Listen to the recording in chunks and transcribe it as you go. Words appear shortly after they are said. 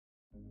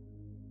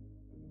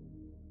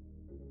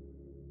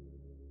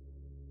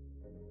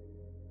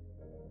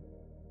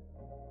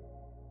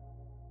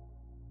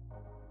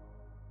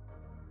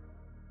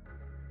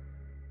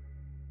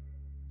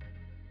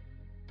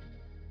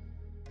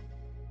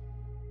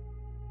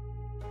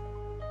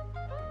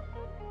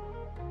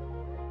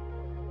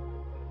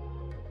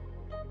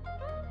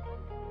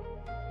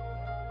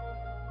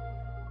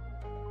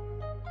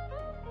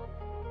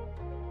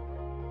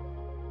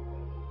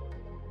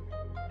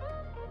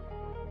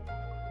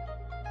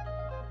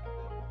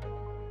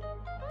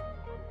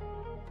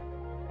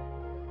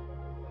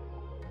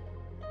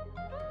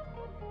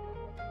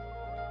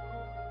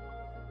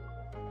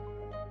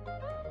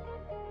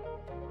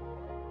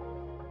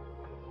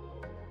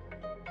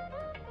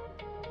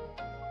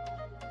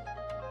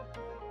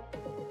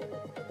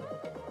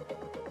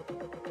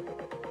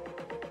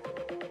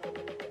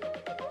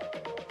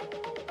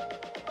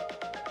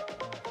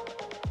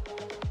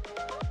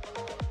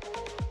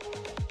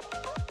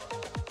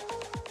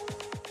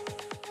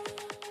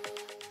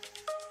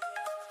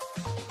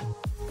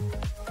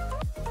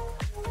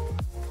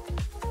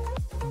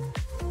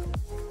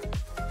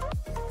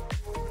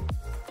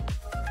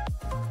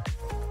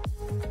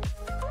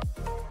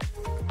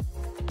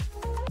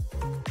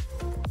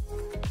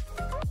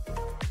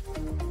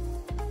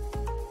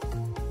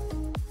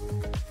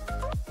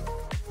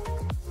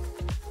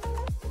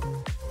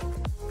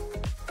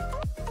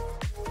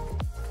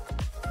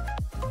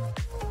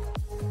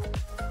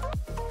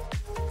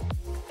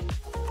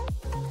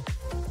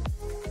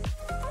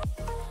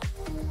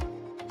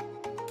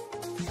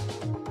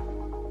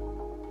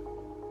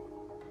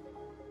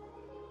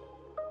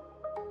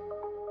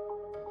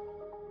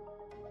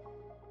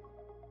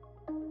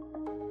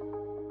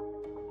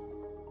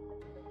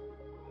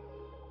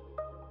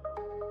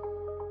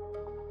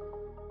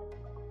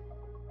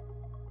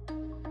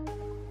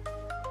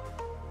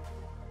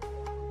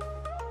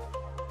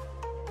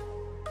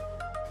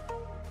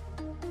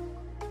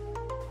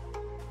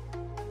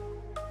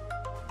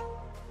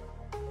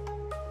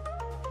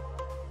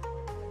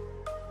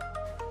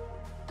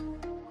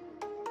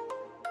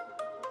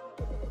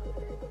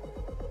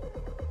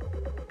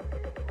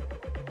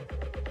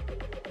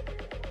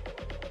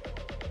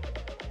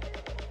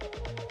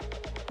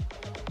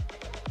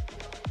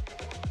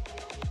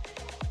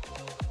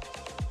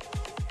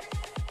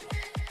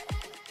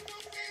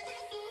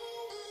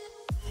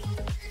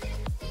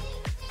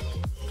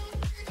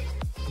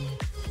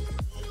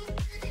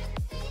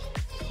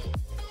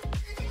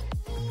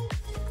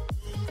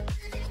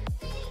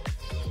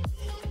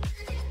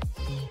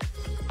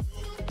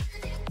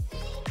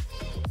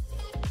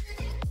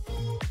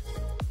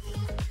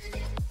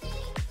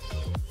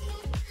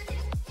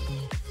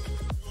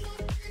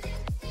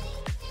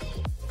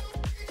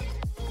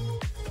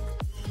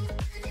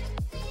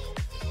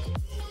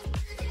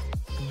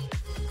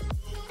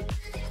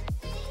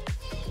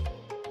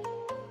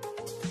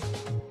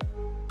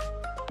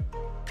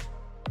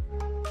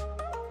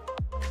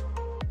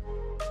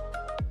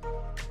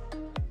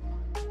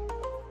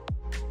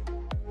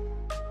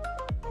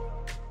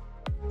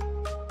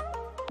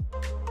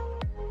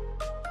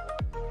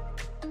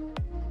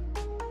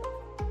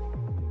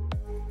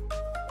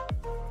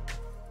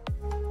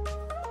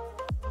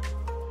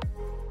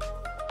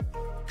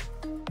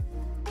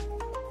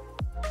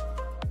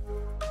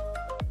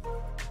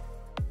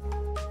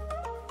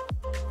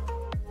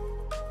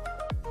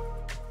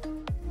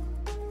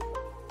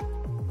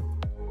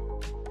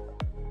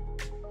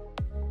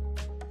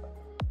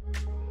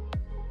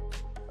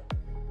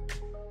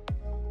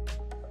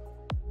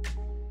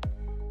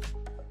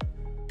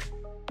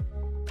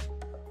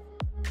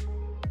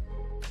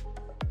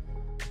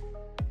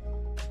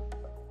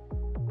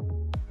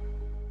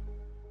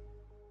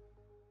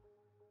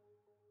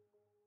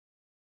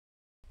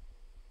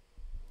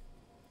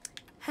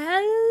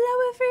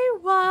Hello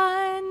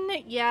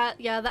everyone! Yeah,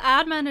 the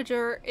ad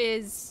manager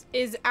is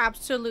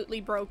absolutely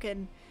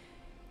broken.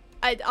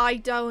 I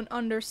don't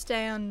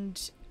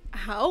understand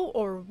how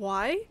or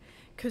why,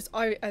 because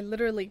I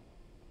literally,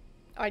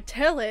 I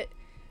tell it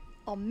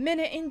a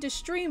minute into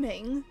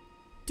streaming,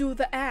 do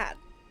the ad.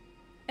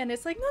 And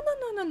it's like,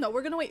 no,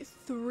 we're gonna wait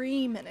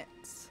 3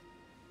 minutes.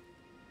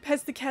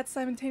 Pet the cats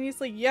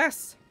simultaneously?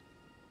 Yes!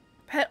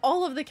 Pet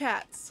all of the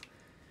cats.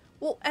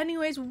 Well,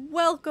 anyways,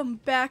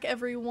 welcome back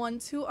everyone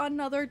to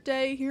another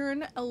day here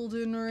in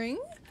Elden Ring.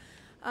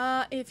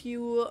 If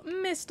you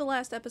missed the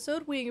last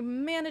episode, we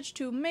managed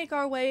to make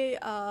our way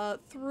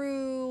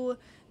through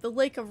the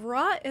Lake of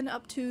Rot and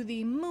up to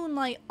the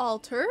Moonlight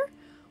Altar,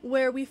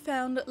 where we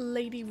found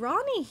Lady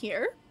Ronnie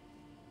here.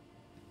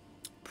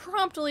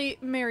 Promptly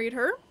married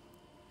her.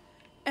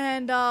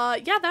 And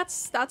yeah,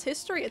 that's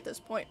history at this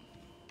point.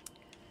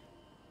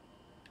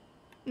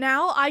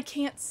 Now I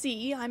can't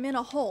see, I'm in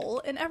a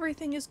hole, and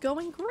everything is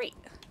going great.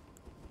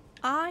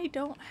 I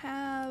don't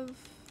have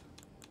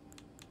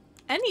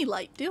any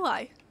light, do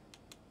I?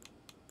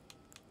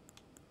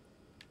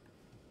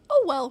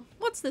 Oh well,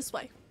 what's this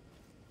way?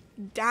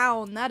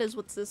 Down, that is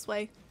what's this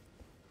way.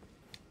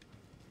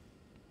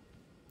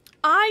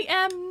 I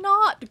am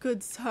not,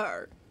 good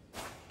sir.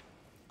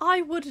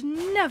 I would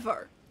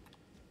never.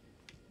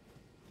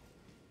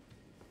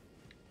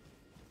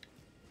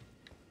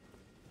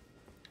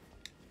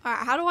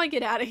 Alright, how do I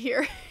get out of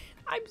here?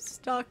 I'm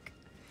stuck.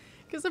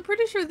 Because I'm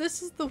pretty sure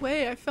this is the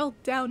way I fell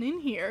down in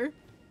here.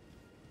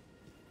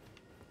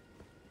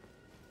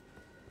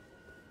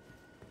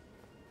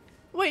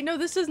 Wait, no,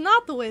 this is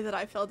not the way that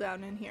I fell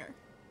down in here.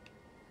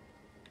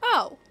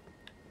 Oh.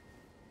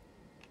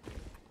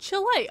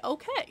 Chile,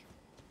 okay.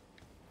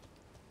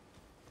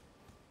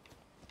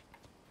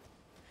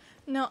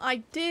 Now, I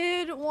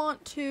did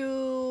want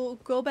to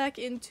go back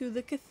into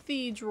the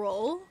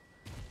cathedral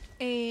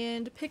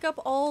and pick up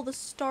all the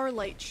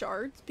starlight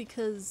shards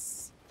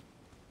because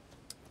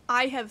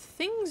I have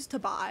things to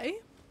buy.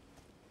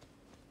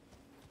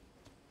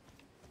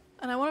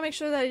 And I want to make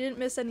sure that I didn't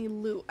miss any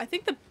loot. I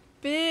think the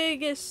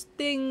biggest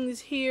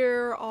things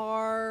here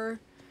are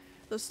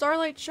the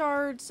starlight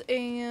shards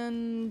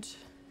and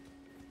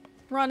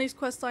Ronnie's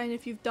questline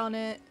if you've done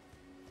it.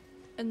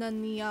 And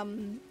then the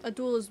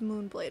Adula's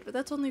Moonblade, but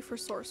that's only for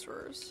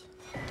sorcerers.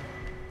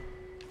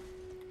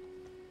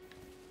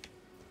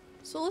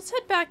 So let's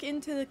head back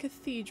into the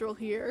cathedral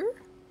here.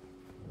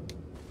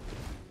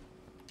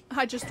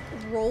 I just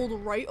rolled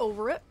right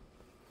over it.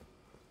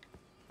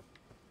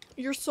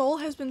 Your soul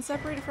has been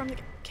separated from the—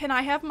 Can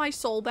I have my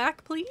soul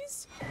back,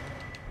 please?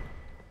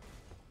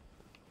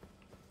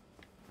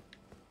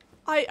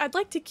 I'd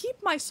like to keep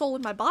my soul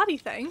in my body,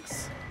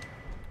 thanks.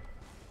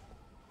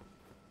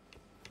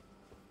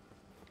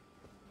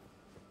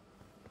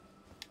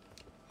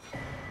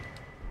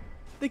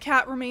 The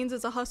cat remains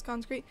as a husk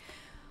on screen.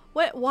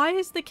 What? Why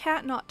is the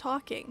cat not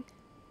talking?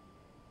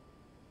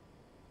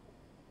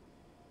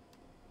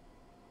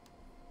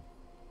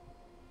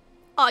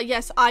 Ah,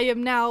 yes, I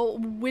am now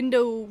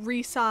window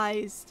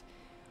resized.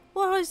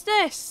 What is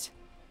this?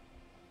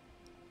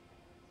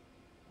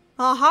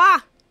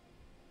 Aha!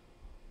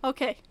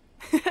 Okay.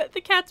 The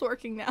cat's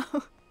working now.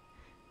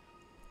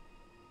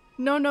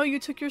 No, you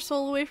took your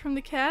soul away from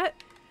the cat?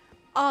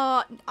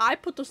 I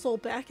put the soul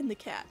back in the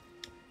cat.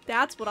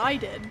 That's what I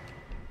did.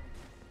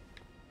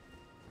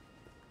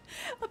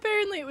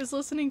 Apparently it was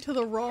listening to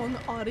the wrong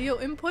audio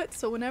input,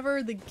 so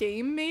whenever the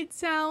game made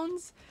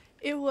sounds,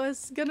 it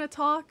was gonna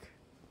talk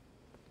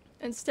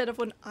instead of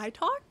when I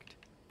talked,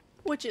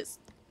 which is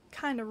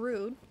kind of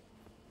rude.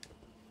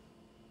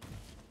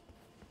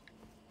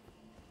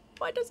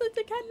 Why doesn't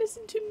the cat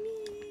listen to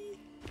me?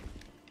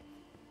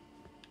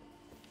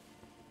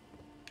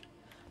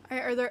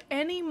 Alright, are there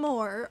any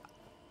more?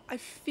 I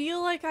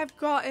feel like I've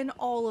gotten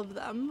all of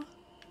them.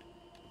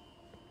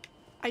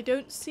 I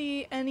don't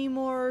see any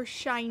more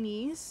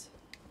shinies.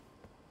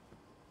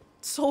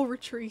 Soul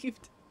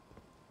retrieved.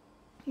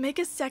 Make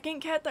a second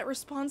cat that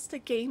responds to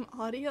game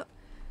audio.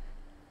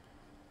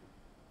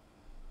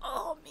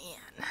 Oh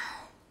man.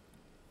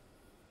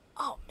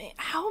 Oh man,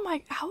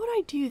 how would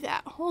I do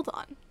that? Hold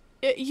on.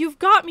 You've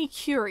got me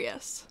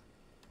curious.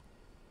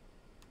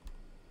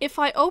 If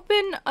I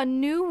open a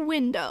new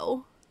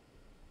window,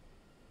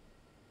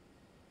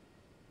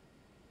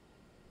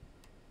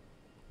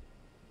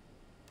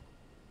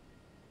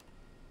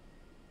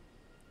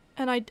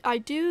 and I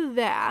do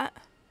that.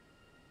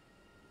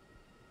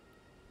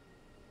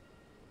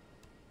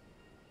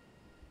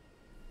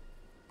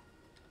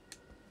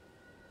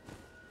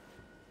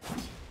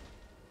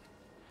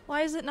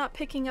 Why is it not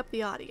picking up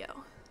the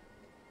audio?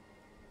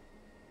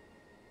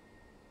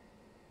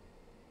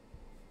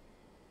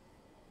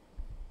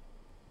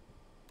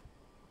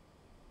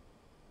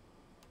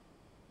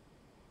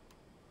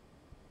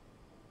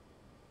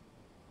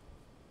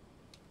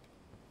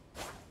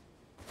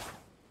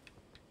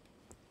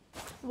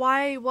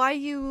 Why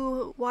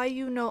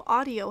you no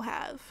audio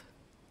have?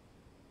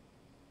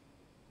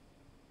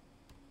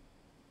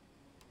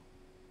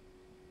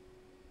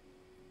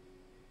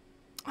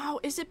 Oh,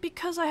 is it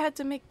because I had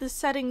to make the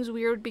settings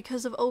weird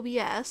because of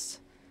OBS?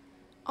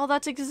 Oh,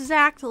 that's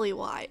exactly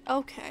why.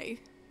 Okay.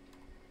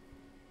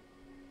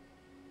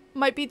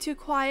 Might be too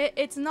quiet.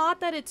 It's not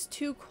that it's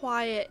too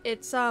quiet.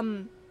 It's,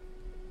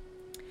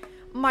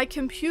 my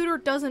computer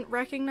doesn't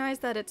recognize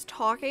that it's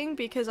talking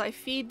because I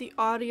feed the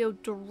audio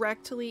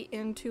directly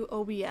into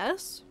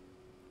OBS.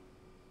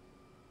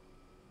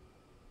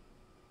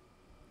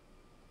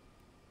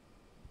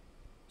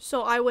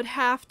 So I would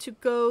have to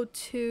go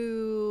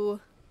to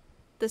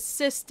the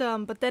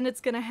system, but then it's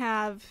gonna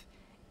have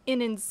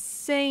an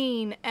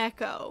insane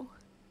echo.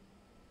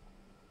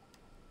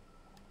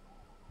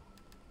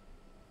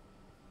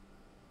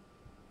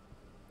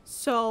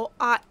 So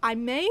I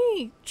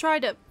may try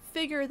to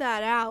figure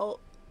that out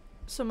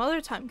some other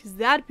time, because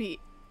that'd be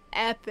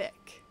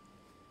epic.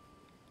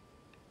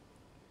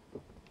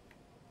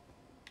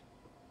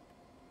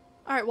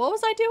 Alright, what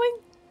was I doing?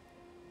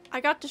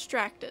 I got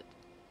distracted.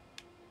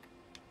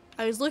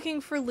 I was looking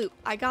for loot.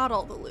 I got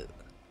all the loot.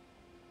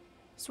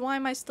 So why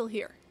am I still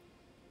here?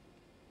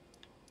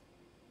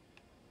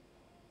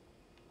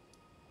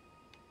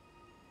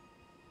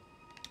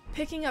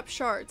 Picking up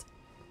shards.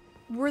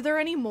 Were there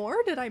any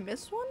more? Did I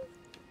miss one?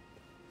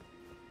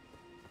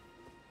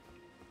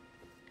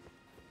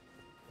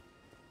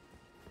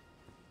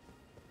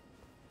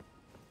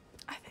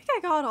 I think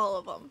I got all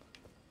of them.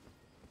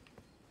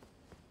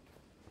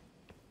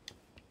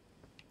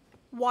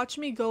 Watch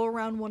me go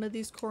around one of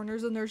these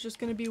corners and there's just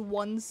gonna be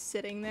one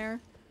sitting there.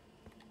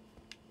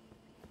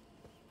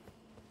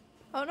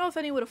 I don't know if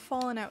any would have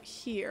fallen out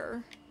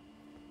here.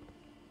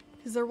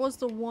 Because there was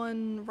the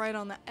one right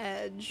on the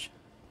edge.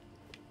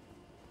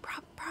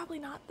 Probably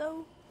not,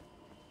 though.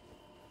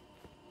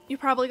 You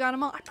probably got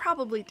them all? I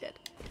probably did.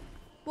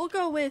 We'll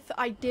go with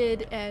I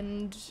did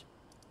and...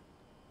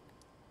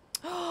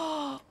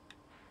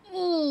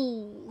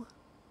 Ooh.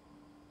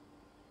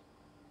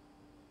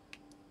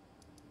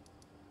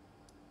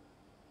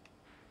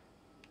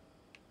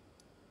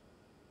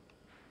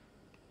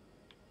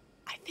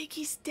 I think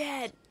he's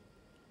dead.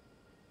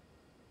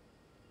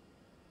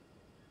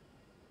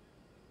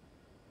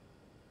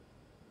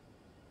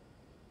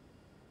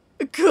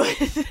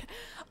 Good.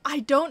 I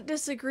don't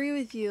disagree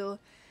with you,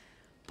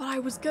 but I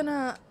was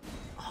gonna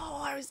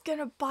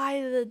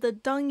buy the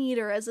Dung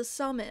Eater as a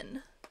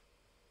summon.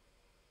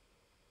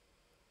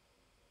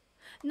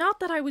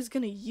 Not that I was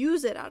gonna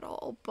use it at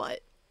all,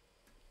 but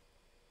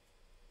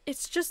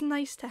it's just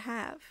nice to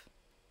have.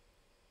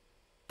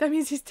 That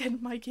means he's dead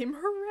in my game.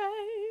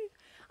 Hooray!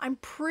 I'm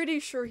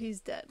pretty sure he's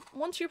dead.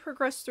 Once you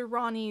progress through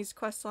Ronnie's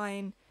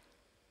questline,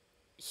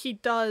 he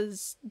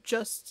does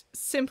just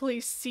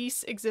simply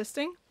cease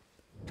existing.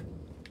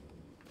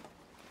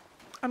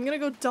 I'm gonna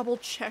go double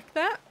check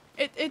that.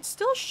 It's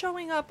still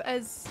showing up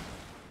as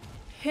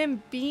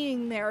him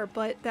being there,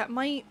 but that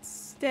might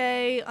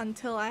stay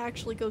until I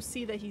actually go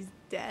see that he's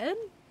dead.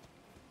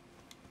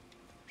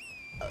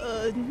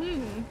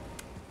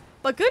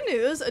 But good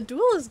news, a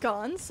duel is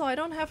gone, so I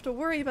don't have to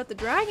worry about the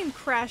dragon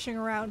crashing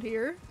around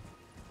here.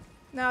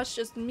 Now it's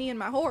just me and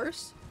my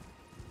horse.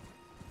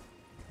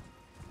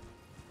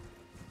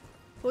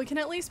 But we can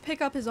at least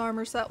pick up his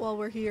armor set while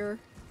we're here.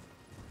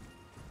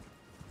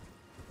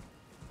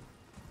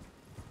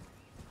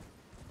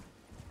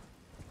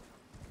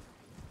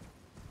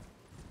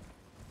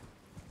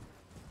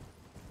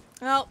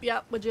 Oh, yeah,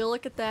 would you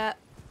look at that?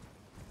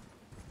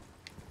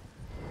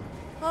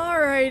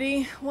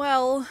 Alrighty,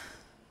 well...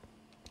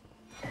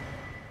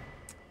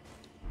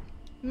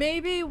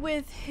 maybe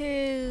with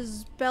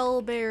his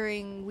bell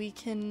bearing we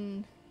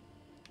can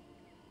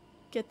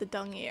get the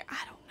Dung Eater.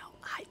 I don't know,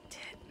 I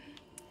didn't.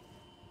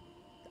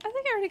 I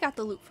think I already got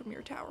the loot from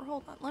your tower.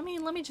 Hold on,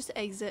 let me just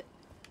exit.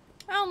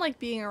 I don't like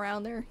being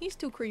around there. He's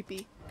too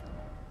creepy.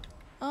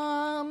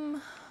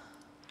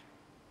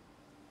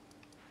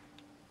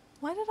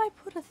 Why did I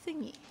put a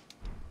thingy?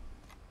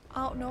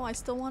 Oh no, I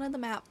still wanted the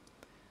map.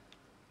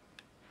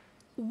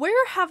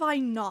 Where have I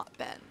not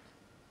been?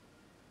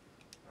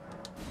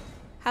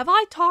 Have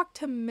I talked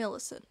to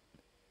Millicent?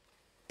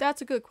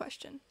 That's a good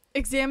question.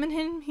 Examine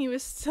him, he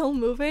was still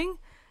moving?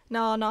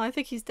 No, I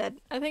think he's dead.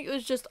 I think it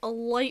was just a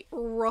light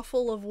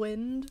ruffle of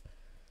wind.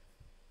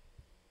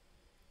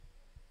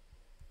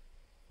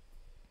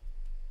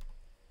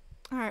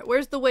 Alright,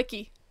 where's the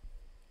wiki?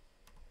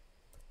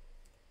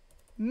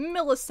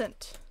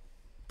 Millicent.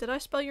 Did I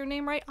spell your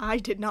name right? I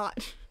did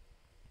not.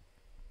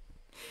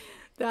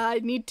 I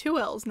need 2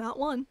 L's, not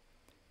 1.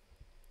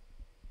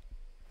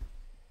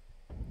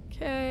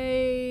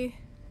 Okay.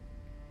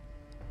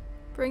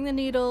 Bring the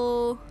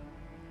needle.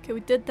 Okay, we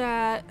did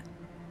that.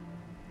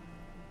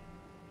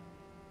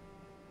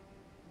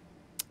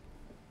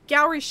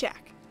 Gallery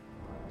Shack.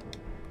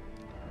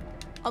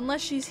 Unless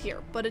she's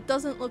here, but it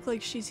doesn't look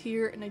like she's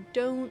here, and I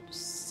don't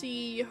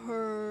see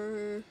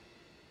her.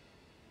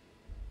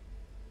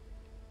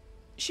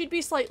 She'd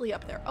be slightly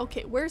up there.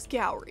 Okay, where's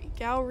Gowry?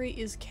 Gowry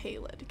is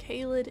Kaled.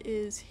 Kaled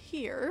is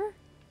here.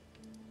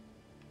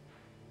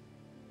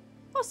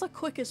 What's the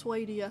quickest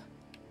way to you?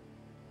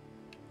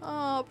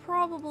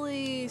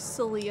 Probably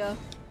Celia.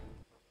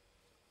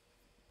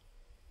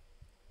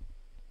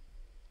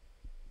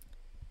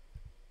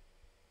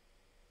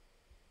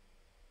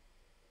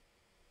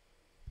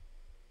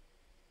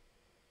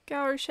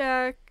 Gowry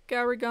Shack,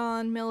 Gowry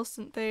gone,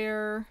 Millicent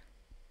there.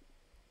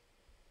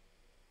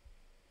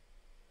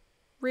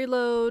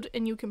 Reload,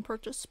 and you can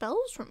purchase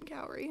spells from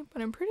Gowry,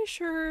 but I'm pretty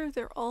sure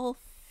they're all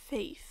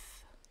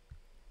faith.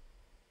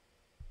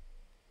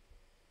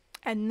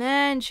 And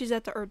then she's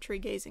at the Erdtree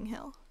Gazing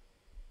Hill.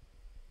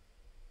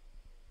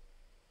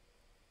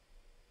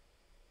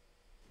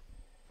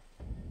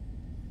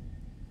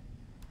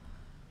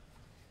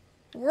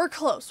 We're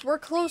close. We're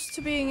close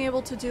to being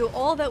able to do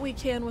all that we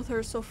can with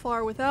her so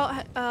far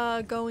without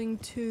going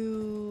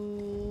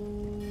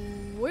to...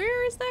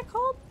 Where is that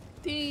called?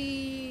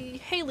 The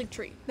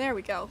Erdtree. There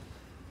we go.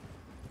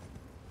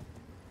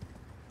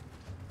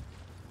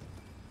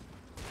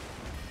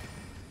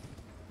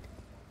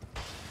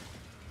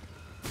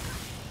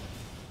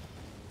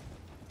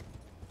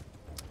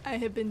 I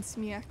have been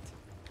smacked.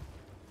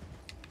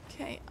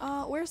 Okay,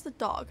 where's the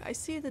dog? I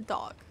see the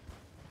dog.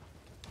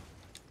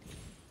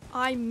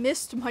 I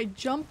missed my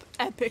jump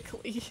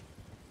epically.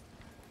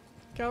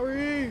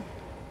 Gowry!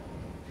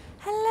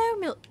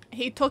 Hello,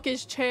 he took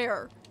his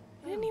chair.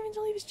 He didn't even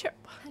leave his chair.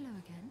 Hello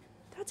again.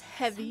 That's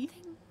heavy.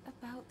 Something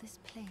about this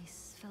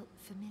place felt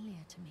familiar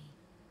to me,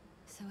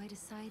 so I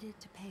decided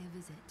to pay a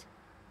visit,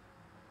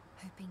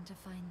 hoping to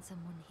find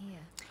someone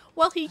here.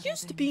 Well, he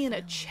used to be in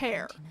a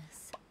chair.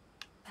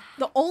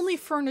 The only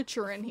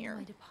furniture in here.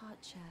 My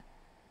departure,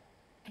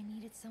 I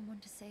needed someone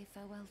to say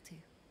farewell to.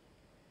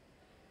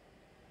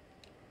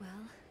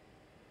 Well,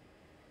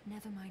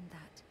 never mind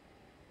that.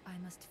 I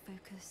must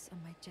focus on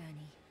my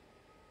journey,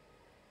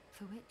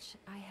 for which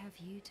I have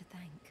you to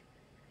thank.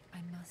 I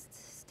must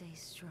stay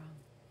strong.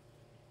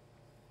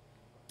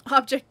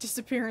 Object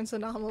disappearance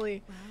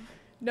anomaly. Well,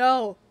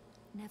 no.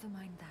 Never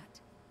mind that.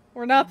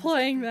 We're not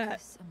playing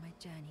that. On my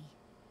journey,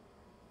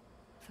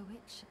 for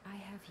which I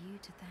have you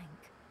to thank.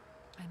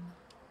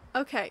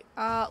 Okay,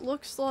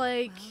 looks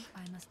like...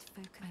 Well, I must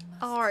focus.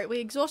 Alright, we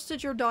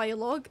exhausted your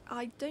dialogue.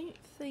 I don't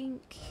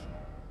think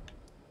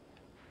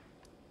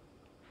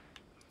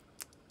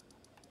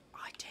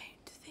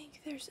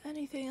there's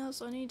anything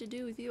else I need to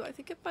do with you. I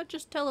think if I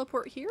just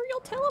teleport here,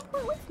 you'll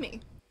teleport with me.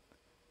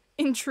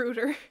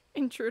 Intruder.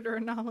 Intruder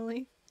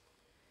anomaly.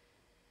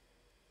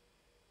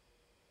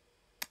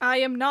 I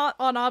am not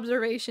on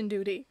observation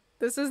duty.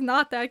 This is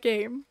not that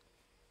game.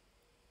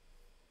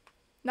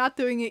 Not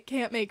doing it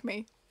can't make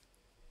me.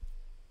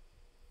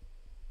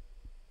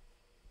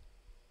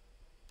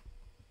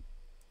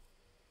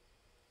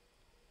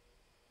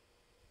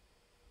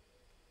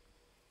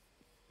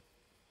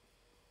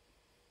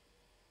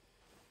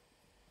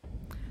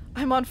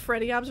 I'm on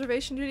Freddy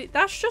observation duty.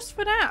 That's just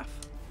FNAF.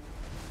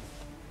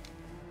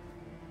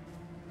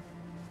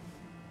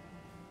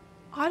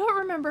 I don't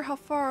remember how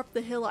far up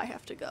the hill I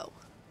have to go.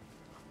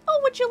 Oh,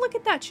 would you look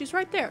at that? She's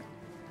right there.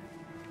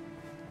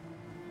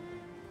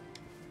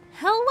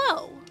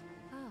 Hello.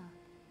 Ah,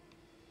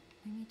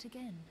 we meet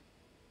again.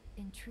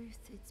 In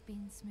truth, it's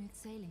been smooth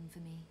sailing for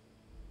me.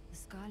 The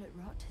scarlet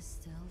rot has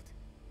stilled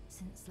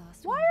since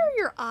last. Why are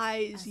your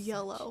eyes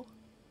yellow?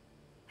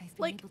 I've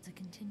been able to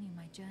continue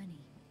my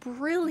journey.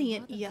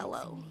 Brilliant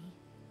yellow.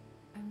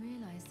 I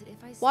realized that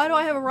if I Why do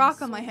I have a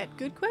rock on my head?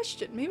 Good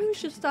question. Maybe we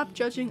should stop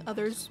judging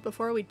others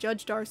before we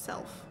judged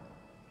ourselves.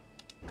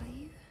 Are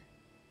you?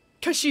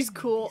 'Cause she's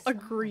cool.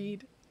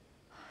 Agreed.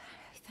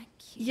 Thank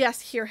you.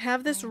 Yes, here,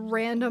 have this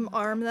random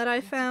arm that I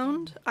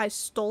found. I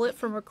stole it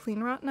from a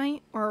clean rot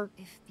night, or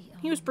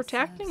he was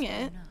protecting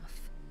it.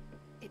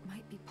 It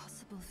might be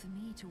possible for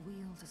me to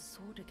wield a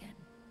sword again.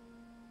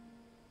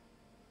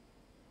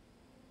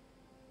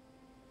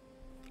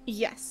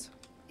 Yes.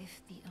 If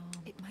the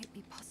arm, it might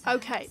be possible.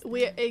 Okay,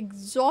 we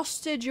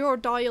exhausted your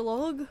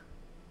dialogue.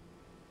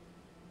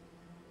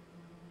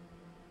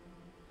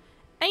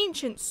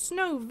 Ancient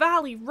Snow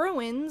Valley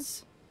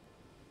ruins.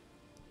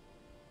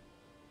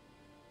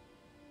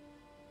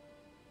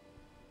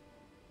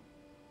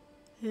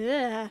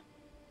 Yeah.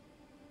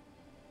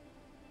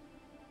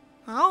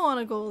 I don't want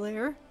to go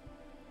there.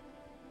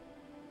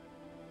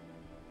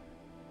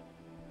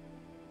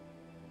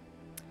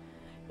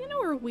 You know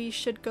where we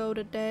should go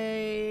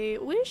today?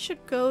 We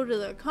should go to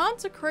the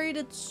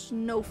consecrated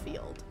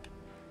snowfield.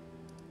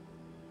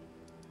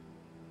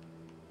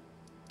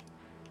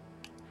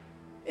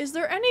 Is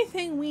there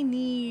anything we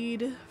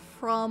need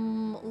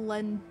from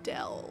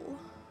Lendell?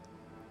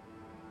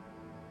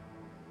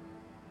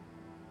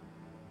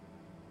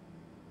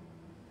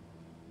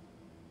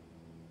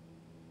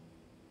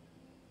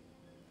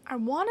 I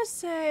want to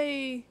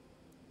say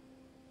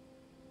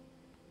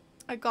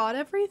I got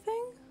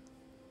everything?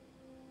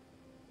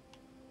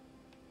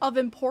 Of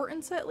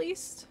importance, at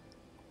least.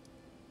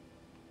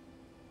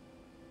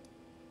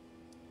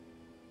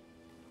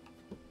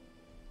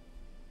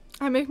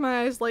 I make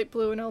my eyes light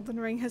blue, and Elden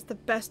Ring has the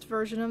best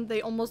version of them.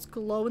 They almost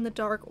glow in the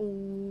dark.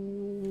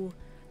 Ooh,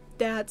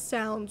 that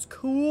sounds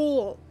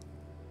cool.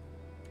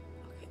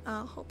 Okay,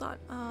 hold on.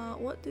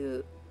 What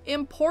do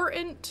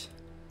important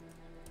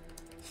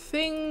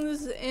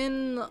things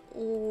in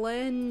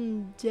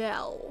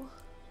Lendell?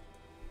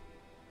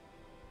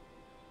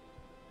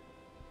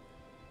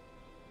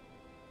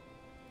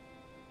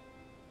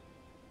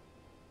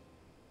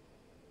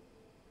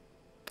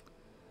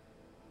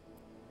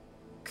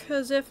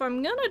 Because if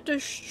I'm gonna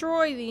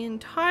destroy the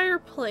entire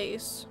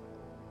place,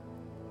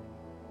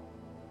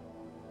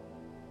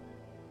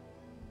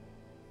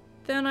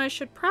 then I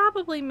should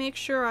probably make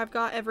sure I've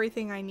got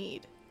everything I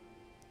need.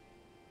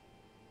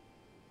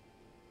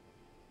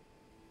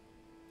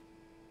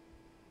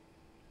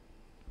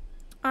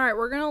 Alright,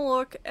 we're gonna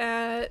look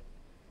at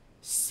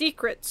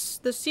secrets.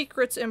 The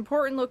secrets,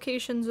 important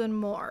locations, and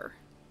more.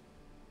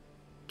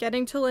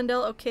 Getting to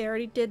Lindell. Okay, I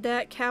already did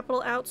that.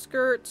 Capital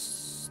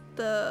outskirts.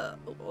 The...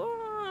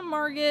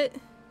 Margit.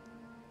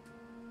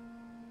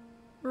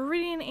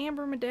 Meridian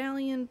Amber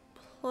Medallion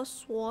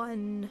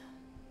 +1.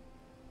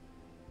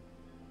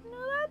 No,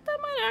 that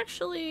might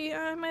actually...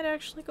 I might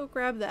actually go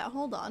grab that.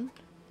 Hold on.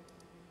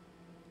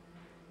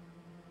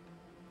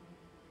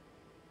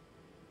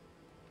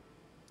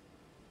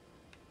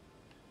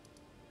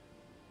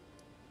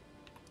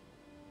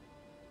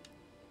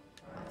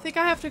 I think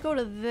I have to go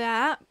to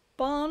that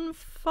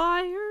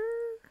bonfire?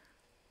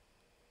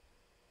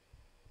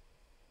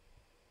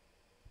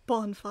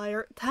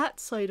 Bonfire. That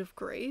site of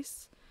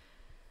grace.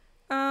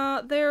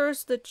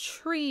 There's the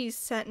tree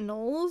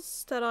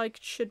sentinels that I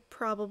should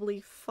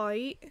probably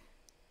fight.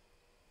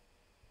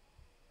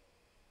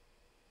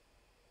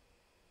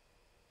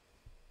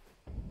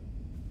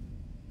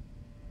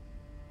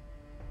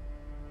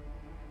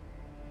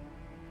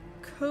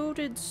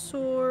 Coated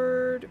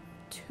sword.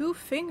 2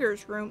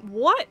 fingers room.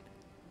 What?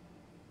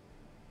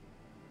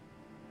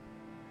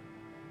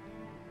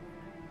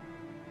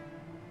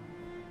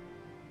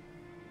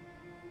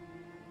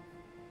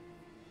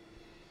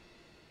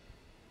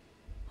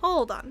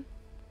 Hold on.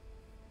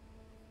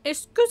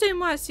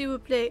 Excusez-moi, s'il vous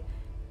plaît.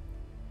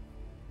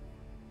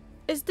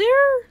 Is there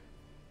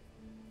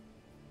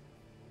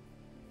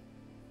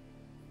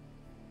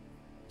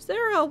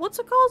a, what's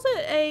it called?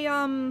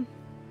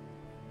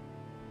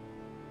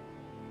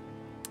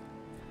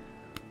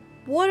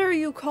 What are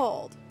you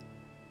called?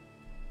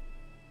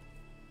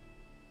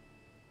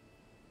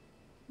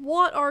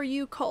 What are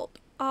you called?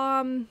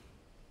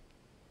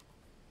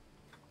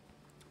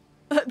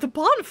 The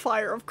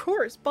bonfire, of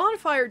course.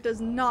 Bonfire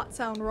does not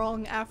sound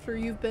wrong after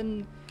you've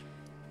been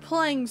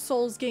playing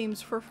Souls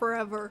games for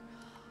forever.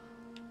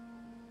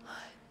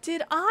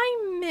 Did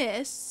I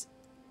miss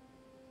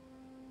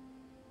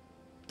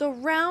the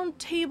round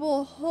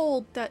table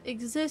hold that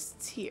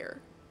exists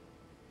here?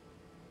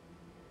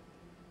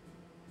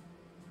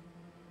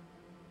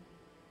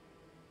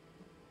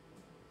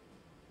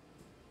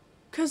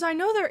 Cause I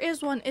know there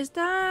is one. Is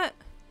that...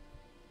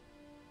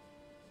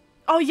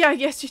 Oh yeah,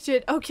 yes you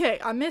did. Okay,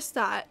 I missed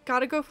that.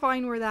 Gotta go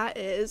find where that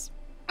is.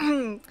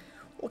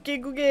 Okay,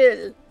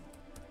 Google.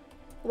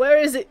 Where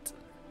is it?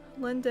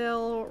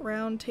 Lindell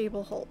round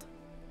table hold.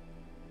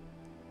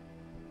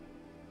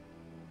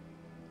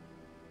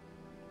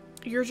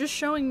 You're just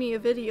showing me a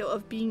video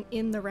of being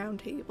in the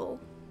round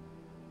table.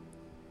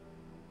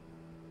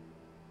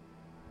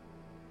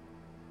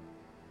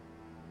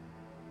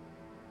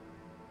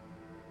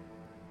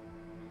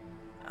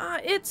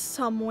 It's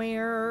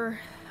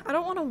somewhere. I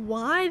don't want to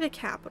Y the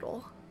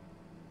capital.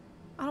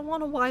 I don't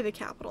want to Y the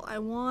capital. I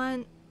don't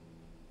want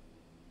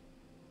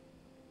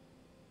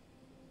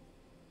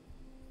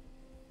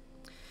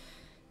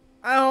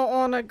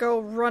to go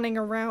running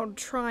around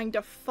trying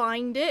to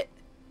find it.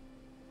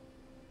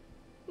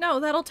 No,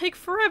 that'll take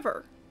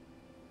forever.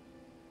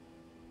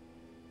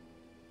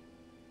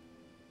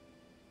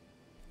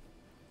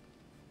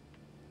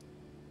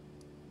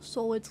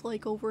 So it's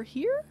like over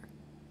here?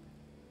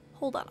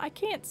 Hold on, I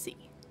can't see.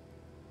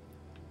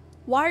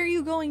 Why are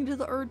you going to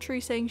the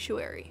Erdtree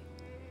Sanctuary?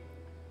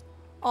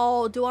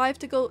 Oh, do I have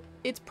to go?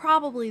 It's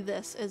probably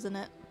this, isn't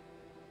it?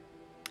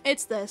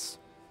 It's this.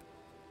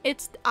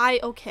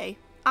 Okay.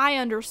 I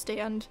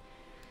understand.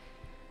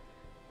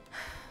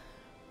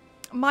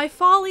 My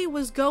folly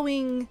was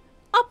going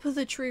up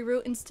the tree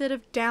route instead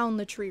of down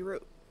the tree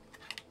route.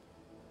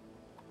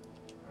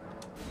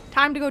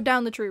 Time to go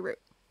down the tree route.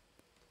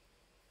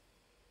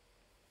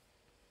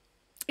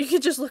 You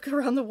could just look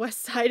around the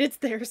west side, it's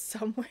there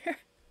somewhere.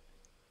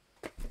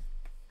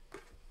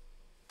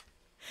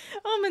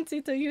 Oh,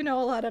 Mencito, you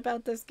know a lot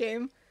about this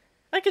game.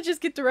 I could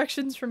just get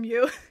directions from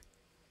you.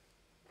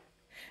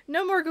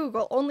 No more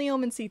Google, only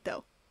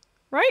Omencito.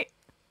 Right?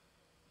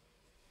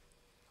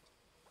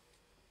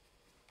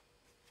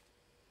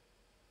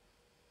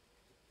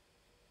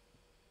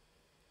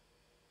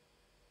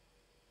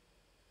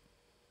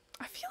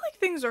 I feel like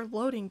things are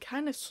loading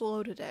kind of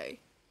slow today.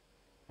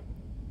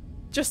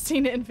 Just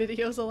seen it in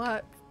videos a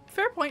lot.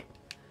 Fair point.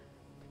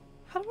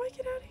 How do I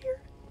get out of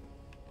here?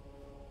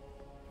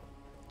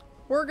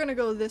 We're gonna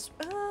go this...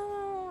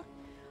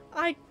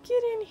 I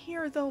get in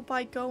here though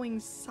by going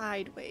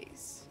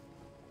sideways.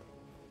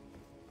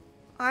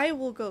 I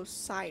will go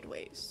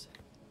sideways.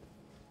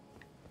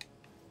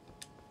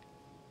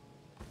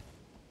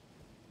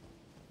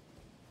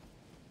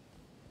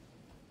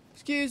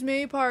 Excuse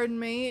me, pardon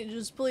me,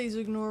 just please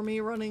ignore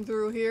me running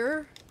through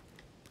here.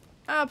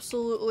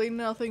 Absolutely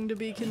nothing to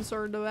be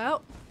concerned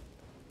about.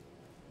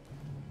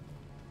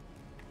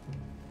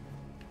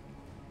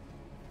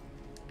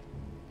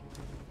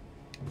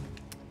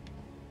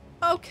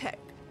 Okay.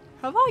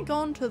 Have I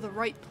gone to the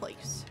right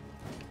place?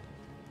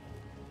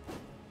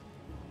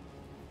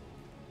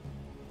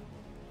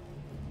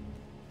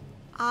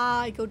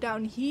 I go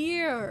down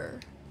here.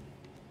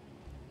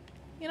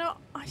 You know,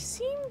 I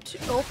seem to...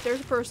 Oh,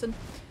 there's a person.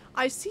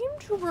 I seem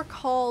to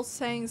recall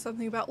saying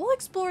something about, we'll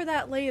explore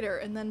that later,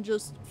 and then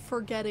just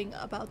forgetting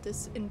about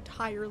this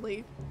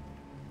entirely.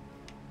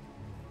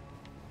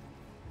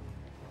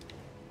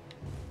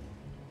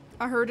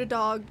 I heard a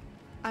dog.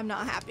 I'm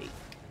not happy.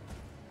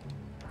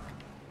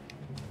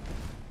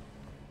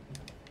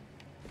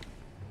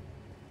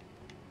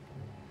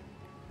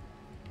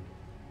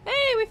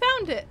 Hey, we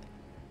found it!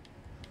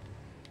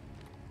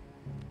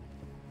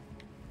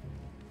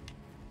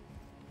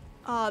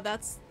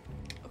 That's...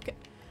 okay.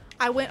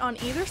 I went on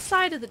either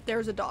side of the...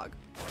 there's a dog.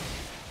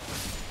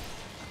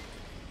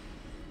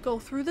 Go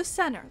through the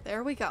center.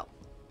 There we go.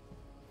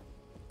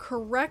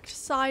 Correct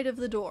side of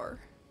the door.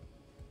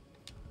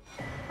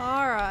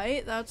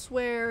 Alright, that's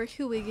where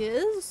Huig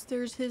is.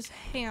 There's his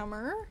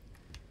hammer.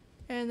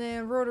 And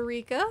then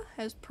Roderica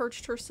has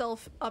perched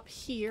herself up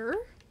here.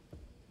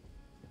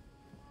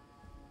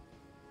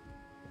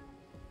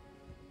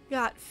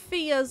 Got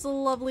Fia's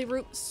lovely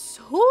room.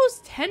 Who's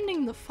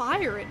tending the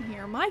fire in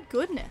here? My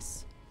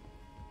goodness.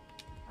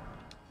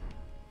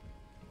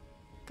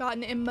 Got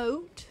an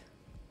emote.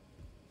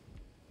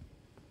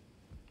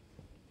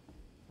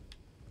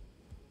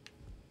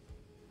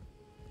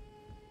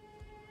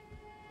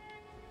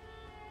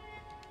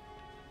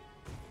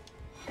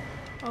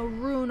 A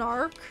rune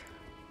arc.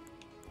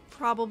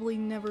 Probably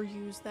never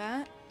use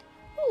that.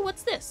 Oh,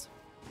 what's this?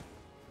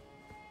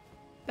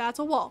 That's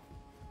a wall.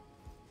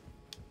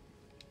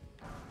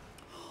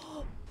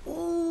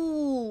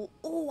 Oh,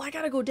 oh, I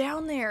gotta go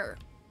down there.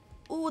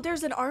 Oh,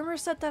 there's an armor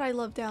set that I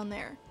love down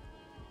there.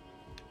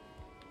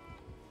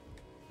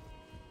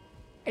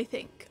 I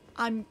think.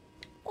 I'm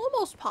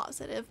almost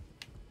positive.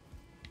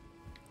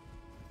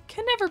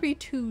 Can never be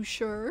too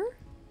sure.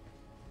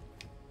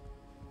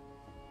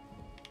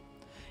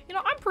 You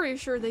know, I'm pretty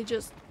sure they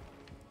just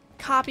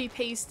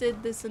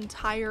copy-pasted this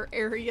entire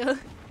area.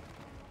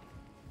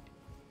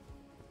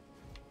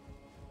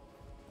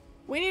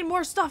 We need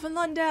more stuff in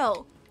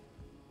Lundell.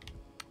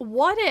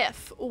 What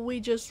if we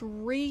just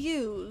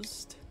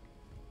reused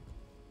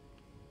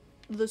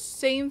the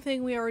same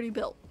thing we already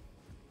built?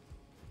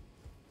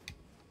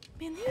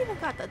 Man, they even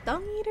got the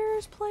Dung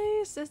Eater's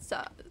place. It's,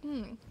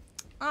 Could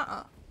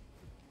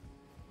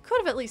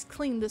have at least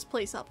cleaned this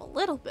place up a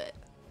little bit.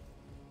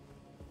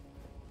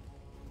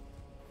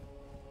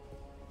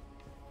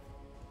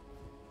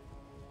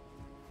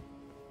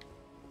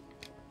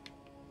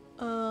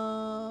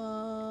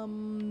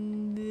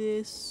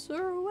 This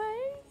way?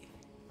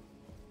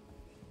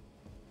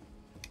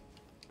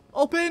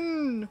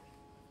 Open!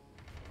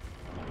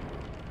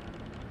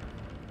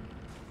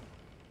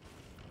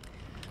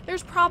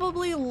 There's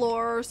probably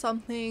lore or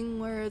something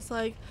where it's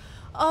like,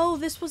 oh,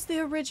 this was the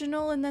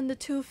original and then the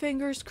Two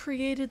Fingers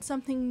created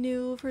something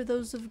new for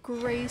those of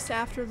grace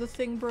after the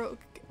thing broke.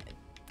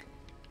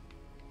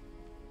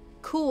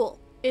 Cool.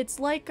 It's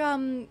like,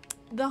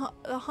 the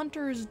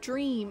hunter's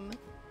dream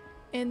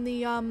in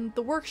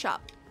the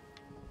workshop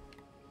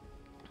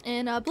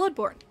in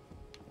Bloodborne,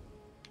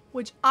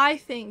 which I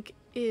think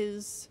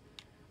is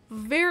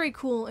very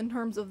cool in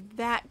terms of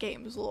that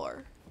game's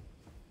lore.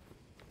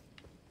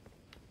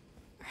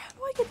 How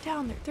do I get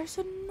down there? There's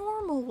a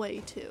normal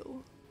way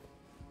too.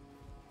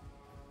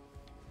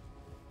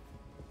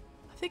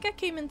 I think I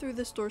came in through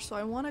this door, so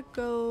I want to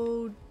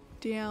go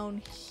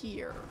down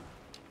here.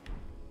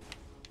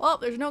 Well,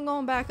 there's no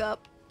going back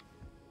up.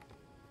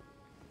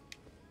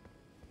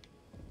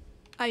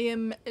 I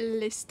am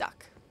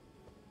stuck.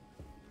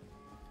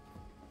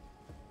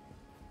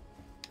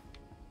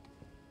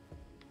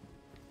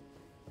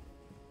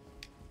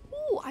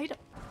 Ooh, item.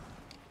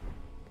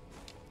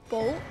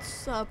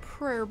 Bolts, a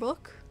prayer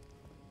book.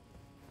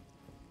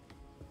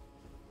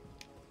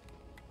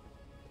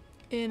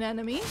 An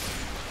enemy.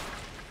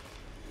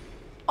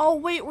 Oh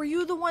wait, were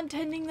you the one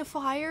tending the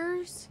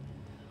fires?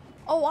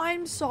 Oh,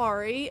 I'm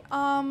sorry.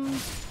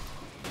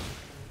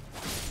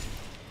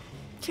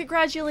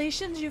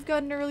 Congratulations, you've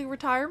got an early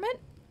retirement?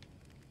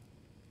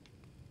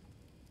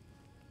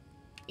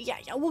 Yeah,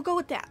 we'll go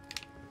with that.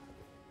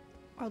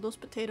 Are those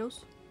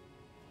potatoes?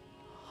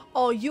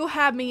 Oh, you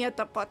had me at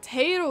the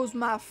potatoes,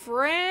 my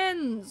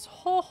friends.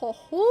 Ho ho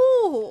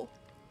ho.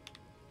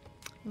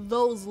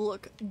 Those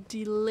look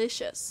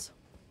delicious.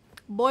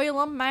 Boil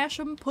them, mash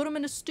them, put them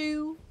in a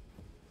stew.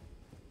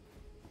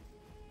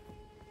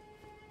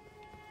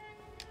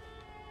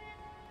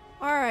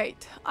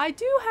 Alright, I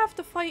do have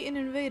to fight an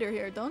invader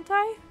here, don't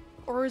I?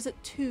 Or is it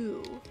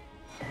 2?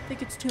 I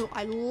think it's 2.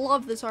 I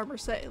love this armor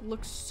set. It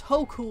looks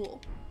so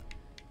cool.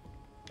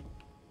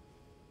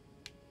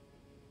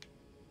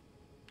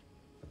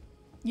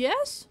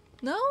 Yes?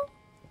 No?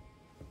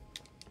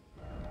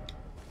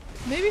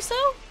 Maybe so?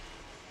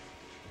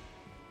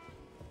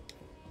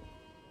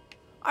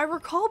 I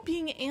recall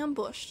being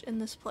ambushed in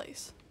this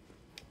place.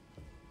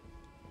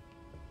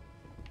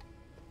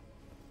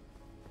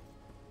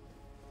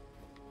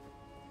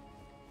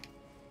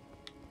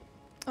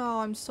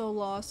 Oh, I'm so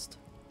lost.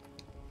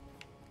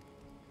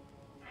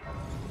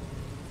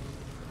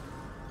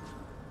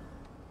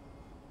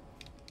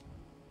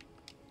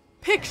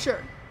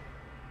 Picture.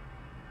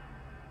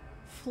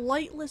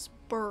 Flightless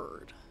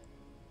bird.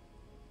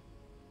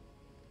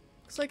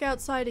 Looks like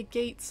outside a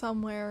gate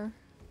somewhere.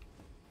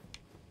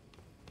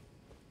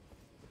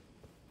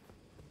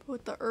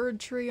 With the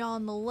Erdtree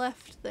on the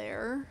left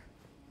there.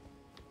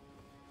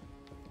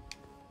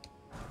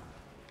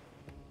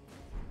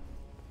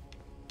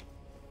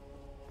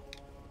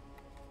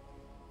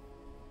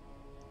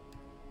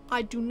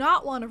 I do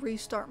not want to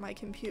restart my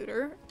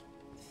computer.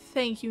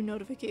 Thank you,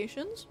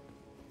 notifications.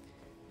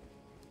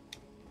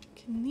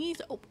 Can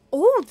these open?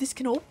 Oh, this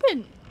can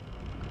open!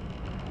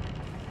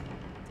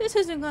 This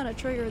isn't gonna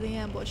trigger the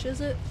ambush,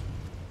 is it?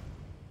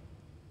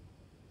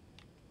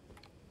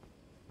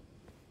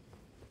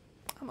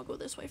 I'm gonna go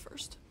this way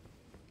first.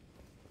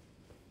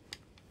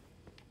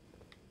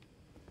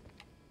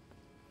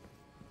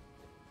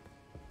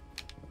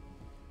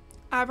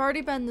 I've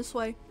already been this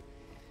way.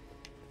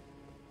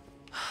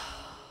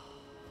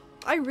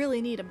 I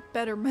really need a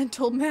better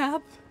mental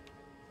map.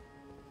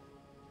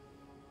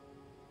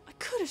 I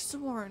could have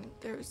sworn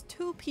there's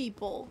 2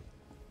 people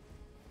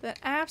that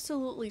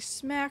absolutely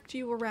smacked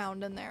you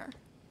around in there.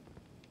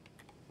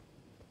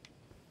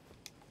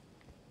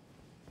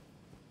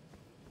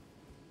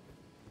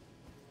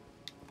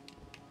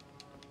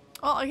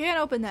 Oh, I can't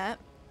open that.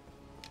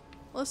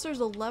 Unless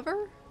there's a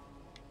lever?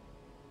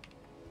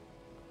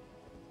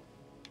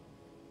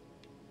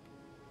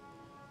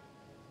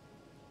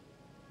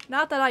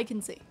 Not that I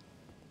can see.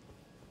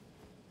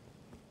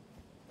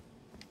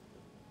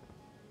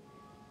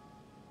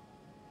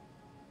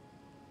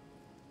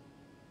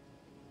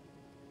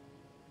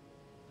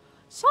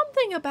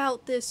 Something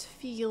about this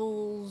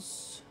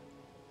feels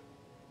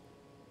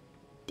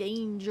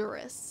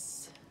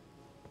dangerous.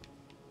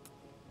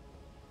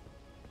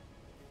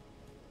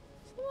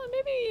 So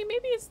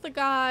maybe it's the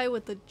guy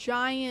with the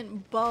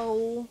giant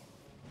bow.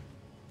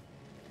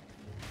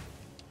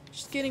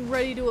 Just getting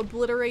ready to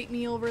obliterate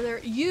me over there.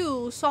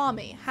 You saw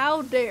me.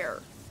 How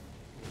dare.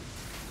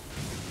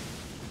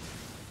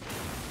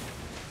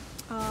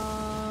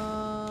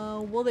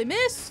 Well, they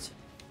missed.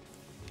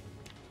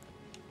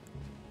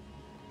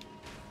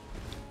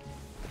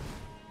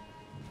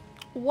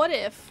 What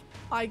if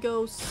I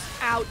go,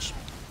 ouch,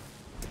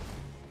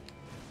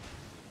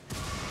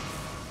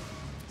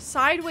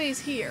 sideways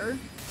here,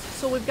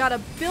 so we've got a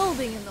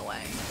building in the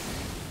way.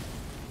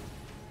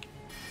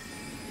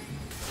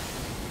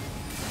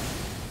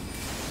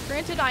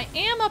 Granted, I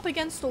am up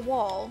against a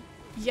wall.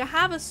 You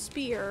have a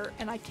spear,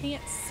 and I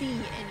can't see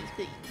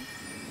anything.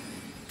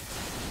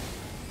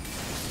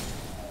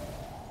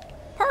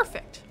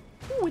 Perfect.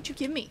 Ooh, what'd you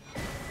give me?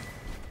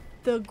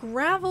 The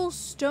gravel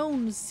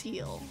stone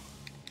seal.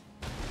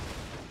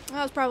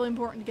 That was probably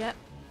important to get.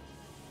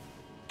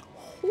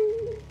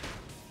 Ooh,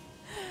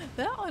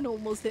 that one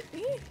almost hit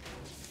me.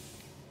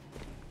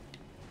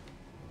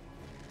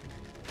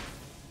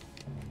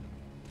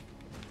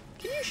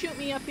 Can you shoot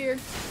me up here?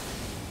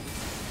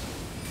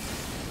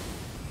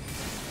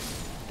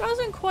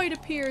 Doesn't quite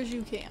appear as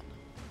you can.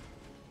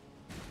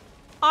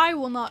 I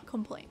will not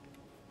complain.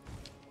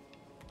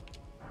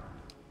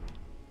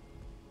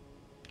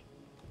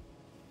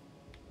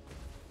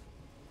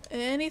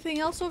 Anything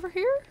else over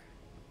here?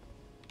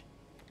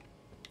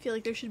 I feel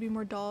like there should be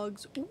more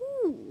dogs.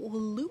 Ooh,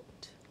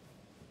 loot.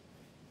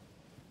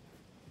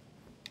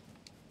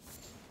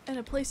 And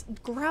a place,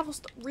 gravel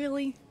stuff,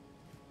 really?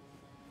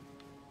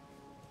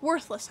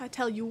 Worthless, I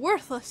tell you,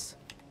 worthless.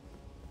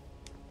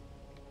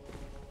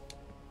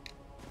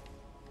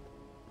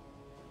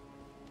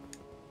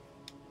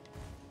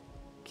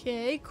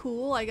 Okay,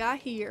 cool, I got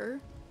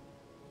here.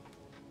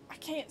 I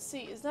can't see,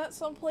 is that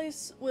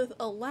someplace with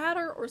a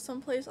ladder or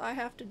someplace I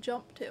have to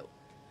jump to?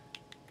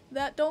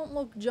 That don't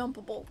look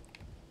jumpable.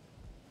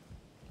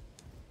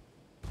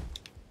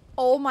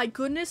 Oh my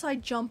goodness, I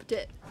jumped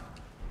it.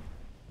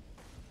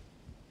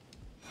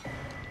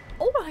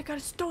 Oh, but I got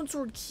a stone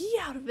sword key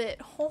out of it.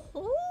 Ho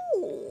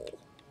ho.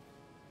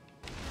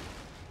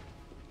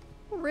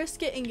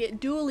 Risk it and get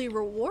duly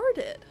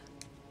rewarded.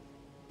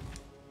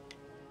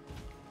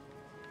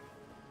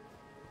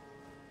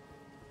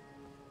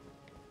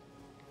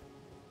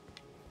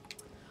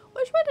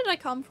 Which way did I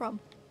come from?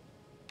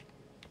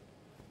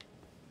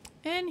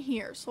 In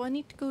here, so I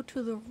need to go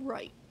to the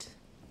right.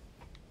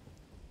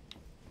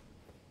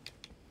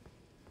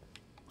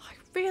 I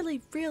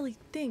really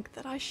think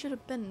that I should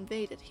have been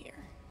invaded here.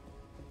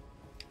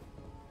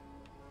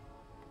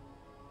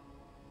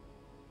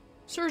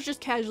 Sir's just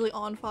casually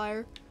on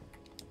fire.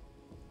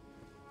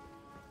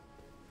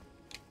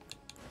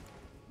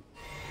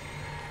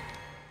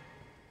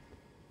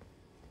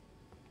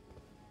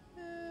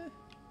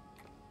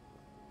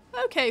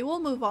 Okay, we'll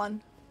move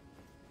on.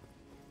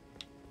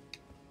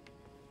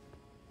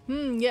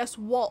 Yes,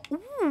 wall.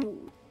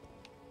 Ooh.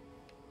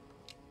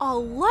 A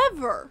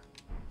lever!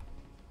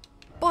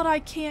 But I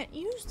can't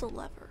use the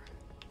lever.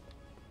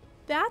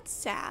 That's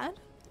sad.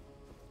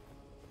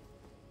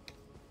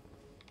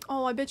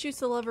 Oh, I bet you it's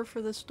the lever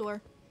for this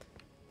door.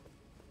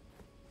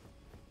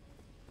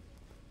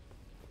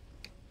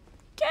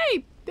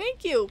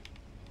 Thank you.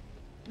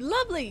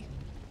 Lovely.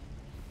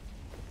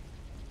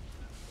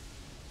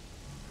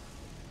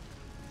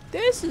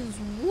 This is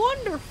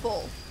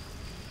wonderful.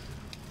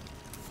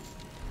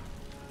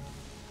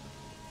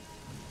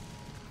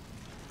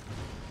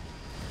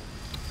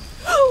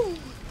 Oh,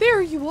 there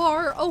you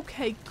are.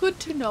 Okay, good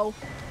to know.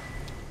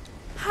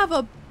 Have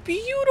a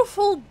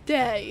beautiful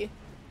day.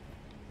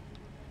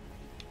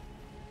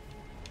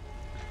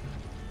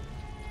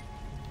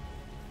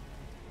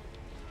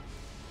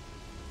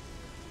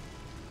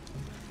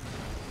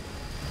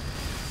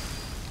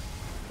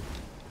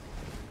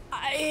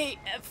 I hate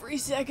every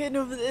second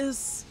of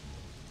this.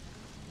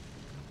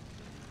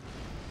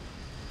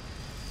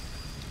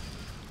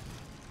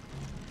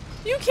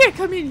 You can't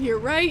come in here,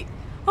 right?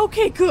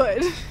 Okay,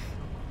 good.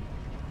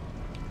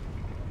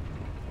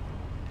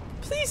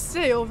 Please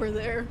stay over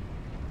there.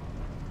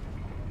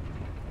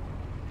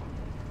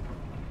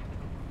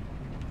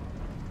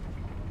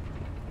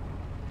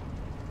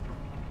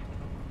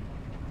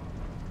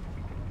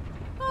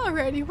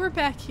 Alrighty, we're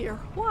back here.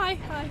 Why?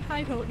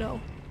 I don't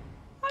know.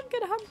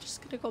 I'm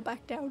just gonna go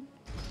back down.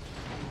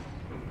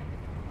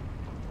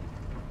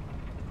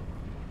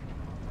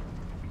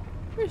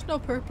 There's no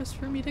purpose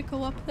for me to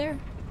go up there.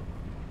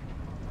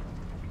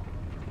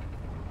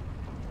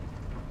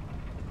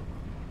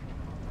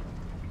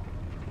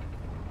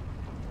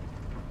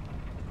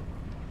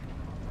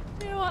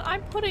 You know what?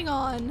 I'm putting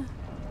on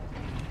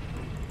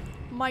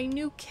my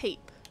new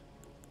cape.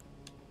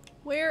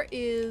 Where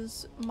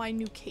is my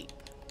new cape?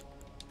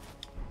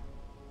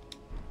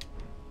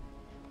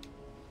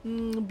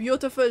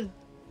 Beautiful.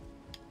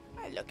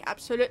 I look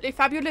absolutely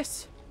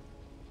fabulous.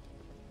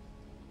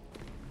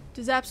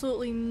 Does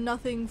absolutely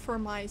nothing for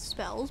my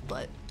spells,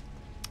 but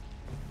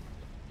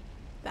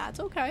that's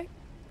okay.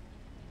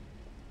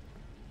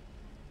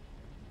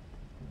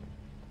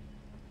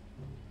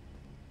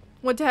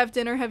 Went to have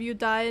dinner. Have you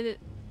died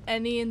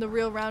any in the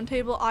real round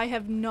table? I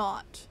have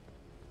not.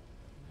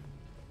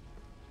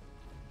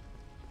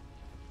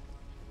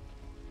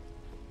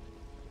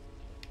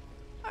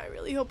 I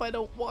really hope I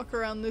don't walk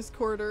around this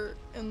corridor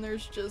and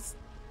there's just...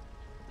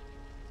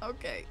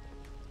 Okay.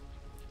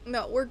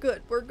 No, we're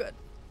good. We're good.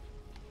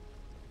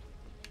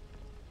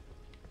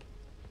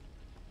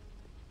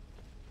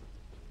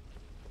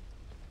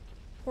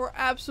 We're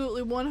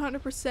absolutely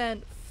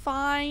 100%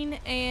 fine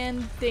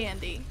and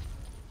dandy.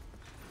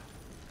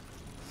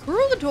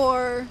 Through the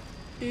door.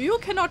 You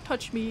cannot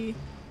touch me.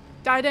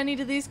 Died any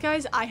to these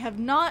guys? I have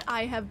not.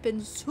 I have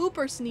been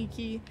super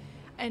sneaky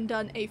and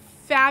done a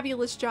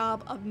fabulous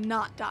job of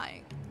not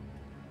dying.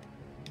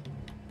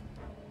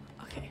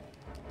 Okay.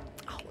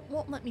 Oh, it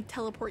won't let me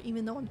teleport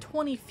even though I'm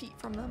 20 feet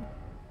from them.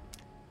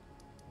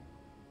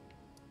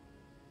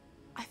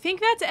 I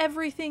think that's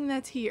everything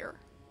that's here.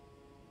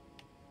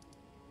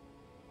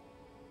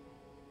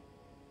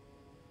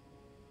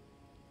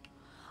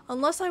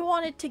 Unless I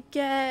wanted to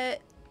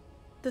get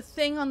the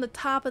thing on the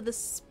top of the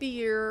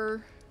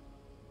spear.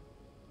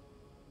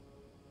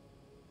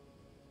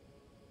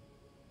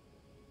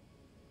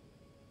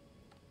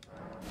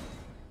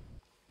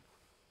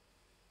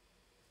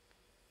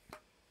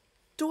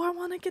 Do I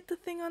want to get the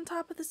thing on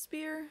top of the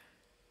spear?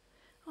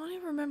 I don't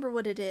even remember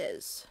what it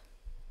is.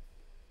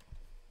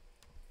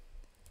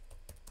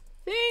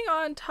 Thing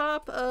on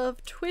top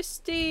of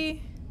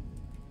Twisty.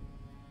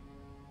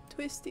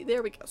 Twisty,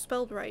 there we go.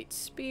 Spelled right.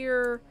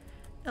 Spear,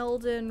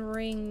 Elden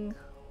Ring,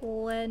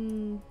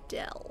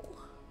 Lendell.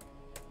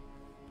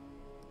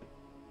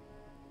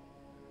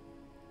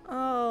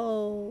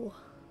 Oh.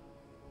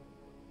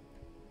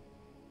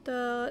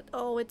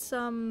 It's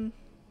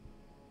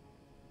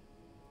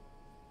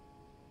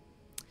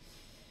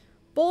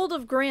Bold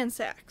of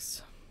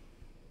Gransax.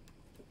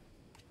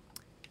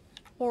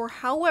 Or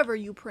however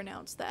you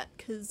pronounce that,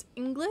 because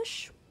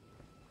English?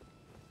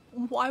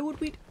 Why would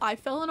we? I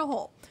fell in a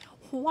hole.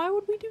 Why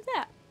would we do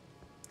that?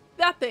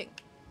 That thing.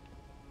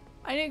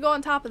 I need to go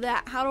on top of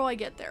that. How do I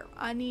get there?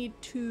 I need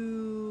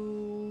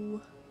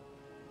to...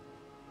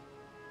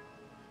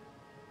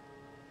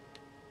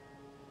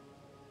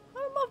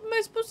 How the fuck am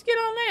I supposed to get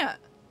on that?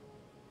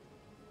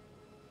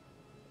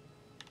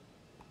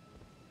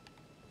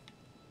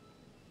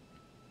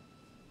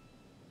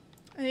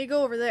 I need to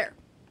go over there.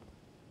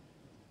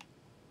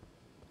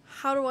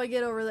 How do I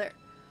get over there?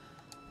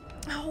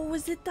 Oh,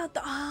 is it that?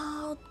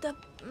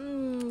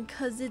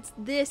 Cause it's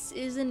this,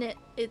 isn't it?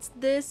 It's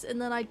this,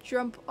 and then I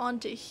jump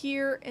onto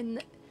here,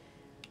 and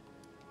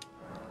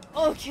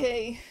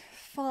okay,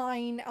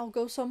 fine. I'll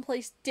go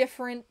someplace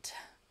different.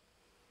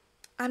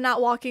 I'm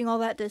not walking all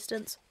that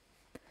distance.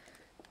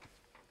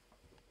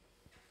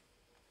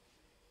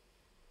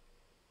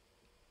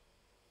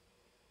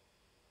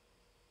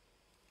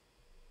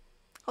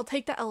 I'll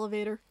take the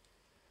elevator.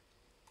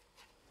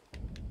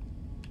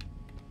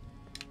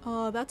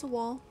 That's a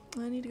wall.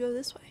 I need to go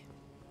this way.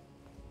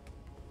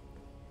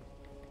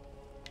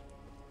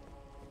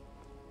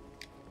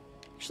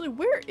 Actually,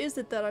 where is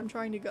it that I'm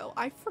trying to go?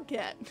 I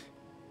forget.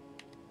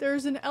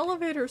 There's an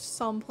elevator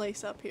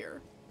someplace up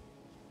here.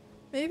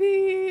 Maybe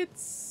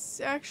it's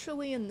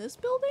actually in this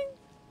building?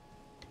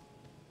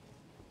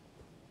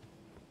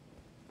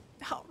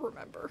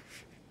 remember.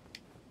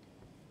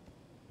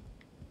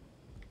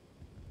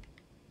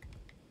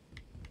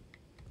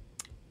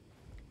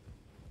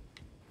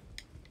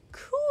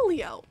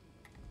 Coolio.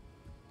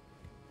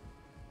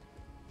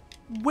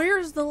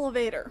 Where's the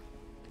elevator?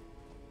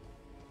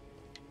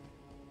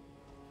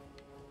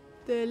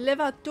 The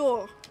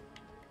elevator.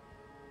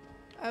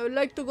 I would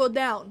like to go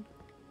down.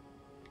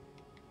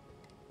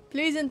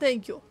 Please and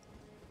thank you.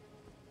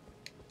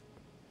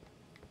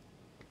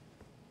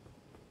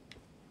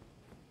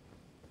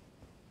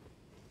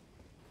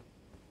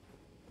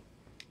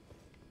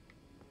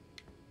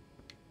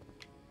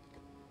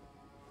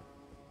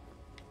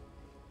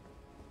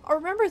 I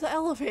remember the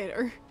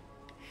elevator.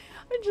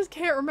 I just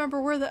can't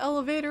remember where the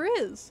elevator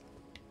is.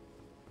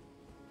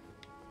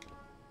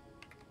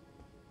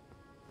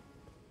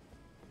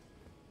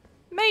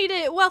 Made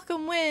it!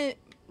 Welcome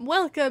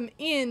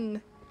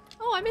in!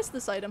 Oh, I missed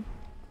this item.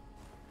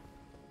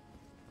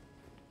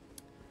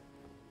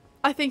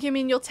 I think you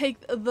mean you'll take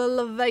the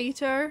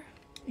elevator?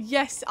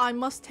 Yes, I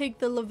must take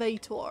the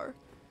elevator.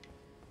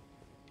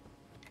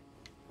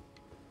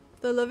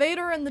 The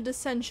elevator and the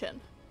descension.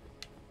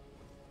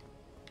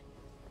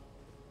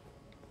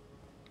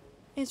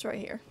 It's right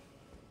here.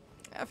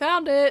 I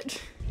found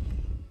it!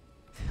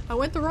 I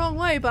went the wrong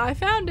way, but I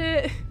found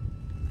it!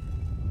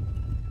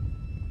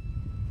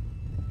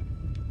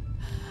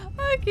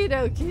 Okie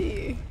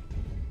dokie.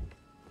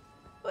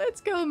 Let's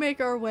go make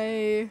our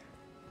way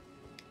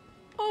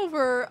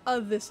over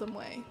this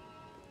way.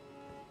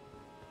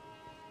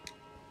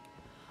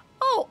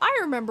 Oh, I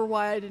remember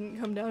why I didn't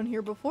come down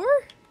here before.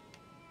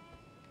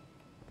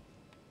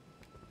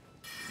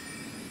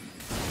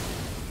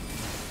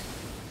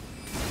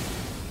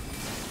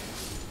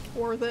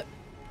 Worth it.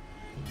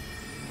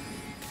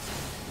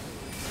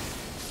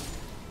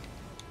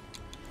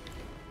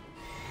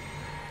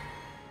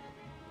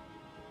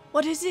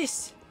 What is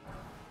this?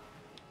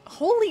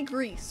 Holy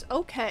grease.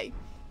 Okay.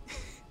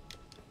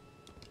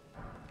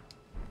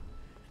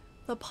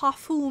 The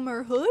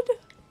perfumer hood?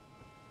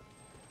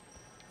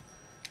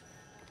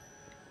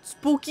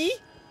 Spooky?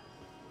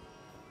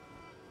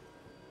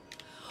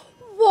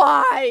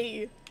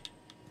 Why?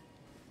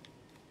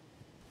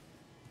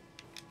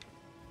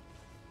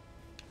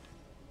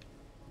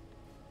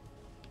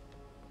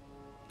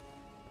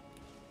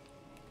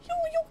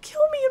 You'll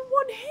kill me in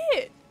one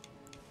hit.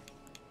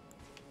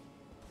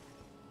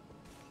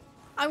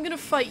 I'm gonna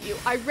fight you.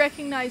 I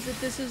recognize that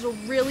this is a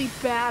really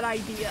bad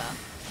idea.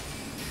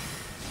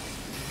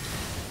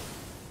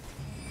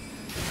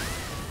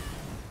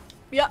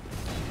 Yep.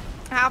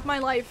 Half my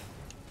life.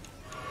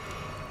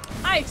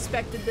 I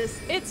expected this.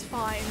 It's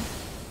fine.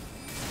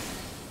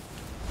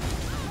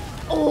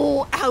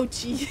 Oh,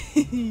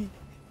 ouchie.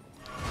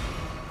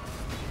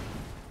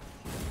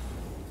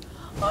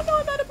 Oh no,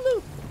 I'm out of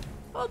blue.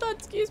 Hold on,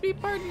 excuse me,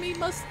 pardon me.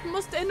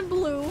 Must end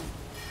blue.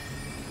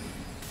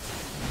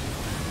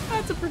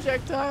 That's a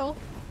projectile.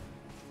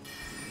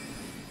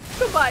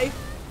 Goodbye.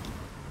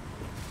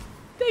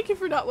 Thank you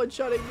for not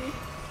one-shotting me.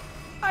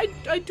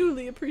 I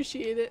duly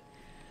appreciate it.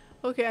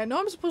 Okay, I know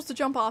I'm supposed to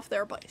jump off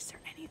there, but is there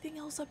anything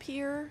else up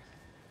here?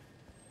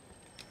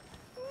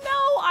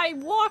 No, I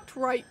walked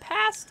right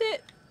past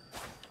it.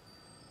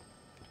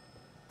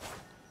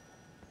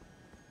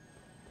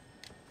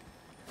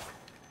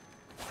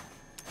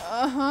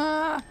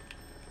 Uh-huh.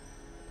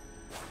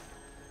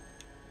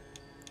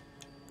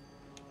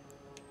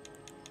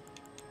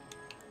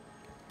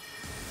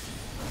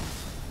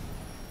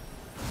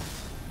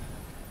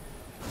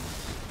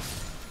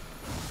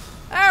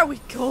 There we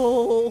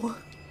go.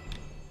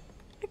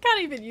 I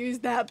can't even use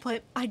that,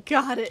 but I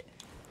got it.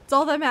 It's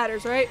all that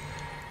matters, right?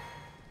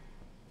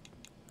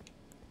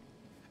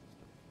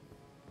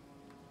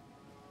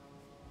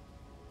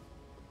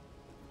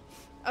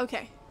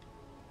 Okay.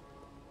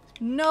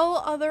 No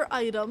other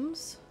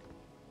items.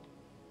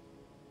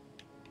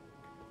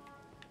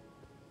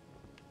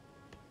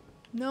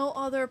 No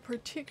other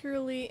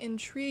particularly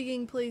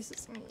intriguing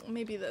places.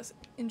 Maybe this.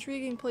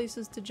 Intriguing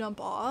places to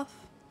jump off.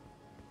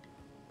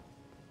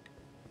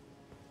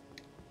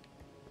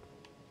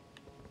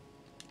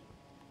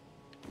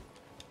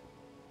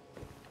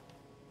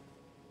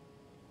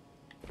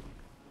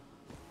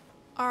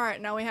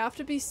 Alright, now we have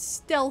to be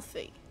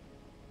stealthy.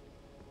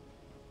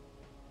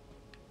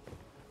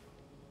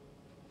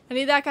 I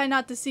need that guy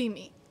not to see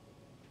me.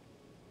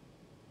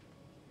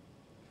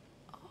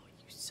 Oh,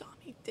 you saw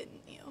me,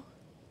 didn't you?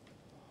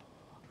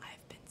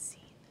 I've been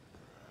seen.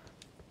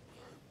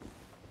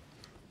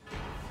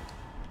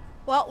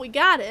 Well, we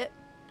got it.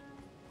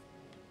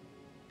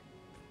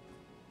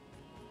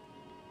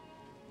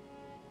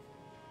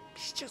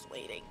 She's just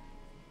waiting.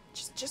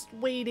 Just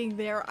waiting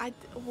there.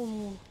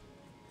 Oh.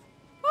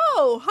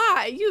 Oh,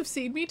 hi, you've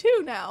seen me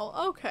too now.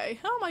 Okay,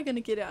 how am I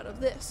gonna get out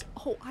of this?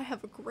 Oh, I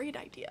have a great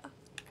idea.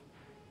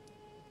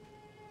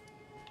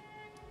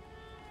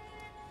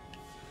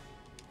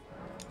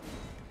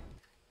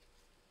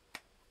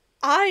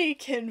 I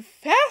can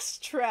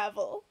fast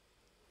travel.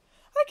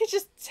 I could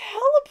just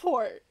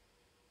teleport.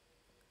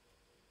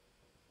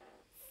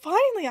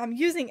 Finally, I'm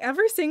using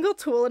every single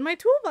tool in my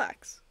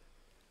toolbox.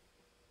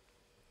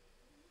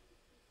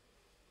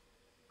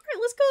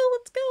 Alright, let's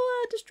go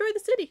destroy the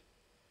city.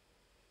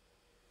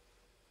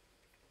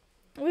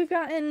 We've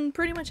gotten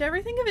pretty much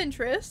everything of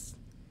interest.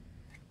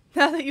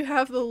 Now that you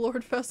have the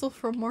Lord Vessel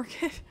from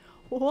market.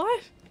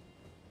 What?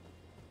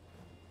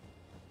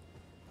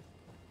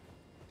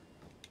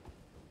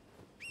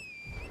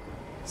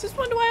 Since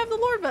when do I have the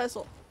Lord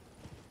Vessel?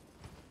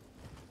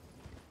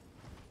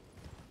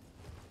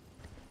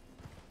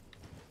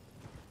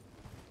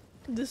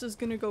 This is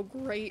gonna go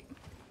great.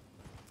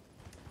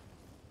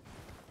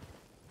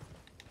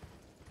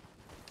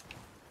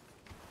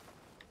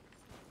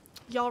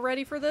 Y'all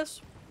ready for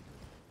this?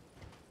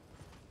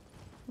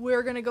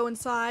 We're gonna go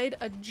inside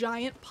a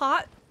giant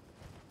pot.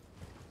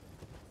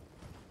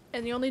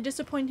 And the only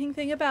disappointing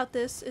thing about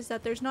this is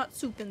that there's not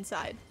soup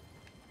inside.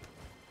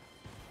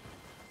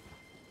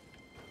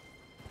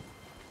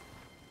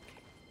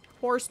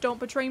 Horse, don't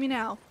betray me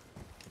now.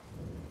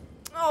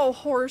 Oh,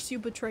 horse, you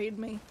betrayed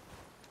me.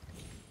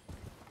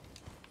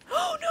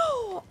 Oh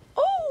no!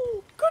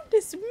 Oh,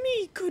 goodness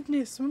me,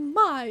 goodness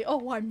my.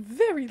 Oh, I'm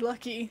very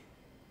lucky.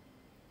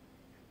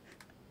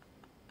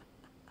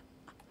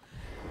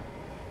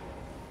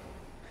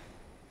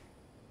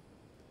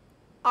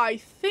 I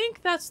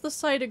think that's the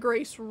site of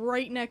grace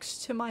right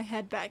next to my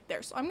head back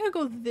there. So I'm gonna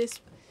go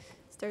this.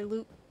 Is there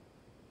loot?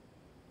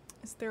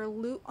 Is there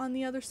loot on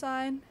the other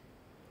side?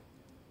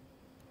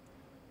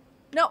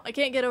 No, I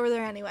can't get over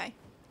there anyway.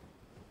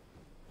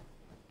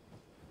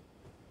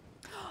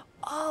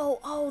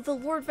 Oh, the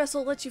Lord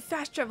Vessel lets you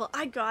fast travel.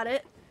 I got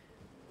it.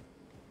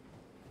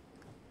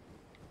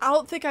 I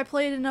don't think I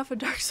played enough of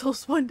Dark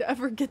Souls 1 to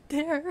ever get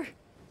there.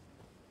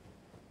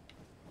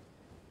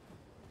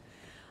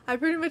 I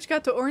pretty much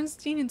got to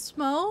Ornstein and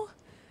Smo,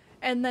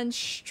 and then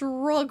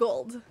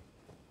struggled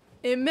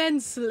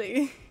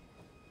immensely.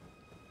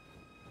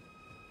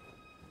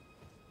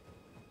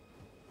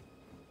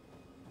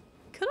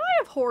 Could I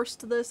have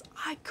horsed this?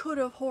 I could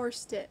have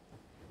horsed it.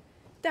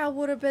 That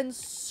would have been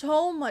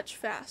so much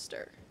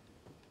faster.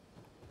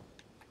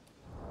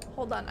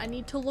 Hold on, I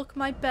need to look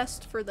my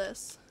best for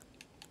this.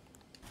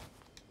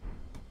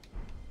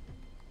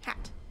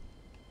 Hat.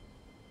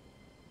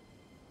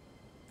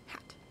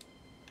 Hat.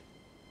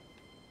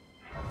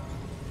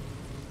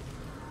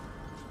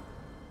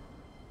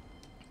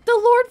 The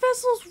Lord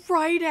Vessel's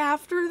right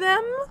after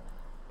them?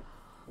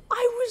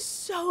 I was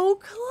so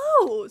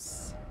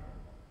close.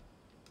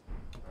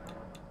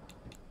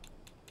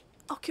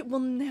 Okay, well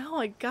now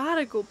I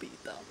gotta go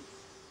beat them.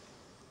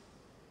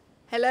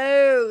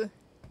 Hello.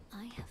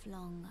 I have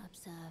long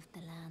observed the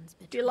lands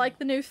between. Do you like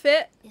the new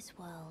fit? This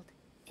world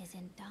is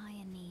in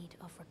dire need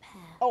of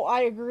repair. Oh,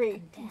 I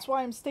agree. That's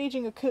why I'm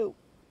staging a coup.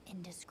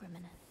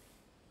 Indiscriminate.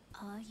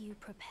 Are you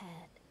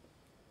prepared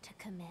to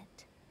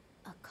commit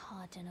a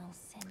cardinal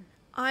sin?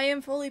 I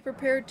am fully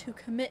prepared to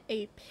commit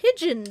a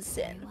pigeon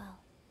sin. Very well.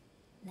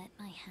 Let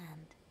my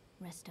hand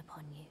rest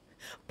upon you.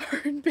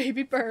 Burn,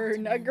 baby,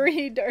 burn.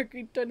 Agreed,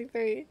 agreed,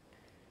 23.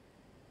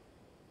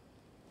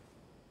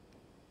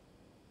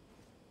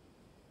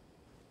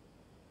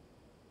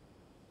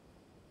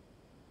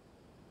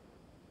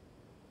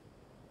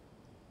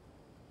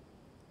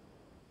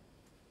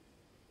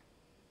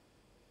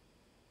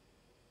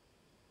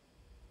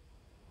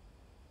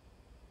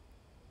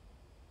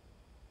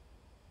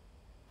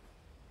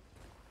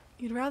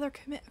 You'd rather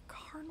commit a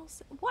cardinal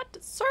sin? What,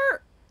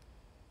 sir?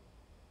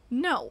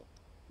 No.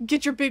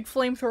 Get your big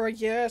flamethrower,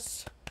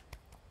 yes.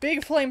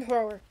 Big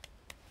flamethrower.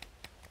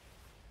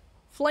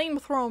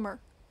 Flamethrower.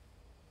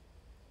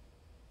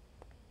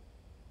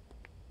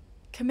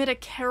 Commit a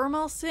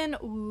caramel sin?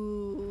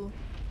 Ooh.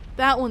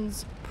 That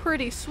one's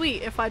pretty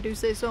sweet if I do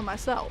say so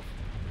myself.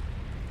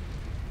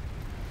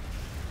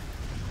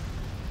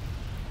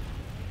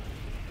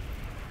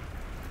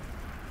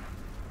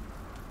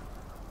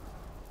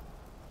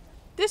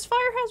 This fire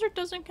hazard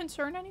doesn't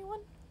concern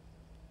anyone?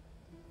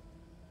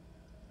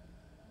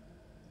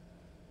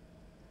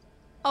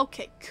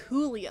 Okay,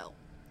 coolio.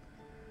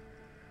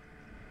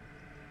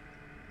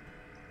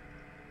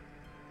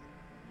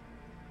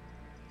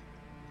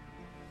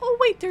 Oh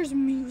wait, there's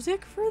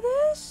music for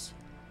this?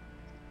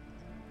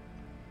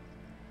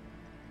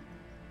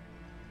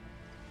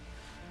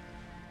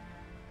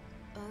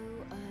 O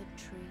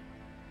Erdtree,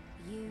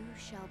 you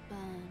shall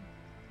burn.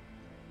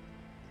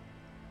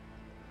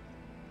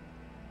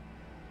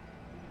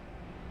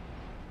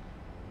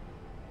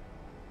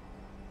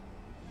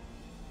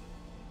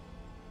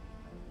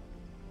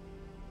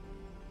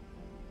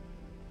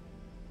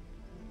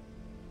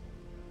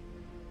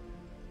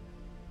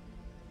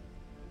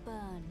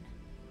 Burn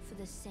for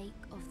the sake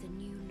of the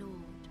new Lord.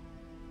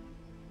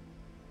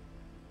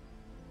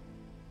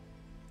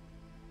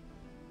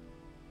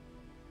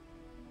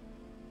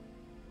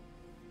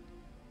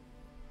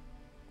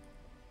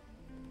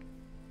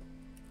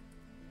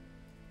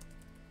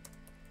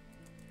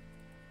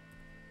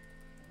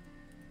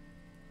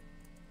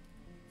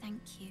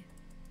 Thank you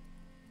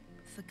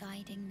for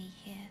guiding me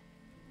here.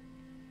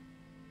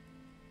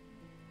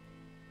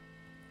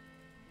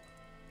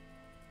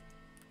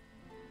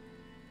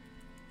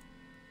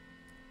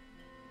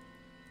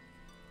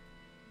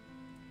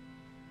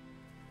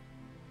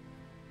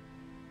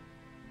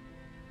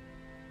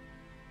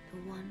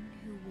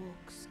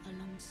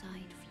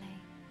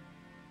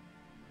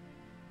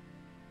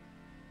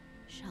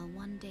 shall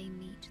one day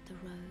meet the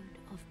road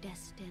of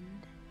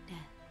destined death.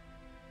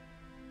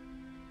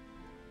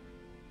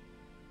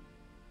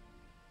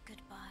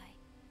 Goodbye.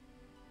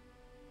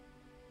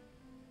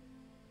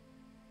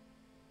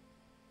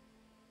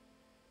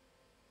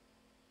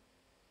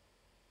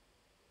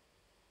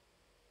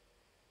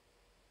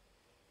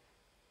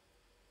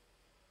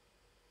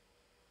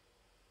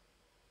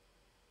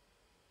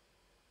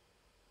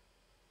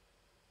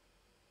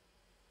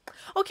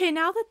 Okay,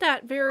 now that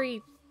that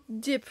very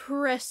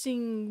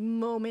depressing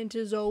moment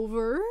is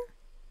over.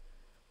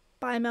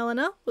 Bye,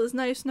 Melina. It was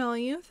nice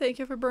knowing you. Thank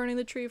you for burning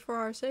the tree for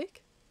our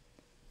sake.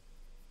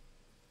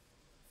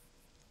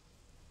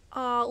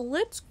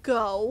 Let's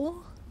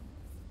go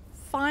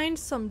find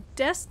some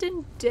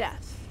destined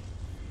death.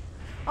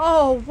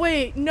 Oh,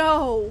 wait,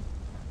 no.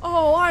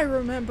 Oh, I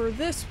remember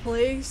this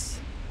place.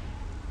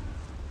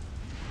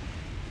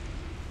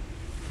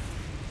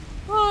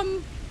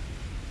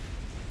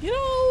 You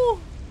know,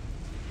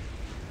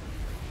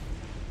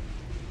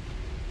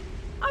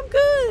 I'm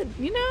good.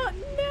 You know, I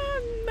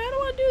don't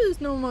want to do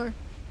this no more.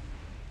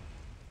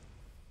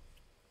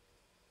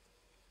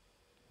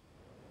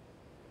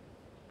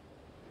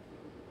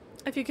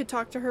 If you could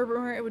talk to her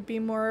more, it would be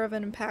more of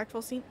an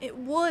impactful scene. It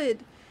would.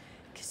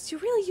 Because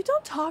you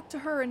don't talk to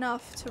her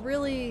enough to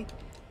really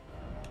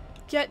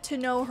get to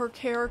know her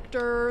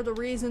character, the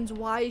reasons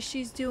why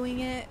she's doing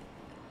it.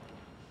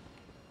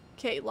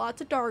 Okay,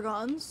 lots of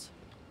Dargons.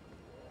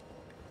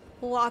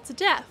 Lots of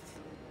death.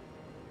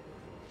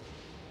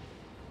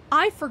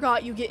 I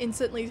forgot you get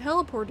instantly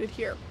teleported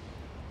here.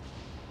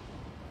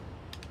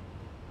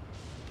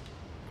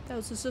 That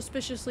was a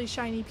suspiciously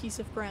shiny piece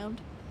of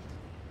ground.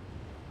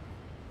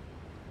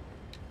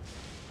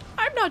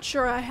 I'm not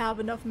sure I have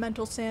enough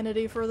mental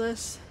sanity for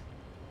this.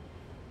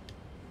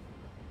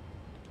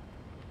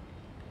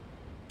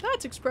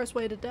 That's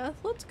expressway to death.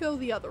 Let's go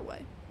the other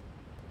way.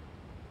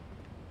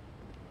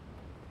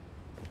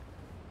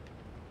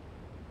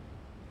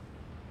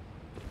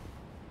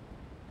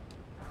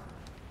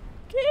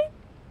 Okay.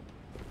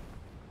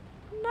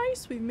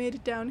 Nice, we've made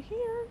it down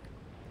here.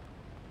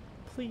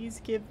 Please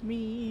give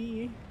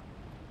me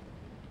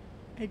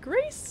a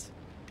grace.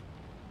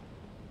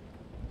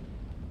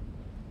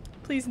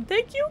 Please and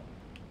thank you.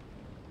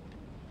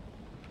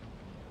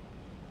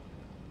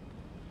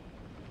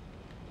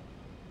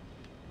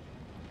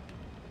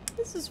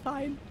 This is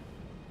fine.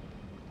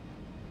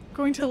 I'm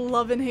going to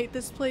love and hate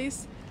this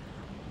place.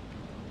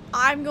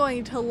 I'm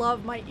going to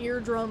love my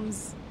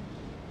eardrums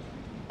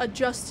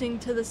adjusting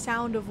to the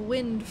sound of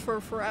wind for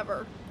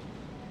forever.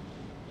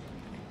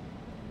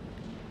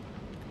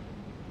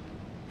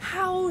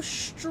 How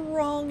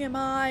strong am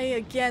I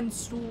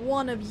against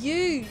one of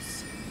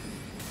yous?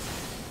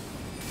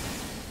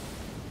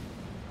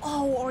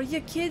 Oh, are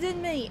you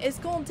kidding me? It's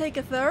gonna take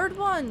a third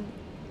one.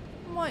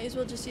 Might as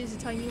well just use a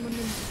tiny one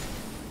then.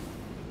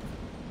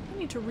 I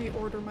need to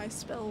reorder my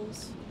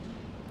spells.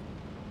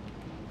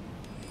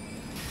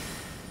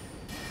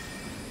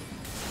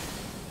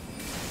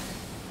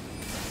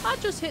 That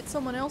just hit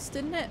someone else,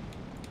 didn't it?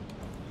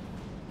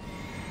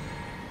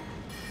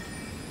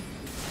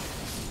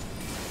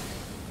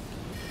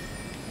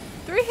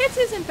 Three hits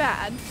isn't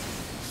bad.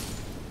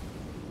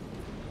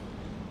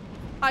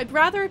 I'd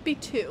rather it be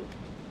two.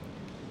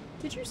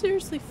 Did you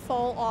seriously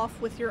fall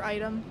off with your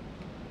item?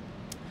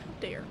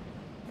 How dare.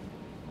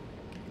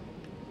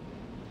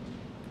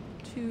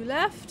 Two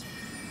left.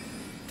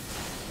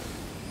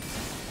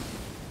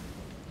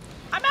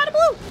 I'm out of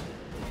blue!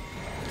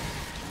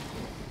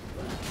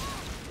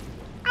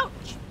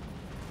 Ouch!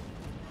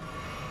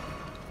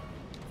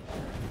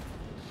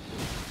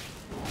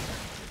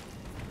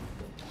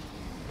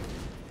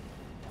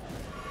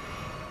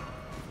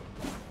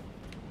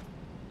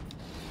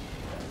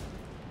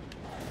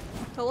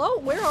 Hello?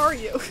 Where are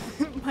you?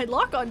 My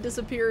lock-on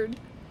disappeared.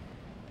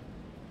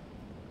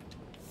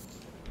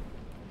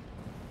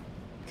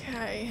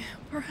 Okay,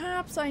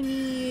 perhaps I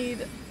need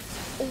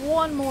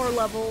one more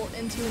level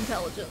into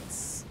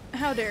intelligence.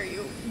 How dare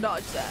you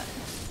dodge that?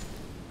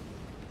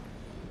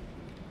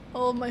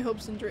 All of my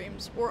hopes and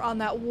dreams were on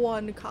that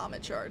one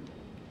comet shard.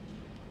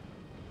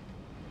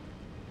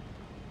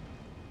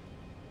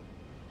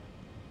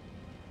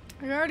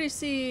 I already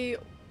see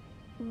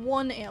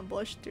one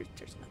ambush. There's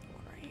another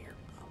one right here.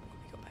 Oh, let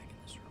me go back in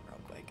this room real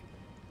quick.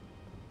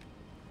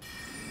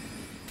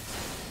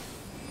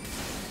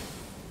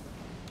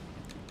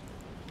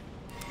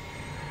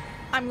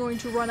 I'm going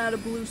to run out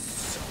of blue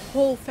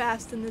so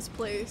fast in this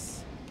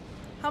place.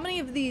 How many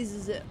of these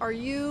is it? Are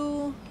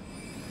you...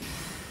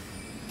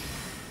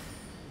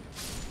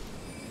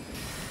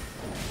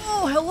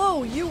 Oh,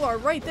 hello! You are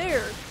right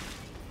there!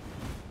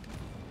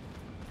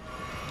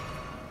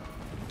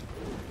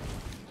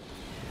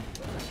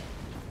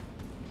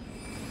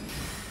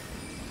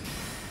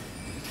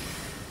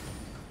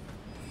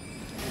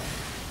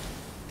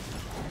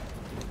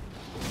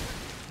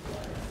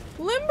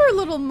 Limber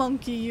little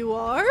monkey you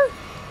are!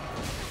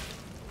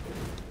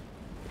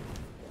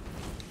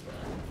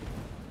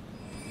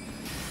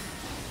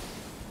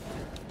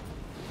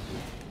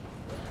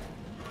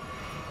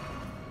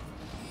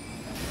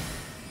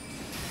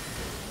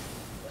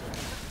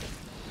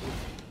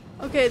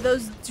 Okay,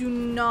 those do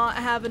not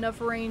have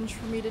enough range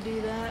for me to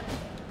do that.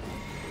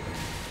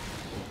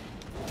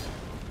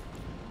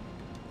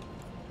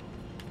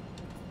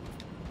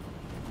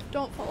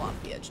 Don't fall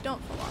off the edge,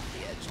 don't fall off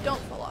the edge,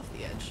 don't fall off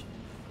the edge.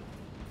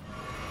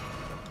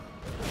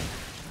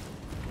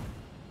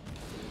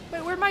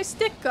 Wait, where'd my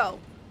stick go?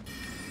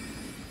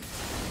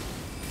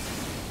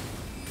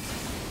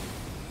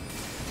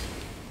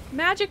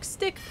 Magic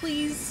stick,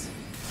 please.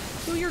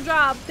 Do your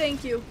job,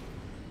 thank you.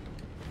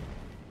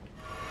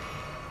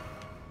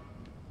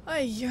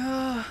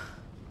 Ayya.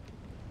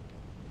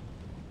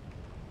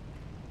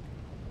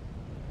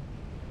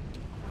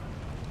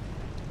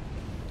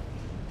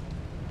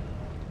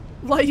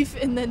 Life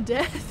and then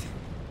death.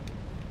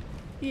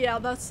 Yeah,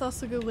 that's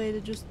a good way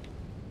to just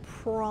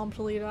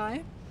promptly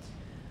die.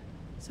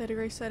 Site of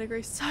grace, site of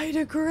grace, site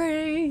of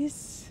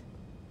grace.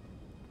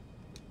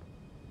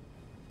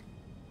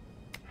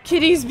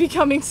 Kitty's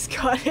becoming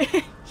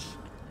Scottish.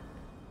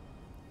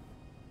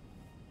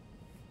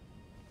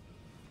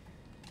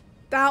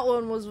 That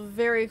one was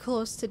very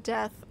close to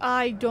death.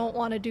 I don't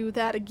want to do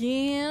that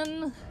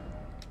again.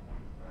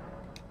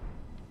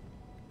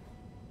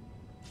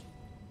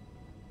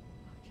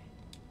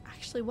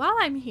 Actually, while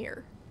I'm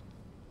here.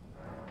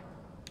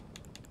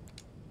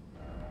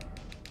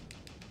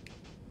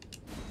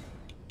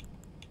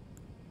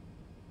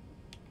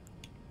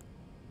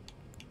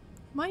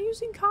 Am I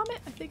using Comet?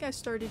 I think I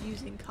started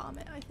using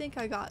Comet. I think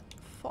I got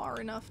far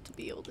enough to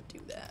be able to do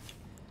that.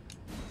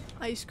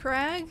 Ice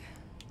Crag.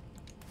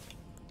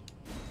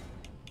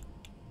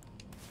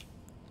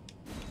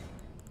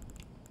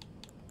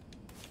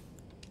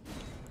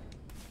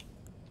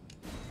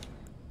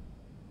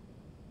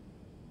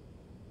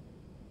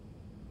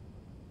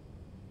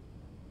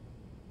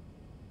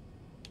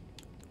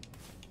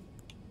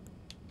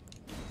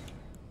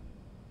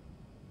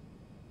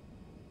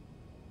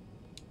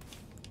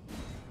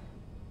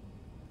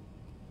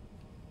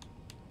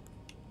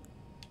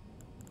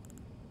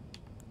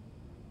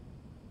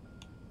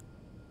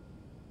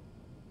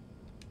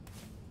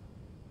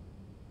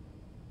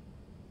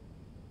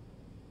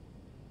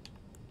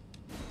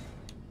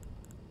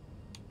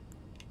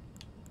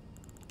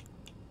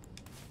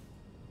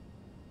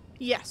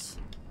 Yes.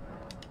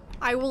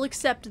 I will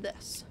accept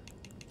this.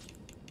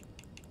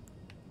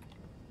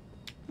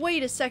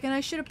 Wait a second, I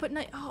should have put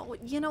night. Oh,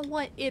 you know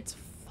what? It's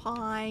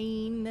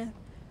fine.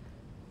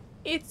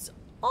 It's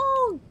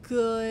all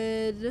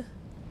good.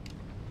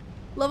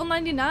 Level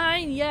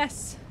 99,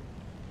 yes.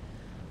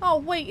 Oh,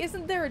 wait,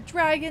 isn't there a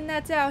dragon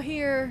that's out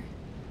here?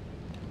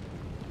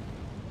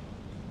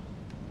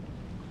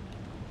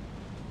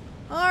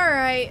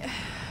 Alright.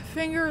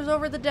 Fingers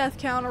over the death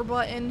counter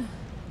button.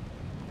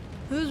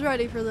 Who's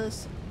ready for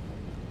this?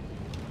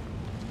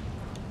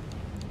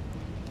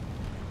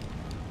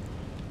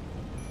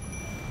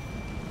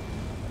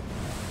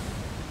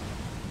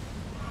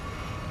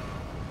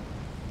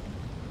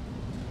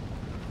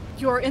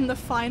 You're in the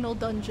final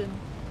dungeon.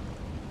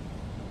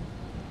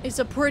 It's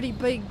a pretty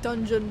big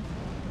dungeon.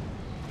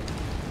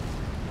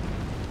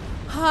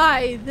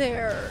 Hi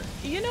there.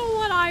 You know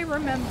what I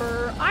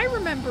remember? I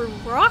remember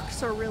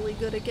rocks are really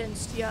good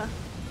against ya.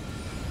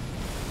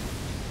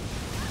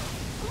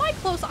 Am I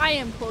close? I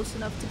am close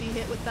enough to be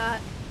hit with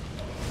that.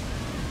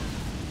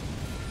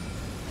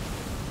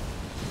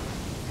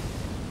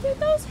 Did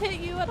those hit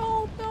you at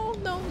all? No,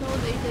 no, no,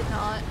 they did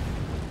not.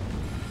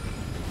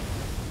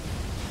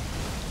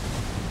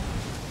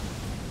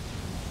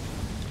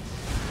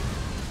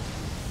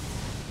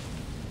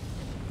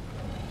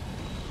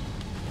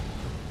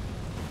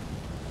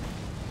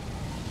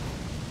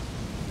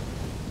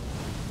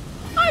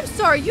 I'm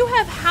sorry, you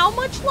have how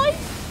much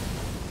life?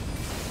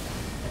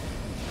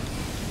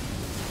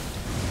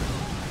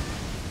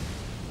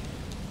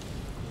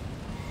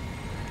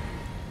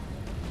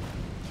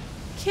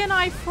 Can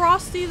I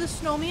Frosty the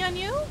Snowman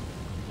you?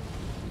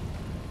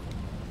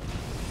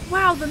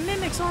 Wow, the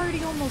Mimic's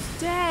already almost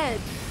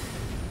dead.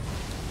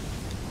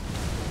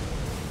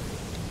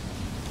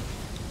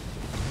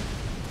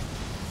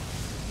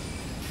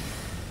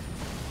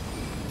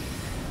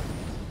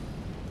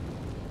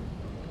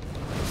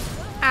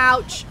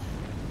 Ouch.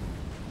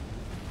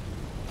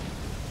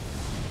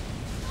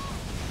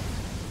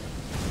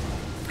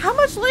 How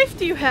much life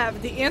do you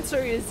have? The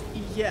answer is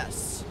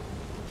yes.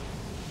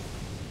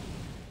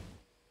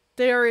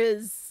 There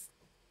is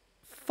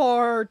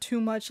far too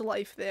much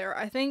life there.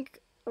 I think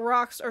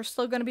rocks are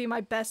still going to be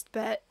my best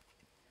bet.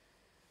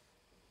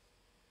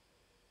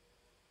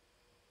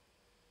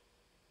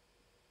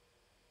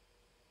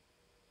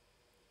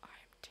 I'm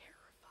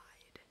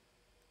terrified.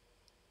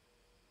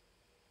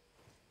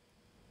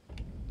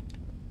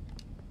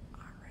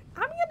 Alright.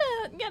 I'm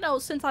gonna, you know,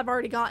 since I've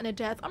already gotten a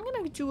death, I'm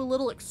gonna do a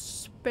little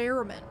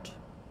experiment.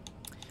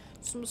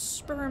 Some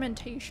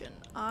experimentation.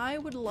 I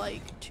would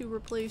like to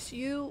replace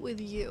you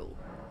with you.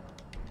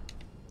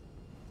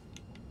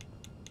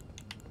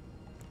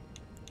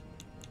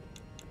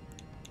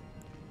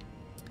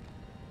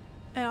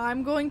 And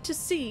I'm going to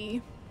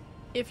see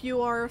if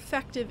you are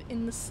effective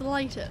in the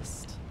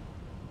slightest.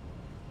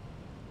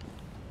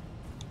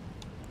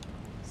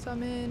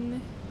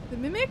 Summon the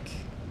Mimic.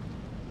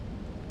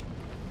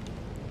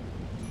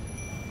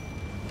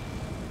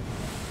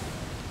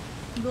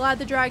 I'm glad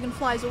the dragon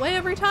flies away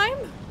every time.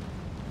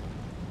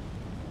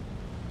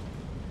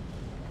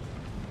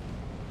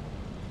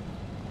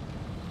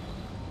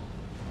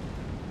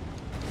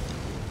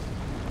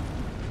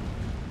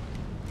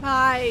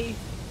 Hi.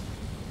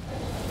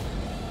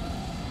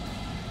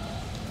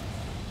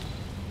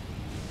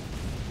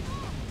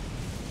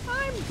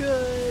 I'm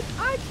good.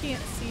 I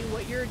can't see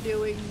what you're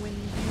doing when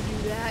you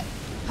do that.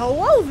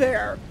 Hello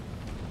there!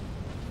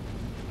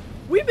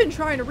 We've been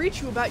trying to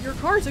reach you about your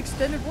car's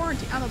extended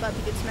warranty. I'm about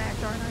to get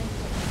smacked, aren't I?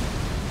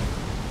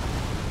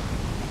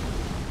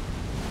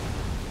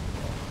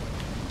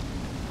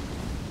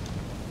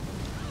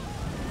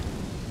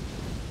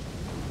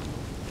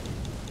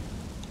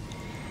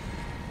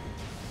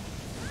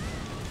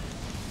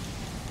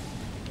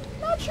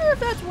 Not sure if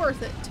that's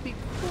worth it, to be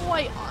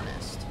quite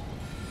honest.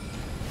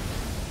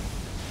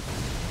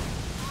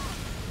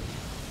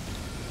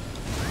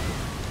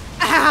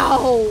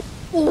 Ow!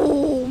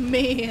 Oh,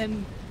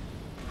 man.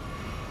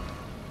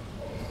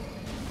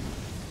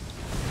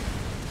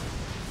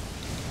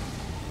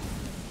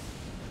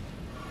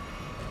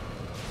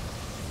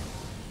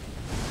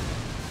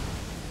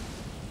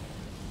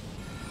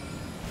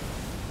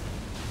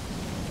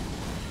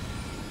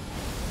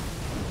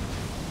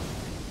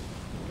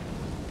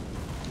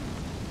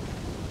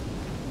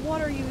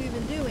 What are you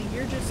even doing?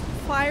 You're just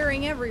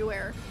firing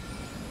everywhere.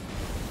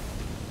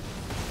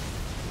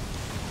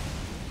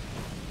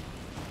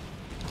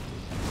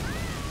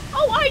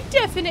 Oh, I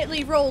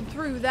definitely rolled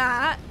through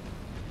that.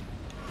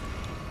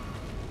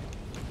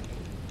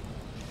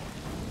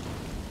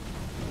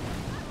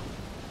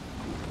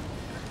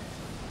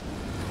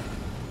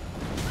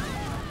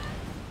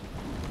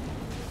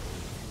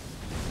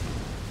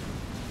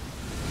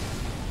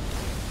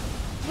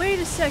 Wait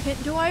a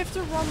second, do I have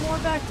to run more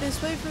back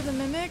this way for the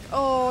Mimic?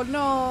 Oh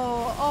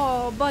no,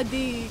 oh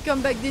buddy,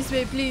 come back this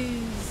way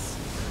please.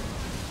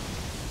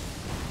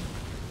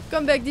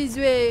 Come back this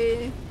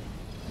way.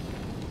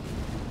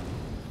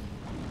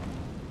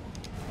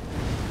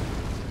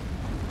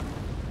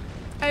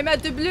 I'm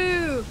at the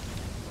blue.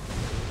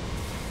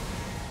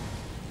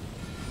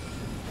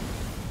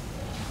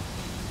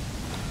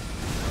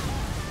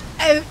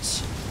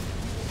 Ouch.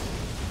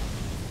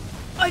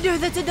 Oh no,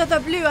 that's another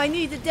blue, I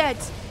need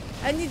that.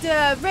 I need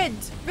red,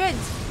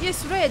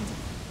 yes, red.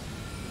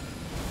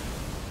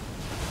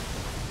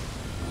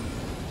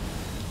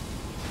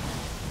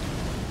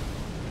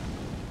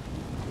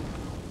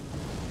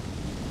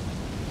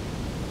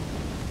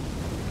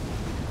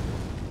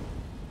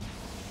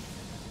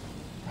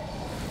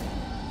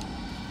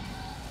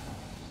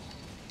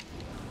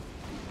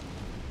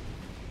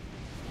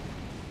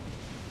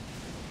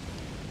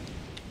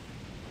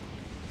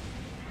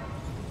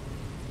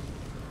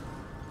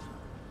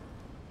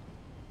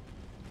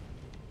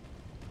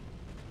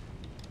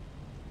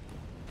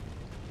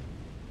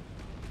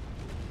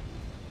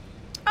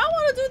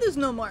 Do this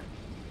no more.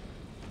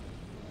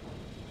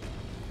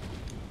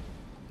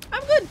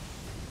 I'm good.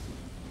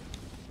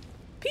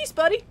 Peace,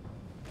 buddy.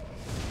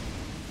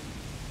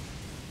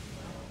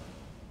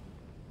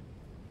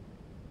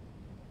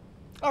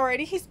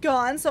 Alrighty, he's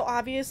gone, so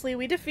obviously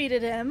we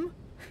defeated him.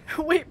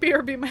 Wait,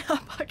 BRB, my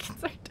hot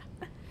pockets are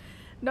done.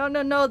 No,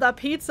 no, no, the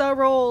pizza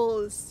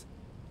rolls.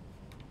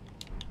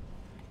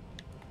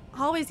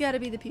 Always gotta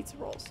be the pizza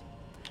rolls.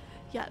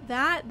 Yeah,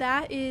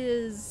 that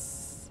is...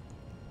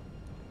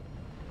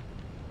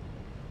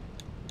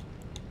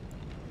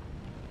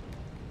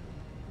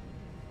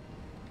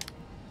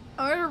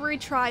 I'm gonna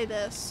retry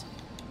this.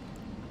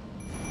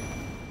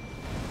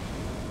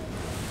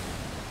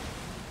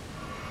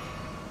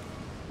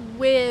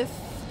 With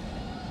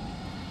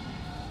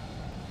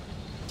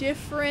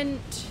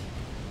different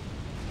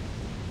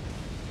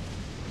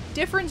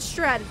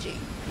strategy.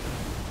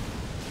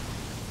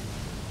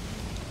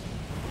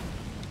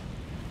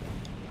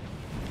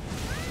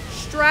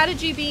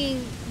 Strategy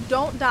being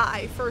don't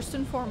die first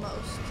and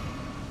foremost.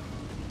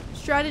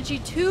 Strategy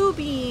 2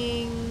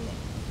 being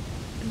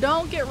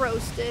don't get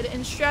roasted,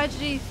 and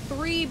strategy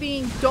 3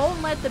 being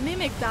don't let the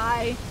Mimic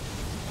die.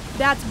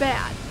 That's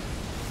bad.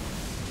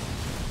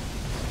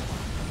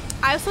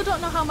 I also don't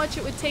know how much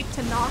it would take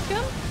to knock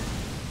him.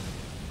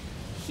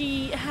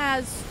 He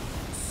has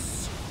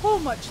so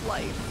much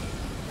life.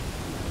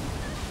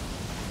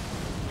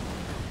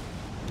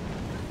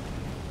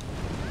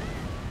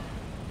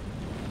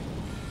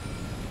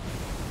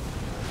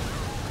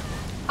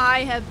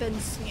 I have been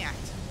smacked.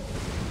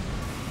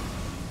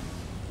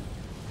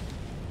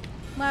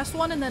 Last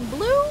one and then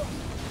blue?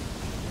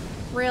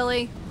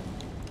 Really?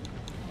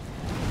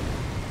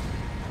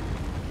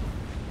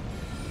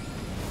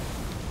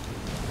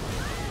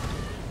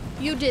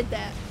 You did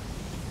that.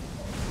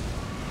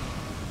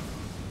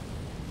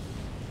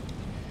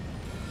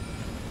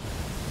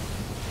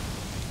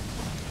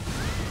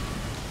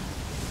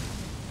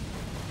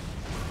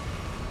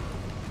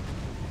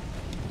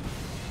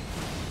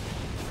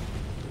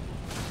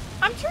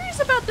 I'm curious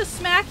about the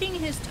smacking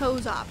his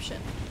toes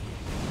option.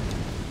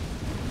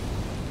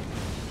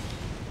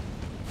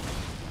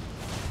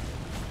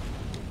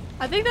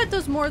 I think that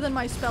does more than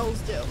my spells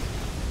do.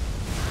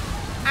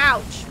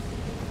 Ouch.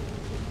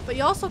 But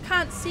you also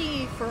can't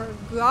see for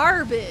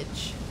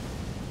garbage.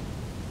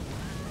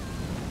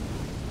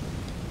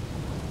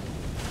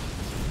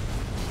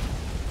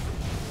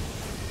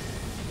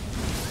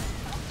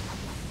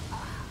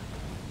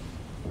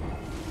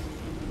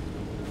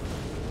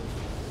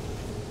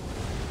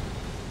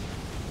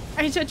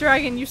 Ancient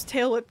Dragon used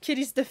Tail Whip.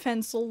 Kitty's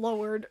defense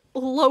lowered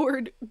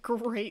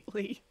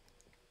greatly.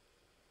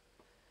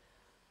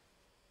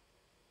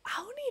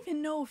 I don't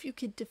even know if you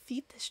could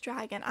defeat this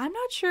dragon. I'm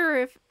not sure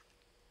if...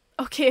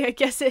 Okay, I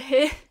guess it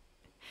hit.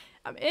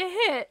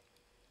 It hit.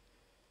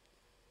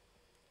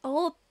 A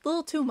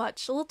little too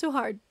much. A little too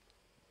hard.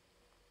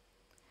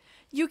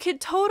 You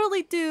could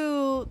totally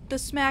do the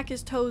smack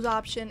his toes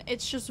option.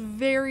 It's just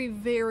very,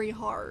 very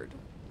hard.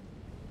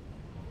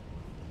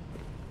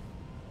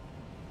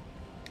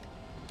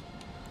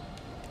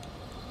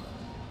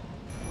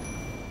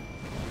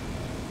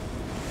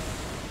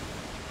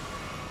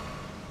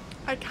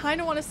 I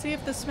kind of want to see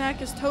if the smack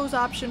his toes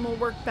option will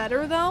work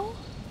better though.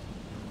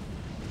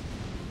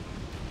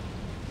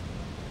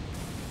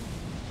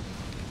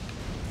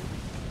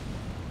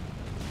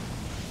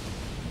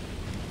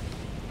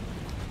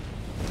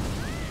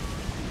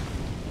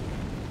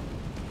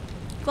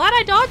 Glad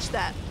I dodged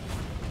that.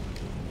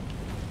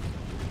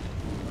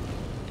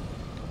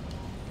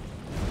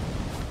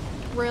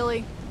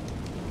 Really?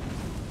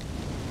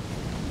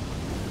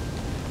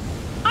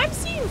 I'm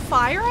seeing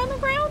fire on the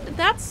ground?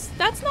 That's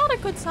not a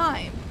good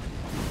sign.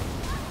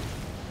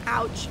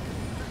 Ouch.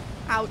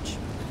 Ouch.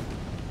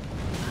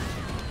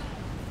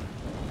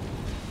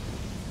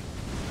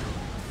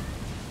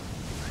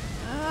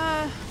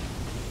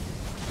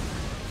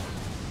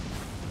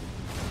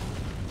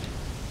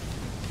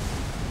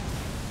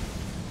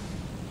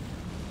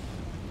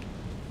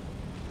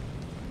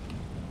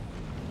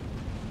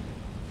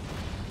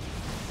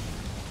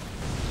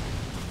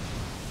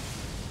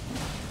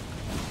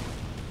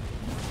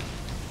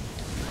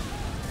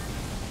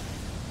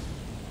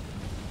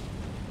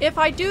 If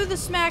I do the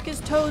smack his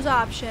toes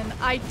option,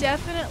 I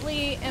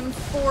definitely am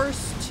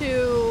forced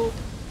to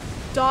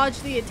dodge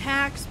the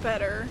attacks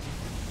better.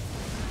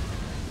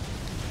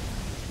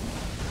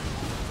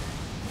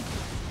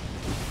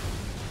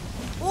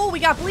 Oh, we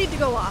got bleed to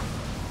go off.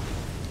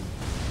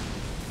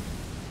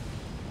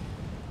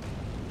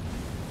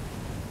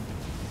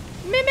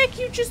 Mimic,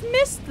 you just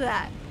missed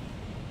that.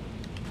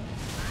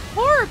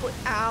 Horribly.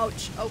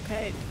 Ouch.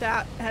 Okay,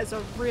 that has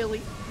a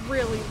really,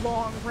 really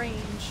long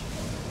range.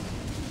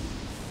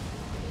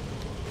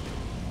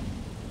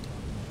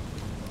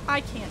 I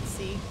can't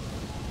see.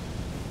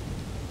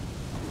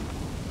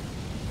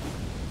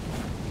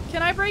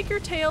 Can I break your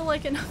tail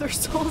like in other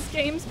Souls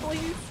games,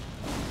 please?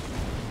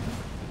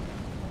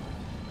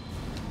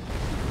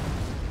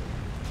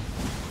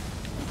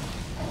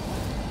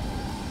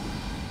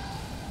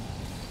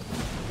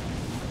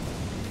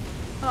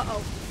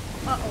 Uh-oh.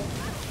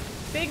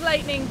 Uh-oh. Big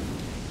lightning.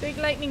 Big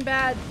lightning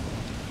bad.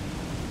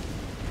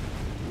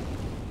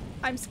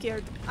 I'm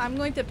scared. I'm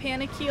going to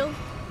panic heal.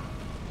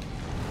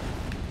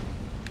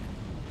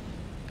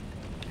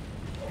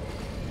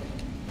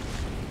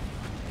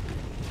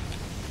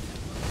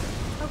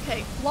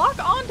 Okay, lock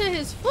onto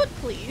his foot,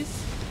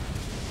 please.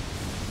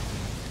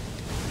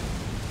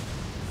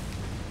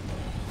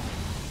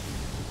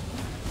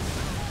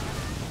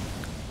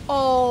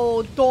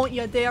 Oh, don't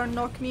you dare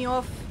knock me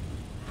off.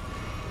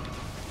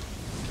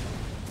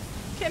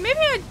 Okay, maybe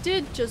I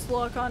did just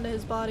lock onto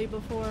his body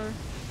before.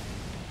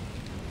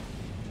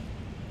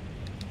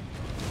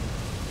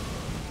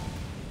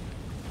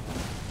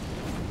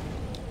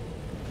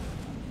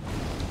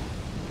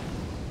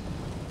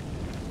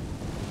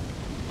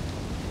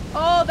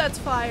 Oh, that's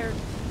fire.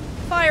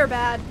 Fire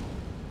bad.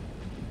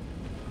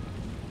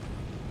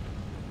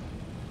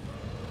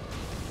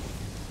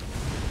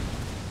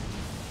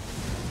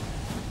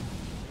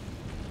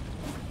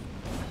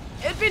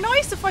 It'd be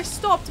nice if I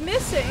stopped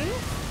missing.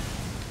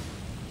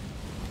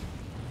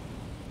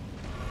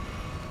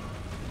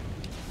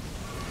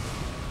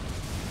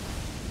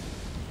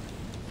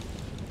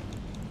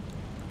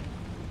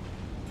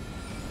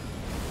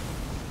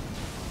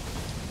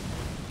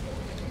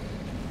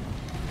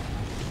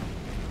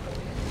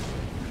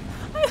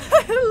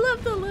 I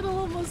love the little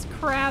almost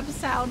crab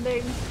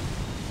sounding.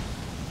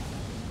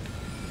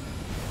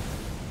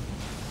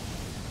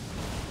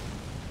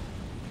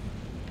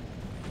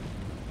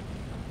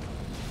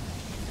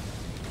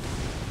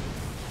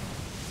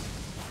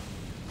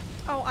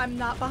 Oh, I'm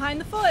not behind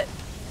the foot.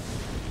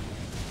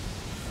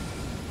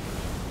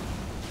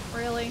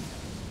 Really?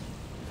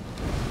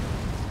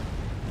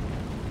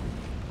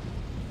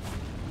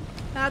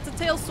 That's a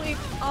tail sweep.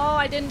 Oh,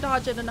 I didn't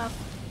dodge it enough.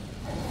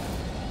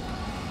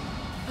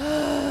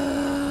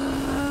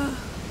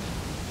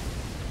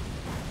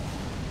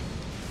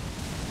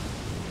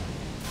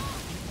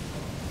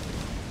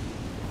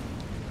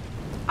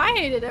 I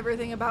hated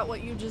everything about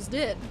what you just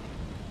did.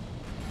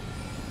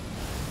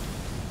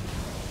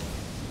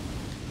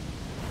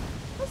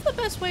 That's What's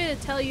the best way to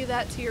tell you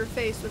that to your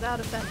face without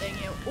offending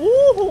you?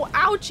 Ooh,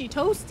 ouchie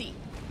toasty.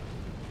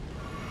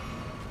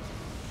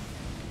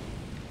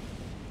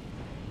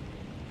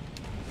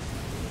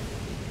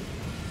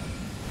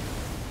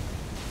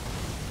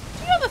 Do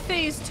you have a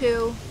phase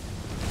 2?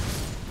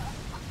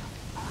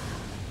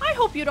 I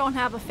hope you don't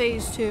have a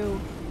phase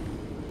 2.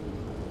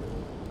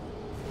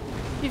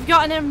 You've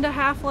gotten him to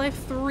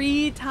Half-Life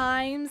 3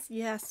 times?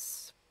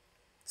 Yes.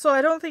 So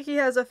I don't think he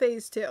has a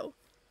phase 2.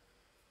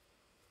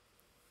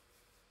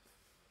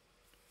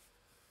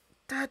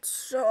 That's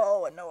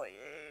so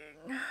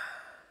annoying.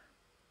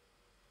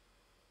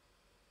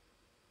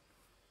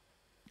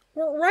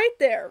 We're right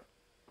there.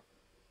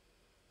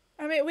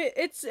 I mean,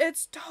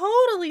 it's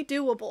totally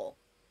doable.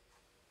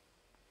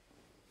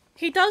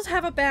 He does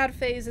have a bad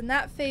phase, and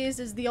that phase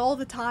is the all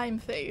the time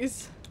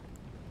phase.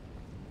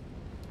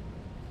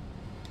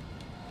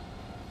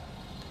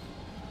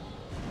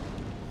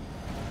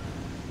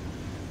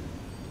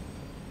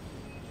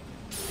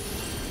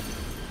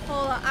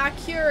 Hold on, I'm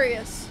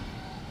curious.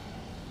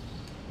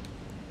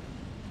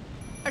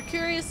 I'm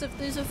curious if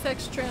these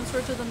effects transfer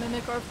to the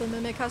Mimic or if the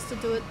Mimic has to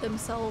do it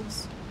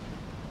themselves.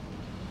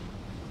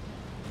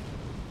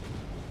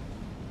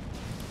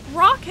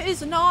 Rock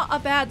is not a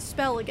bad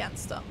spell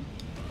against them.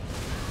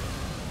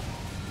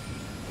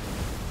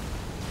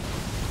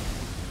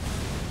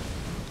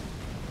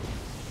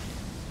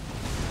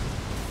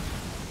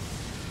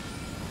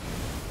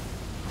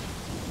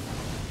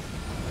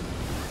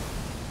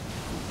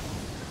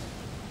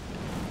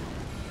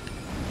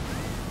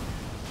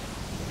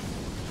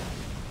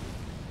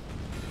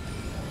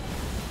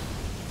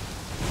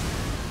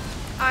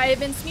 I've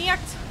been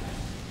smacked.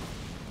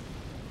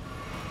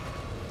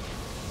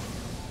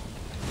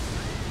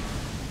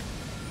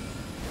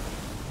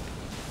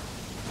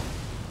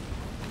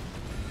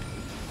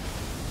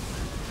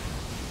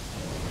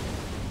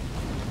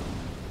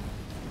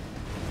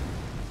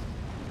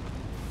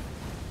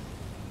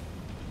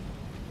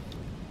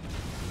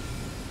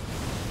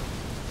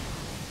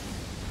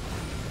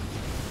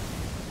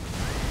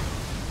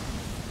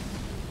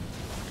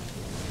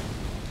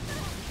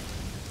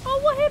 Oh,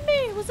 what hit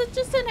me? Was it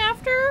just an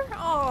after?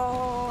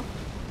 Oh.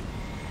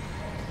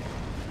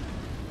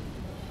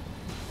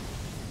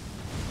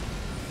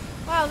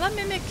 Wow, that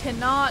Mimic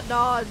cannot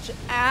dodge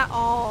at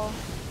all.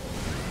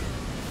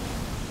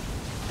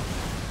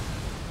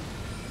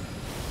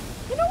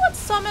 You know what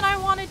summon I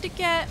wanted to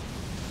get?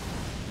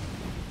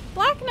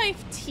 Black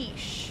Knife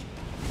Tish.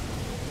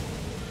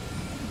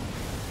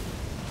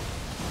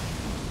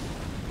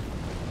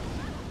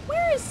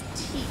 Where is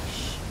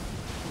Tish?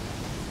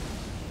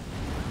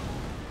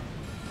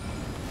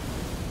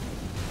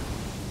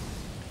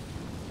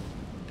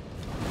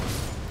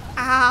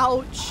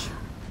 Ouch.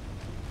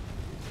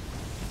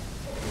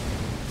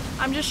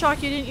 I'm just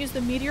shocked you didn't use the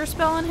meteor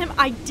spell on him.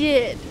 I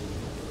did.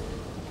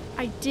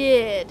 I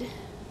did.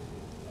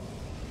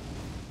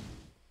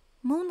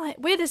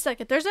 Moonlight. Wait a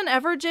second. There's an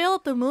Everjail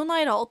at the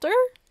Moonlight Altar?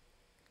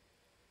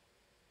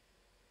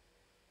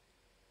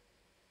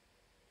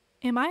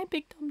 Am I a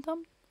big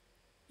dum-dum?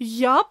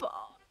 Yup.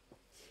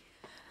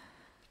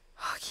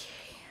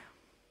 Okay.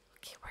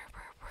 Okay,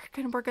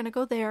 we're gonna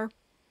go there.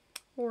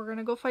 We're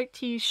gonna go fight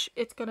Tish.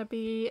 It's gonna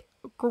be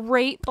a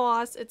great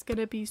boss. It's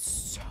gonna be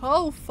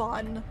so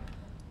fun.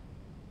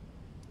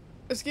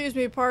 Excuse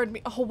me, pardon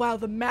me. Oh wow,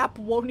 the map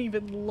won't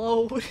even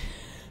load.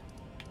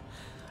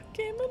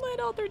 Okay, Moonlight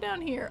Altar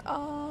down here.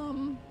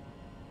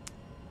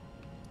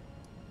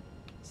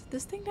 Is it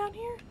this thing down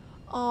here?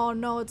 Oh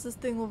no, it's this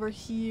thing over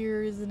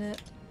here, isn't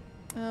it?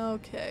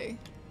 Okay.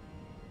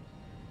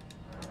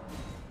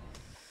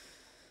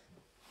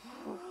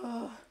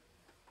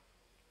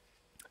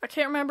 I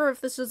can't remember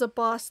if this is a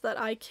boss that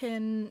I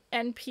can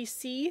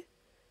NPC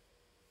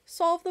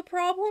solve the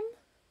problem.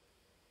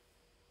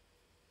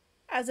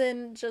 As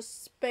in,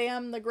 just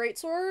spam the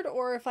greatsword,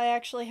 or if I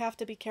actually have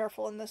to be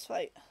careful in this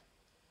fight.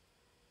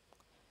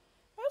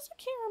 I also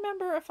can't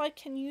remember if I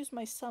can use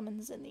my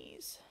summons in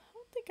these. I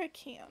don't think I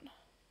can.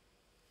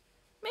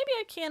 Maybe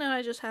I can and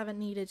I just haven't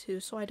needed to,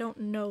 so I don't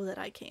know that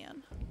I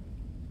can.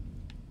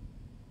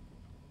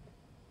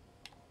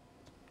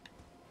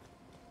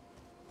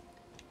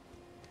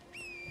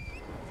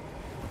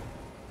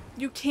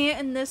 You can't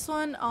in this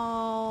one?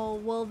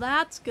 Oh, well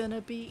that's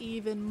gonna be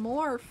even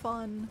more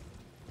fun.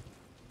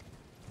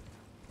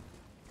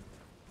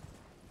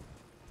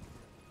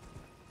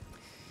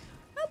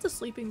 That's a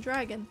sleeping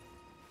dragon.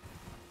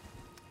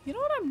 You know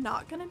what I'm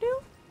not gonna do?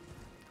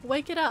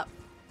 Wake it up.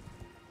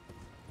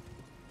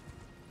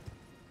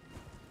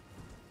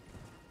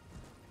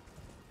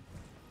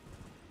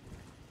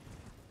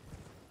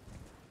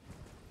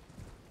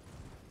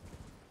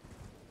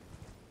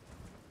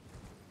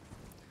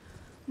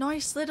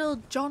 Nice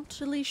little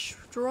jauntily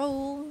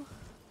stroll.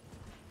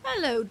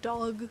 Hello,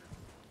 dog.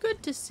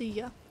 Good to see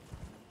ya.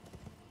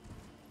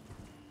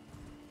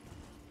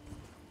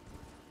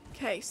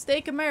 Okay,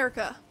 Steak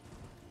America.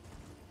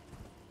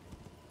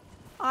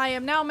 I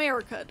am now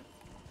America'd.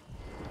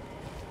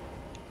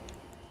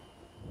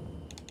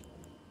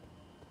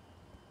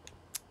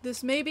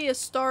 This may be a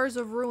Stars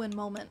of Ruin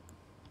moment.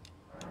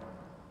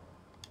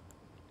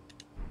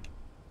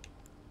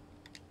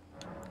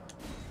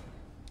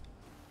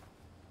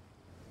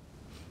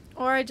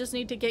 Or I just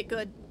need to get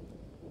good.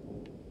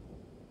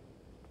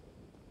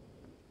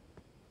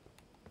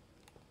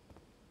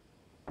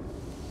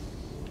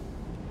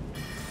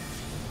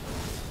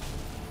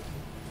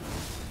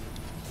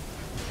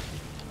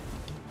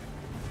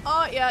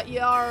 Oh yeah,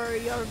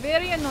 you're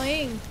very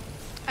annoying.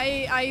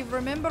 I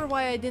remember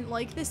why I didn't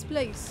like this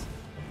place.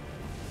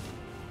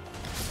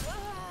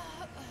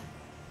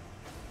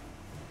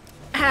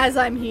 As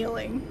I'm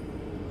healing.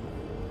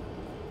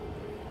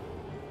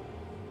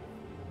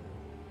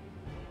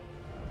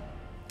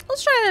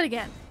 Let's try that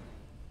again.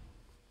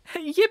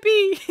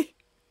 Yippee!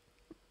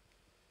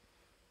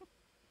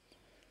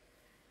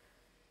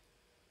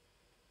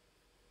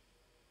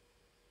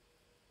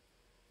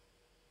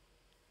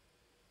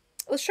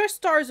 Let's try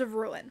Stars of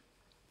Ruin.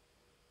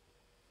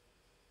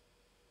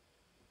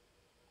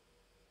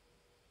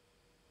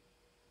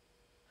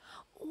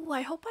 Oh,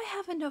 I hope I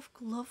have enough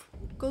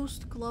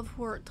ghost glove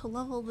wort to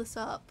level this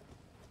up.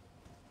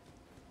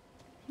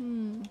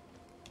 I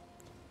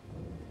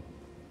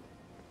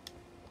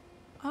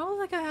don't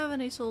think I have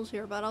any souls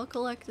here, but I'll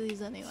collect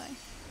these anyway.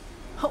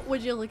 Oh,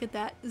 would you look at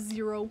that?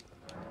 0.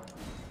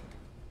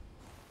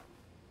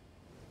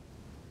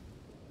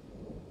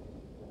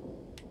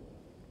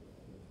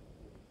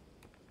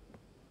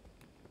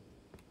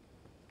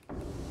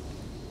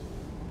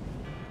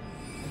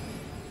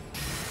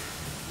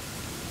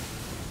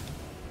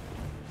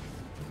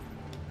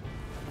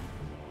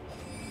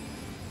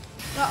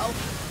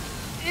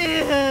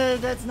 Uh-oh.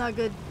 That's not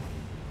good.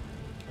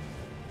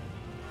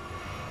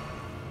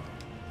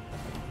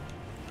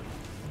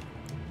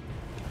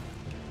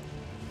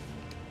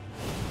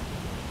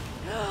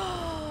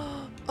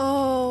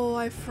 Oh,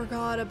 I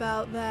forgot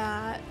about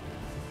that.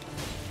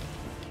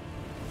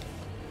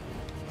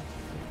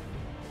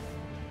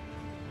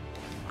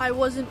 I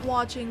wasn't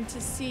watching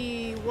to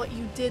see what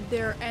you did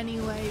there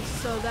anyway,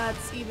 so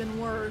that's even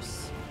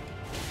worse.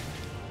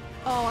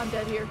 Oh, I'm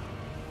dead here.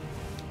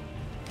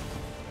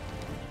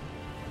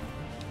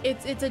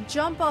 It's a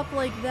jump up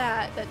like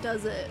that that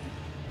does it.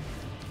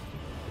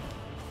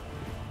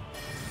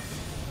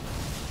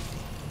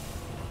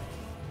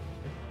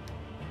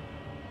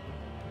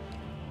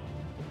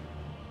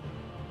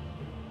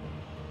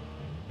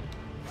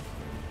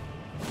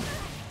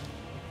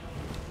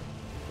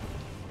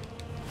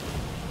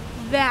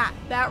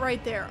 That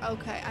right there.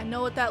 Okay, I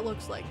know what that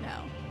looks like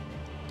now.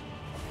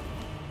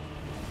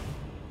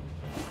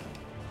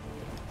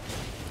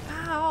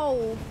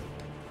 Ow.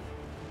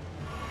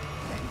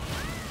 Okay.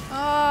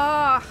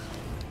 Ah.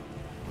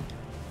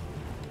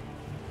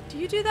 Do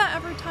you do that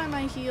every time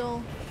I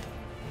heal?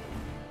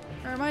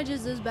 Or am I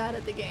just as bad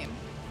at the game?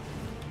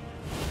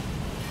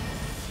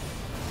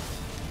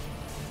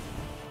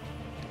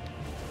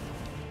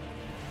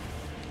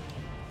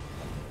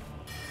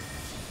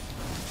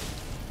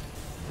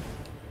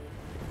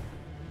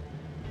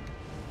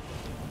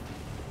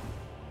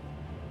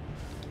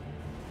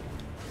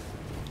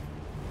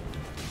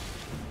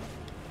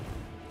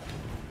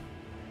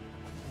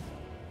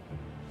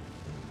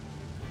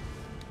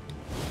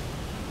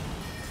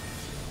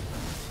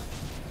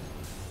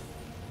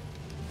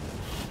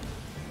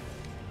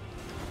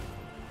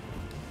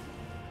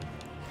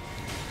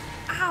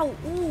 Ow!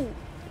 Ooh!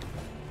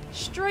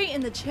 Straight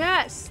in the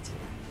chest!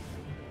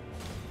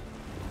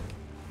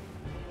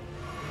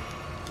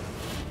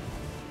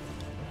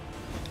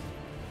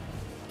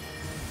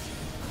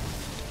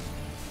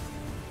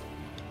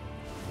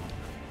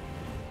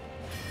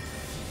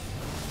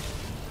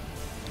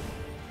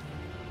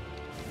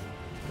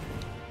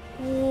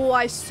 Ooh,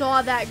 I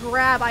saw that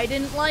grab. I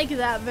didn't like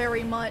that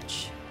very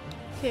much.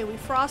 Okay, we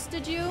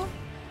frosted you.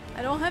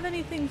 I don't have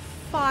anything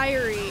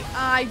fiery.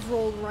 I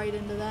rolled right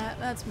into that.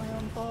 That's my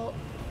own fault.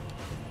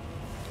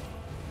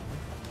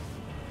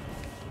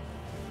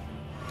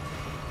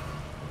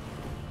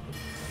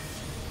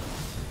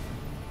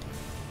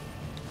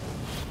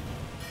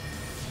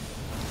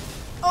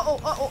 Uh-oh,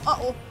 uh-oh,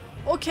 uh-oh.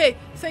 Okay,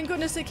 thank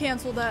goodness it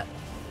canceled that.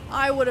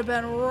 I would have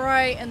been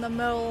right in the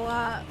middle of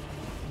that.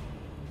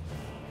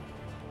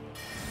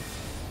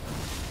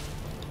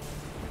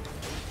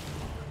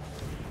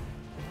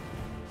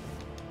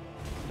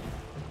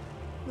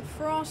 The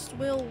frost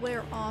will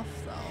wear off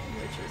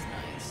though, which is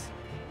nice.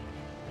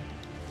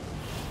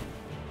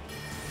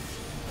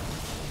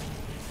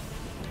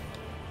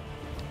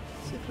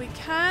 So if we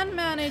can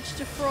manage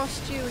to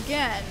frost you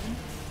again,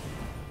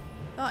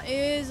 that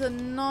is a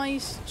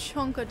nice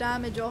chunk of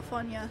damage off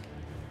on you.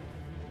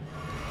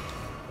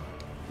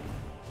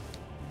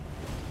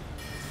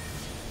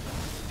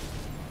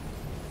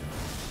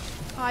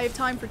 I have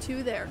time for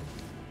 2 there.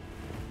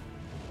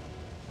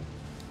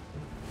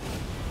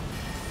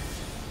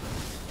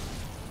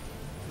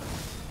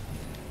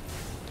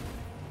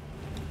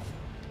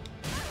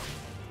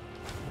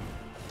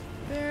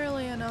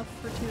 Barely enough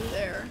for 2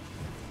 there.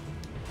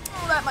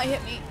 Oh, that might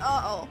hit me.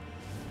 Uh-oh.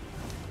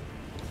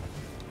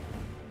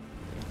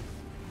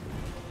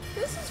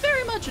 This is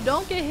very much a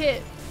don't get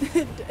hit.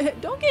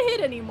 Don't get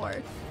hit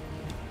anymore.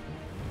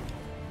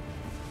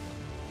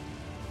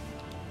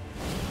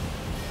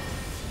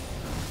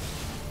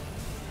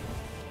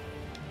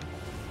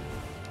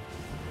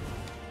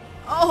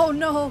 Oh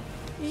no!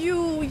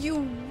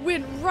 You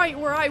went right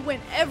where I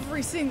went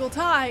every single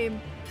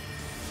time!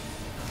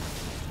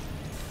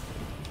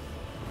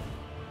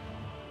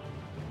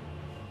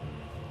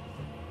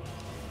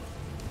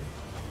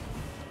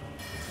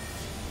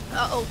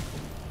 Uh-oh.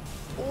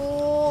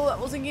 Oh, that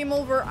wasn't game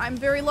over. I'm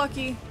very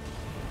lucky.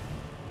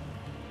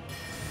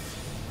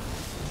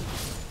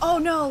 Oh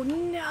no,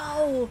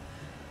 no!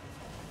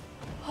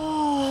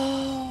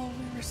 Oh,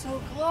 we were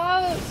so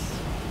close!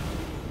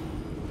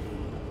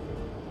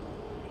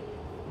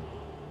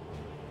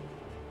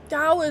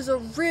 That was a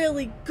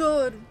really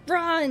good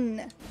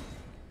run!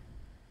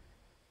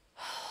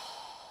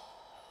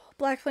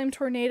 Black Flame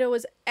Tornado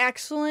was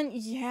excellent.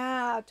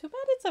 Yeah, too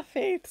bad it's a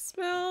faith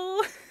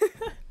spell.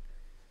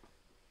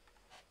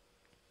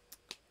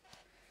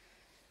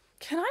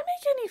 Can I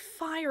make any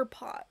fire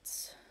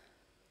pots?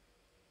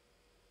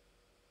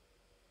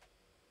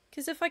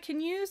 Because if I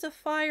can use a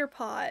fire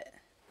pot,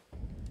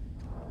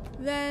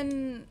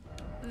 then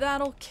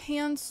that'll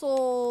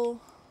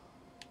cancel...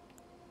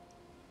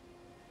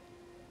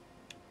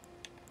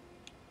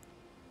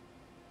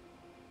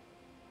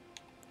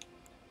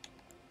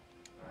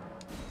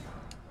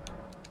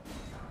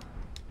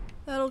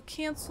 That'll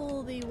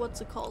cancel the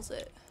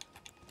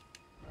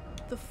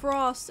the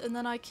frost, and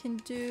then I can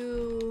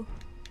do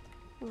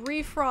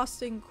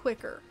refrosting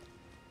quicker.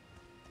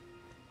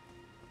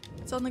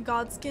 It's on the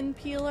Godskin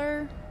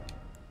peeler.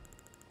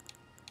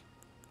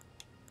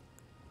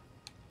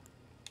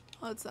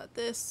 Oh, it's not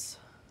this.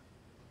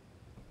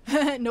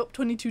 Nope,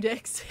 22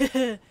 decks.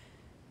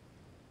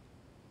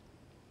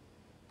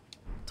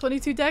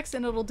 22 decks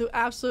and it'll do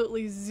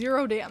absolutely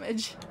 0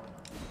 damage.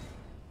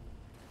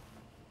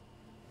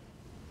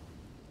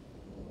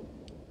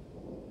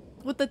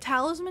 With the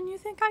talisman, you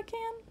think I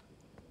can?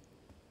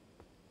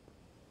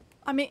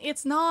 I mean,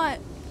 it's not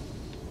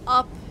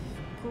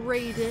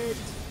upgraded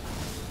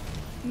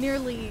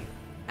nearly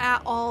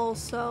at all,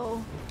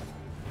 so...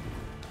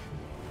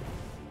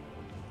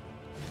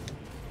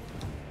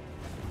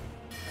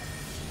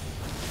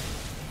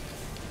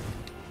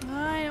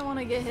 I didn't want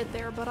to get hit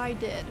there, but I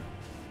did.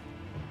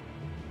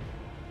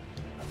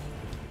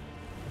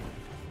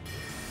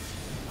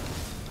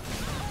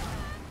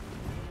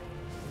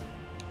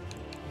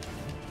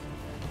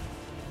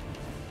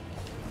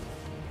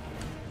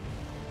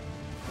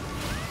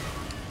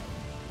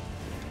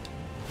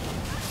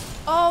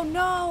 Oh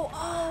no!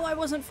 Oh, I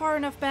wasn't far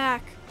enough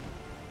back.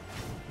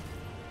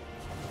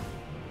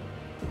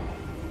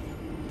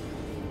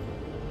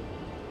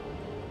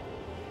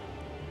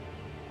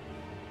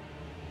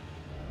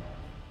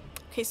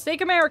 Okay,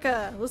 Steak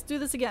America! Let's do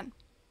this again.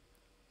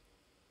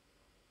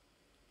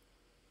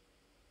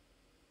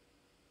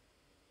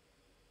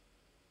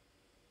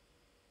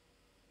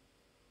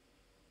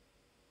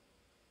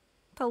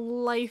 The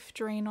life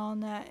drain on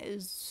that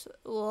is...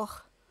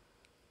 ugh.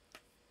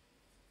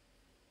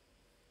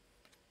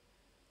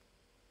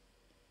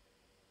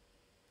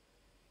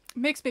 It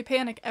makes me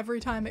panic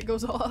every time it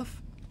goes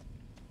off.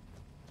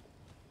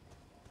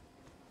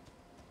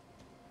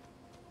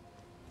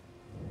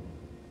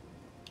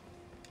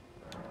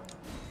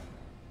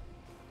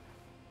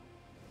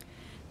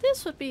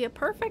 This would be a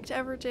perfect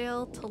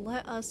Everdale to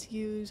let us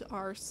use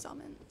our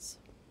summons.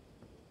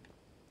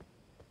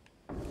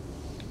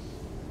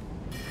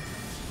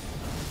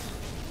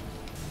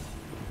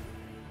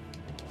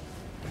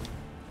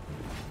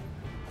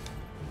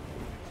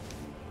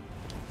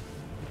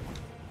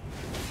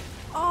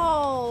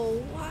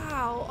 Oh,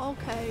 wow,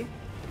 okay.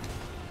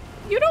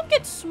 You don't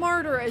get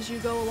smarter as you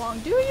go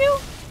along, do you?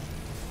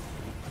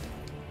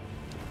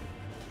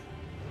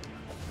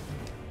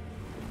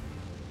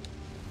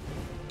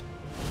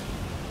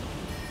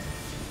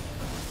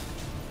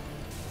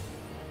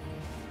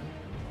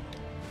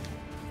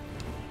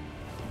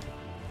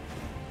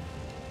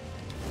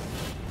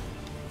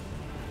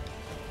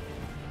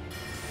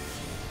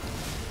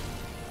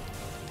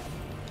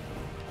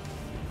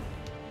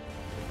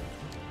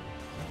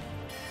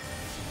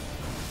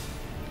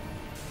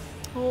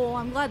 Oh,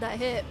 I'm glad that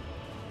hit.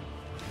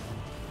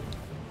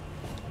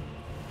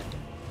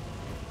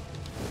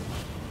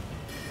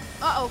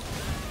 Uh-oh.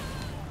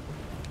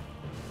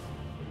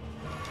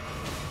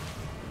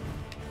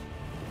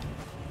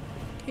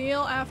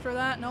 Heal after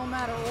that no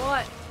matter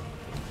what.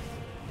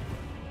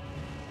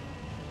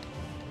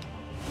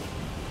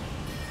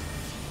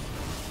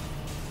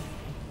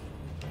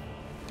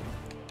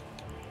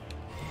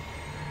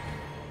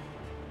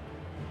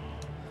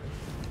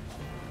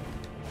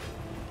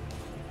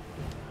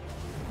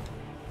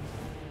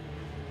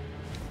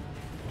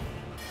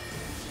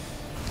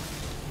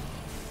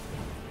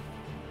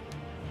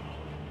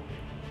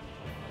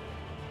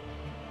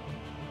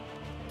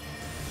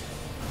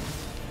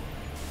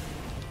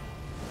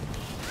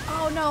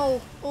 Oh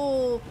no!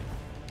 Oh.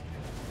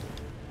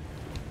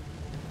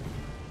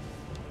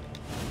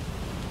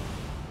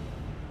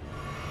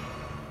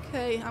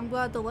 Okay, I'm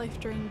glad the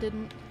life drain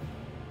didn't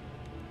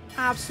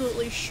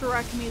absolutely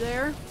Shrek me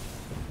there.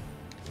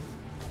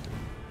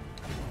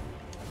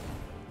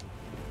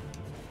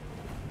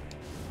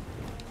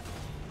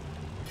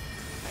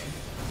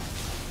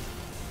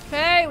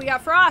 Okay, we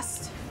got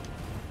Frost.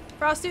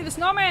 Frosty the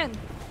Snowman.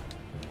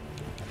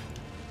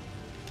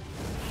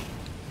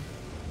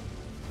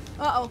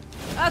 Uh-oh,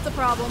 that's a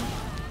problem.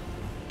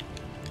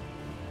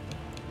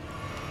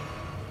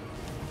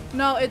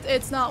 No,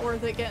 it's not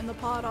worth it getting the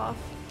pot off.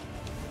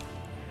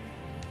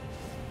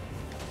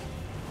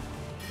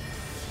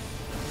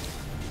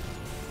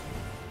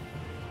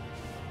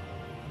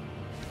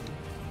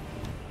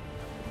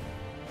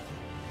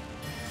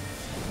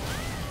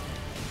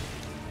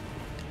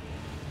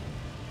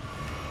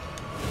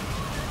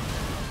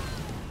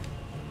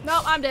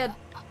 No, I'm dead.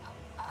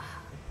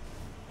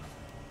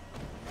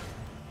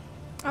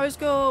 I always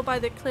go by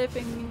the cliff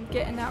and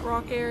get in that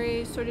rock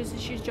area so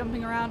as she's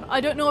jumping around.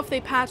 I don't know if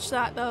they patched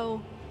that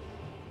though.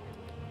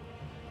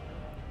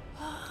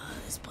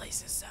 This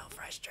place is so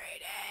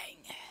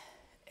frustrating.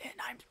 And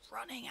I'm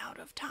running out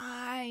of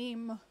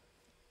time.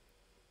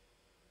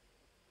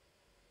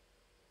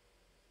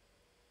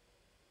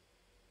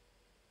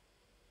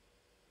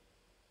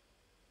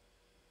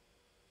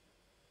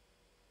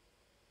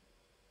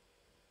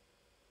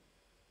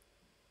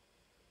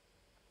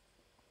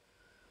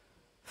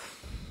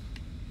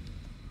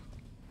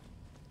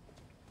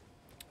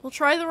 We'll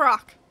try the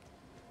rock.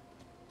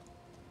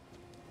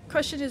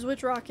 Question is,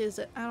 which rock is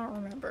it? I don't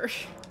remember.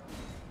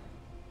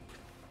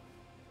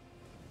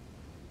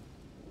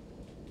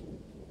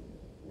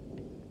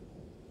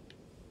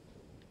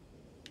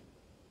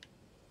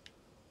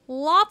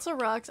 Lots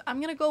of rocks. I'm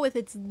gonna go with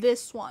it's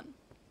this one.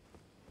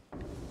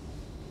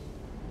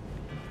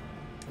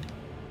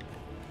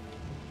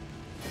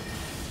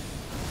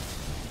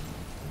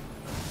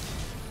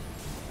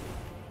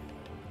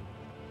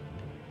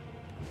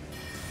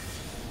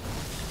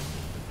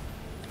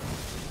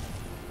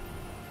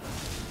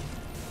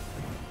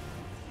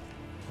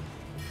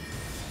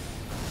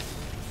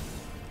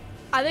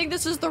 I think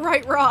this is the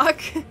right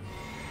rock.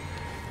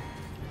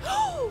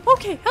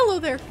 Okay, hello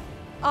there.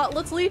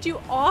 Let's lead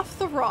you off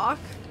the rock.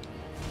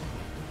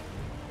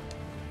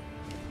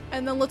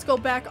 And then let's go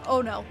back.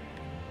 Oh no.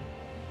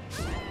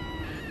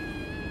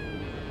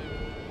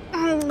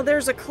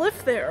 There's a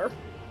cliff there.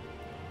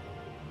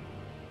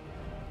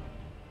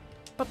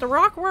 But the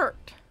rock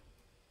worked.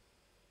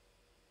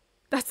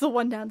 That's the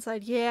one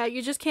downside. Yeah,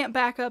 you just can't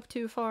back up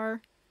too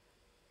far.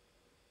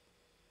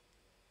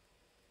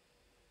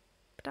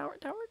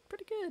 But that worked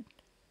pretty good.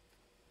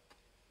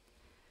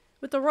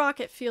 With the rock,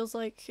 it feels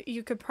like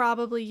you could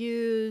probably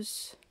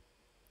use...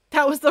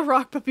 That was the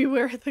rock, but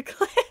beware of the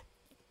cliff.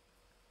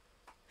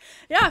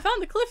 Yeah, I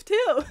found the cliff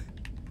too.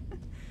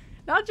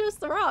 Not just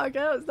the rock.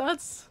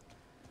 That's...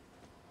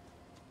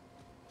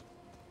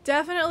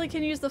 Definitely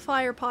can use the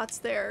fire pots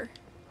there.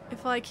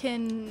 If I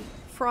can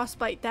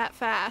frostbite that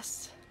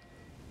fast.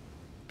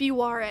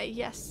 Beware,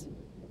 yes.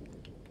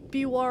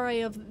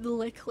 Beware of the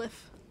lake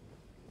cliff.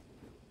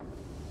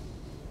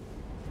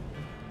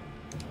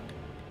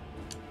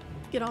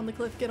 Get on the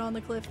cliff, get on the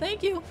cliff.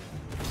 Thank you.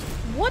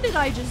 What did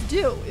I just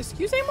do?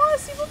 Excusez-moi,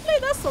 s'il vous plaît?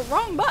 That's the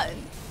wrong button.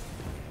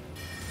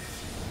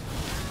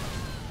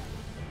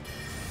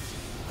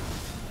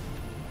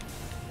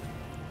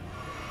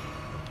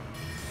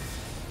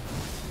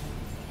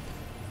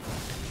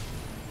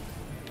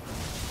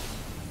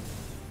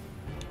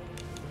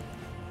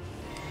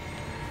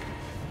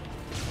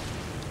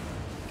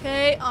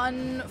 Okay,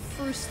 on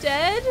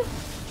Frusted.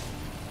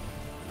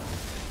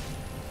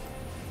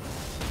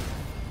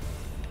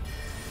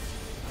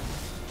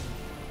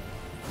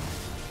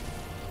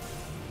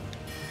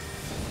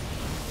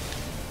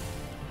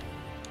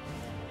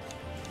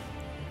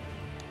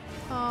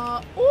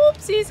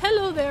 Oopsies,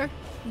 hello there.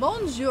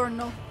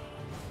 Buongiorno.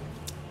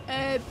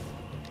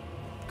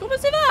 Comment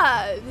ça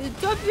va?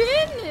 Top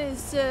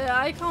is,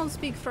 I can't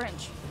speak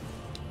French.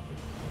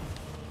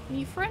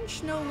 Me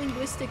French, no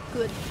linguistic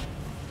good.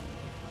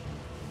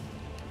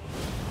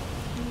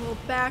 A little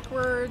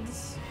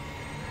backwards.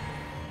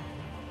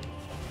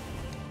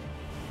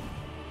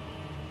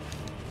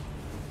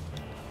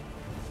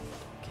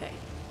 Okay.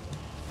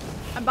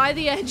 I'm by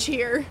the edge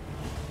here.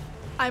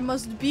 I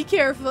must be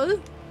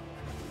careful.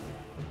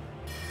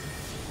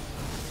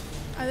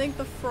 I think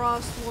the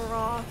frost wore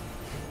off.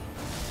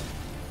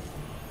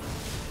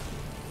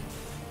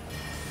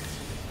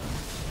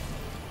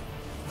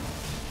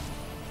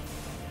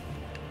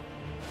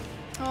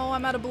 Oh,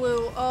 I'm out of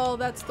blue. Oh,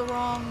 that's the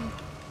wrong...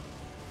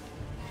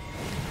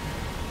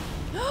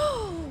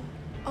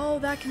 Oh,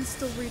 that can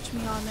still reach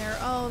me on there.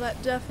 Oh,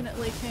 that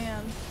definitely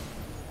can.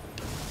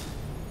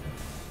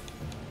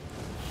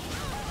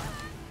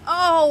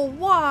 Oh,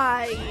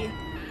 why?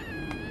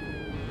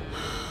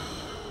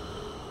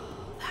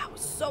 That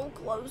was so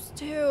close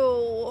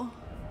too.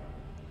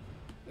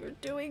 You're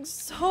doing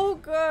so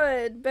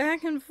good.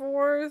 Back and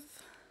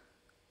forth.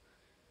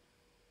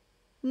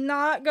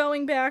 Not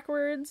going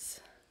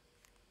backwards.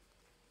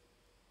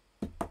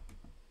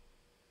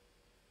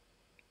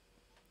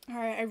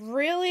 Alright, I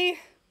really,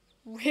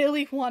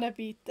 really want to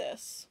beat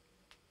this.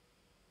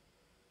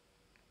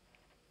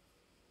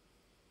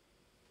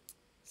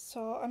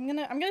 So I'm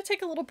gonna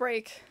take a little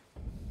break.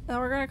 Then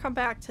we're gonna come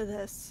back to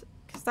this.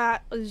 Because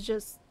that was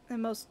just the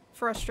most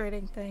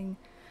frustrating thing.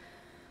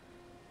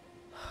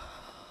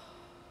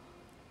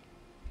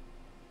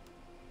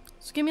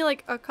 So give me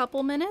like a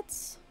couple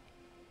minutes.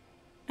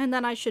 And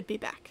then I should be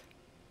back.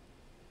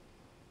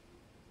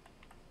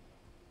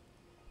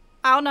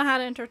 I don't know how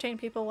to entertain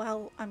people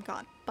while I'm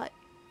gone, but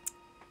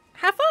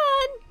have fun!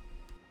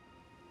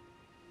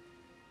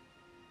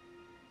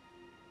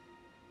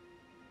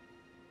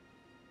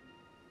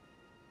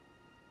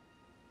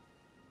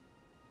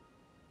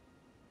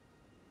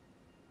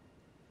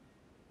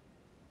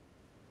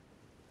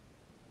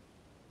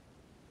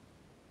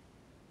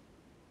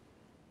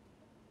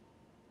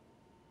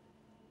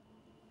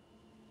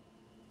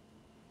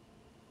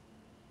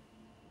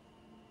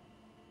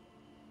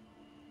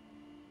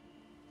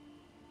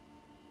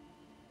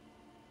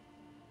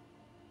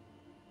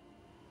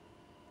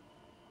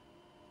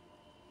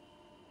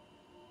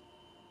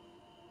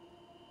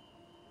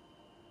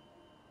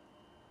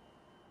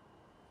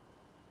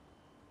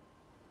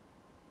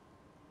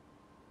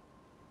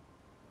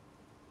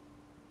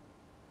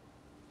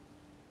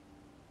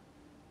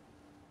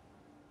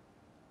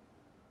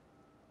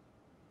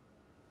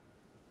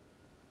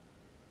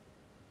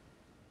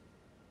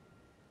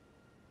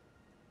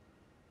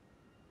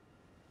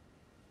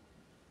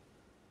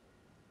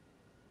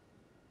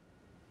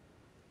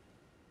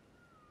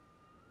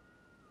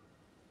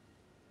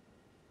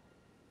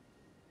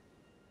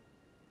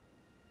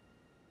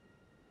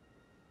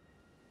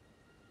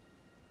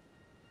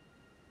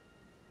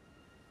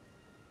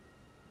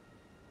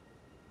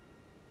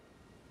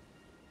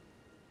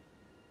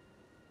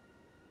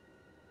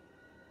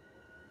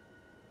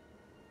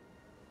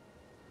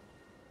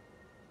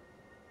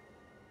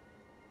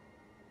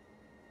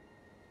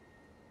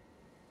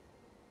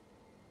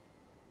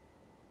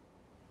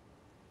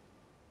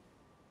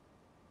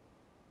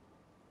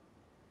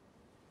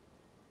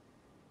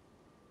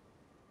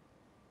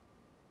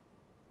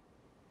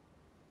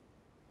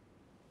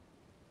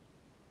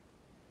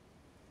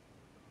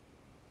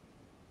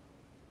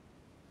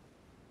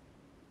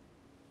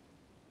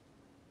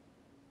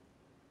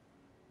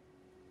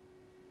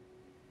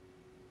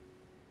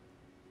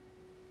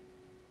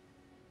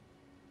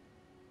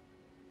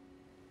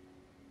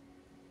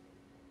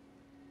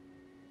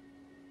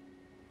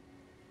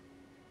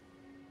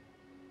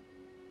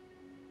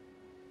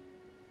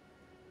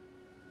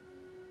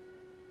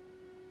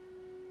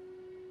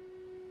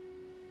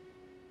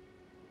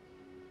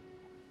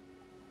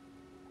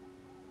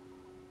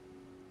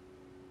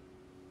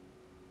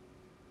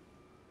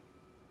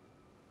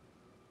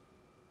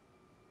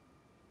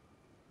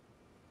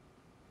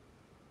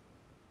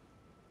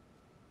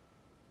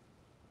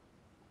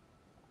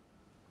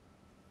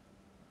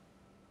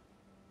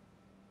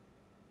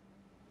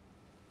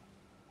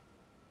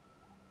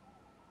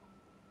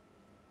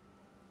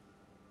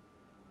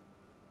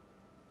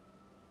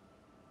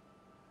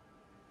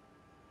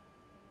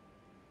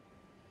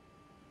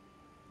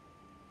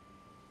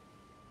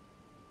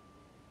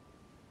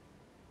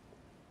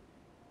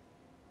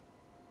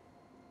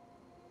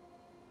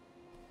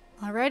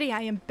 Alrighty,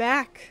 I am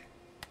back.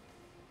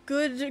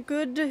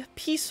 Good,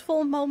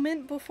 peaceful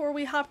moment before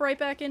we hop right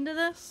back into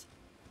this.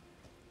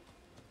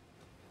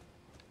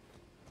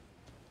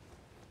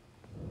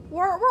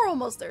 We're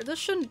almost there. This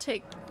shouldn't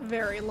take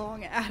very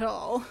long at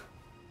all.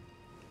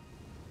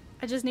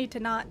 I just need to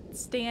not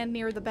stand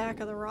near the back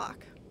of the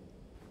rock.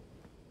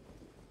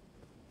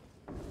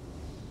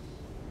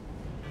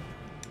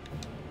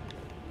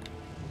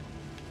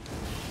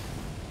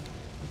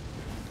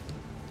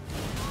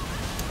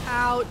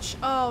 Ouch.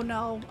 Oh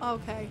no.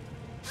 Okay.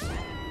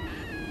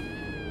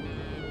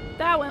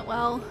 That went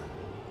well.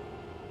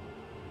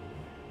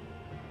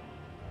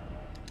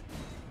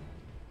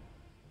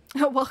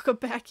 Welcome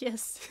back,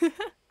 yes.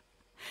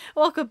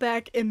 Welcome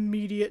back,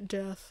 immediate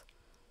death.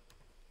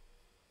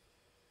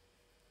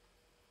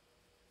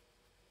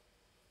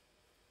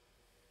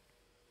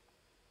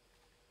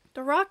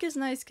 The rock is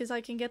nice because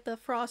I can get the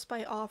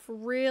frostbite off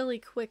really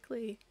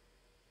quickly.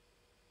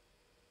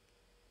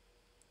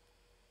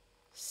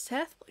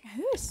 Sethbling?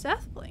 Who is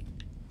Sethbling?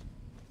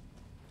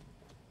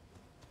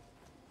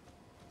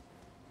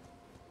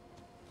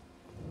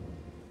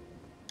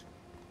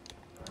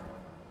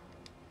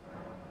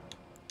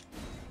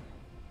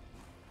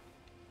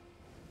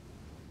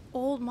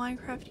 Old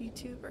Minecraft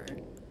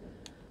YouTuber.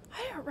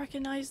 I don't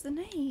recognize the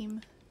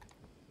name.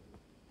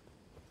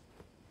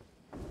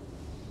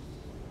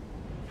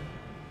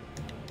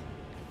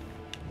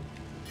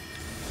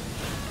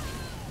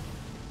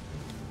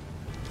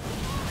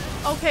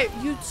 Okay,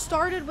 you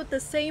started with the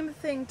same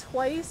thing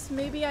twice.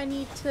 Maybe I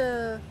need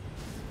to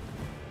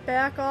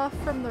back off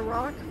from the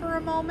rock for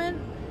a moment.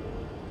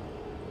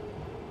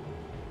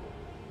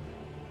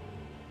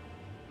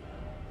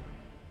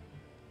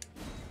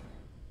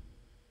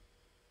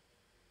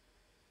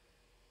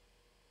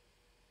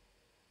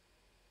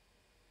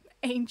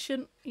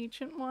 Ancient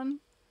one.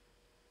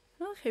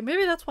 Okay,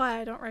 maybe that's why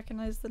I don't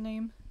recognize the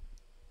name.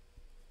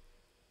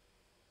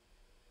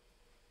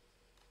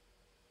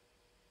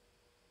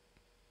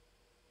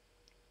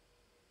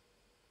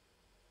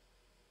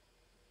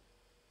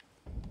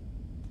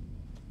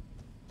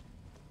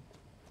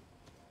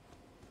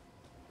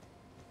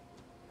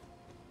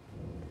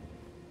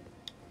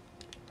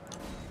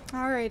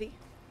 Alrighty.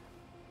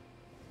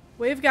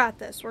 We've got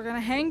this. We're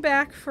gonna hang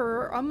back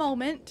for a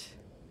moment.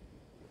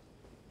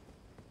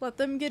 Let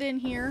them get in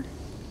here.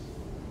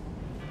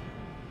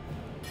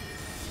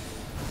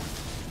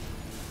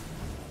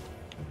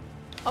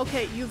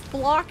 Okay, you've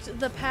blocked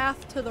the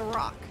path to the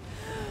rock.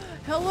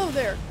 Hello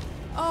there.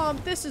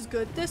 This is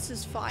good. This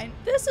is fine.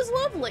 This is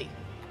lovely.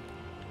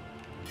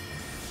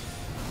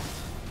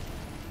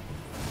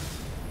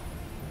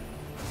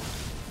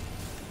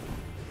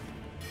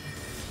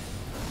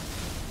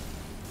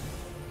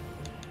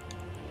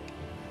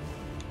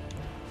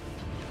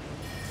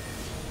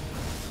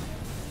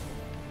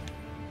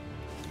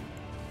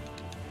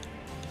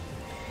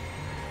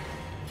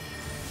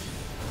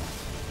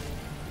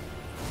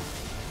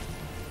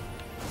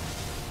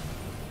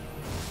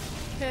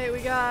 Okay, we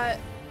got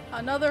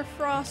another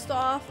frost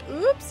off.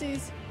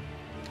 Oopsies.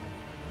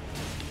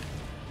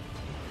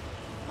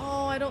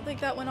 Oh, I don't think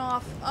that went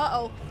off.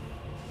 Uh-oh.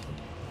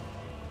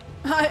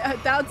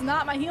 That's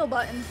not my heal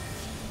button.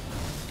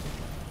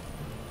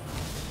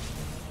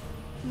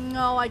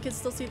 No, I can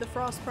still see the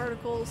frost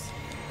particles.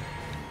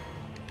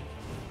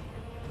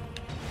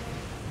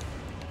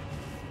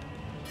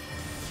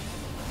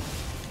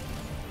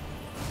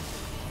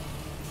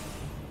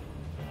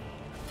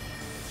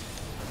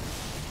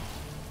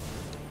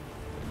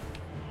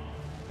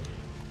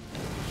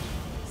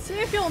 See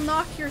if you'll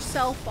knock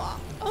yourself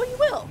off. Oh, you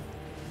will.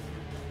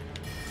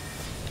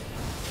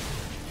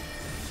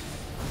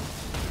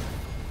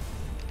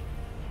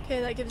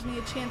 Okay, that gives me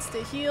a chance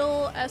to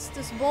heal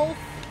Estes both.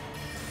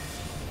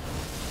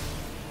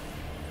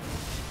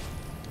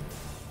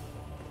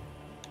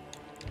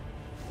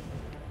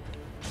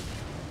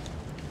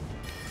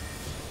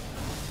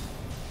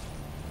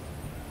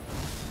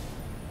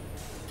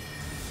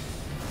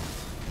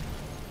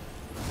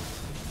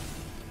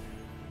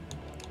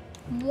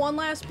 One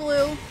last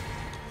blue.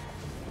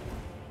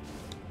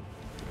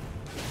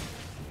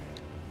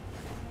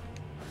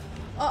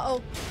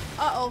 Uh-oh.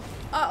 Uh-oh.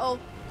 Uh-oh.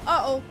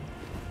 Uh-oh.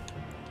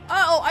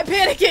 Uh-oh, I'm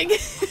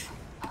panicking!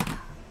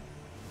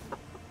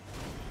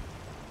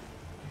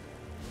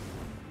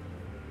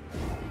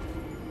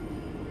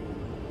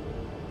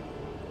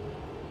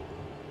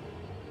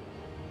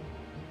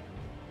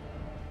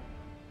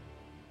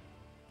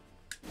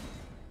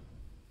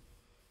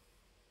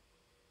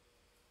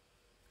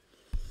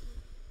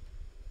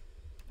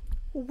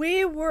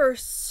 We were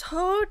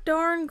so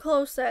darn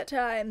close that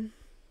time.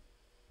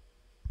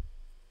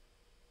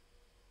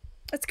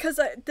 It's because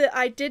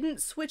I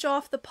didn't switch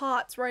off the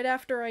pots right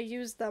after I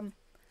used them.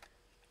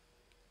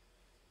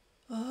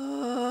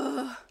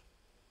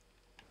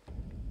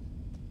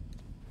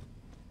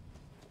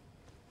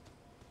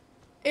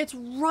 It's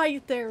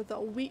right there,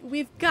 though.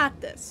 We've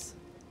got this.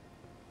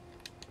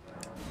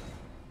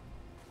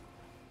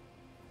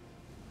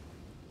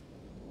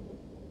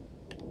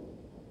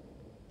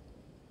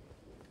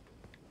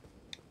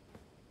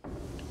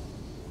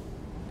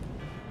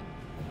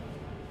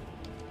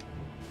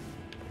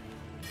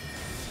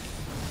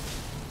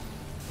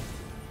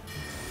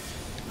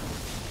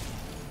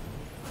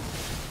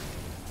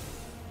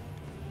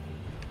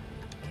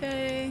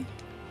 Okay.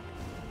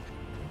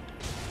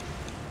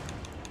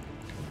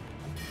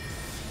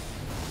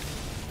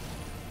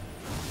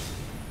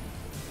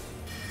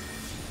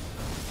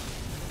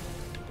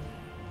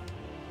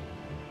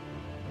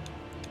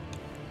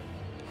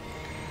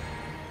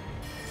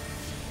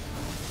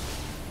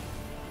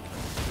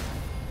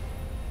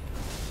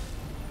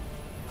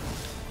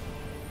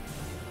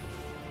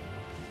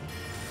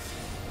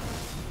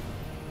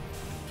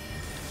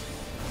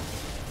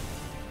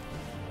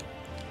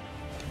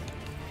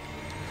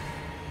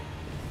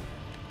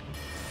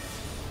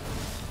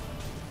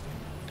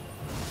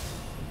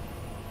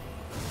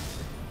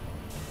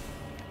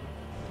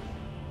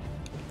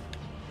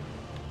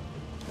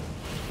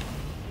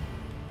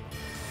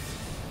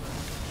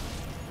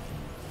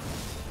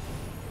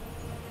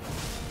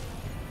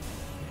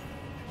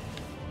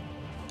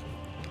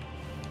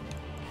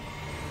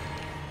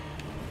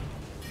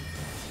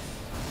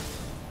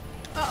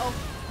 Uh-oh.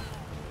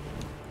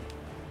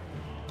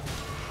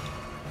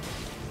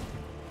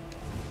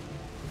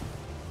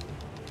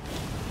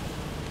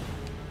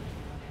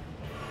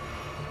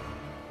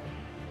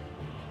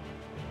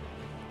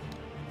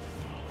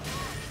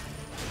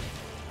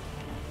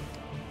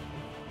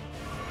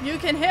 You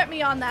can hit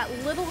me on that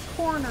little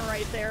corner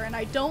right there, and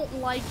I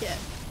don't like it.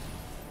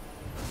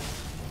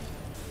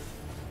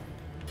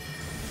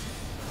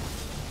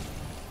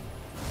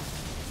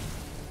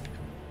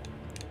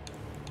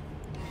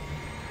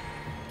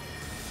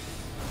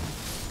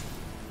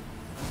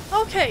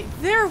 Okay,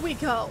 there we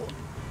go.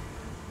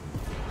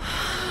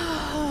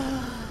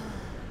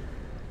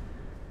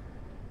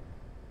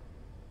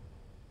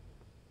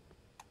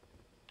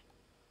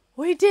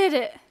 We did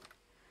it.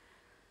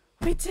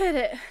 We did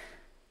it.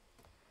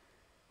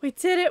 We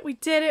did it. We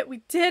did it.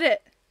 We did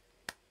it.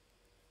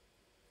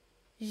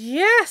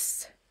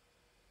 Yes.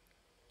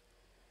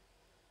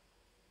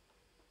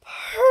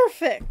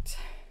 Perfect.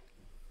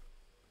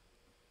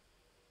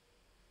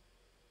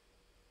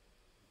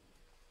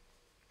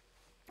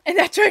 And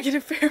that dragon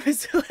of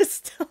Fairmazoo is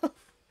still...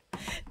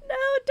 No,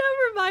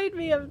 don't remind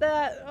me of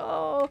that.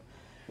 Oh,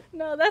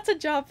 no, that's a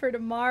job for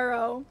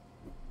tomorrow.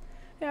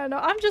 Yeah, no,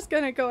 I'm just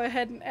gonna go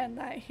ahead and end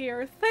that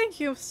here. Thank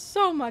you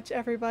so much,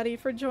 everybody,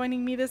 for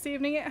joining me this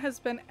evening. It has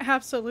been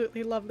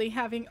absolutely lovely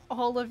having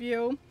all of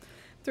you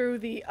through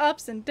the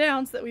ups and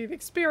downs that we've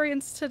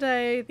experienced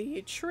today.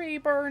 The tree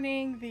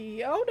burning,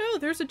 the, oh no,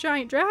 there's a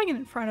giant dragon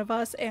in front of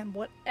us, and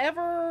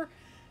whatever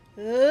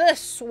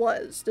this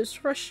was, this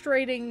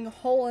frustrating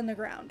hole in the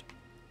ground.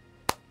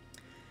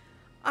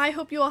 I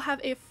hope you all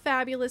have a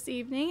fabulous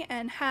evening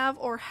and have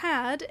or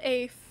had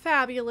a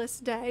fabulous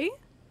day.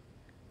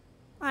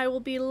 I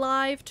will be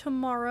live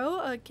tomorrow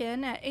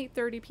again at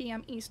 8:30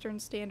 p.m. Eastern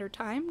Standard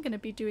Time. I'm going to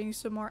be doing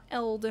some more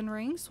Elden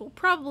Ring, so we'll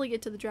probably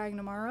get to the dragon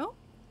tomorrow.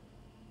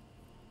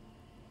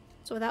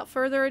 So without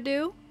further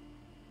ado,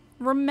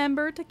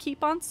 remember to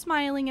keep on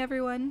smiling,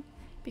 everyone,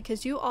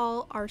 because you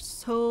all are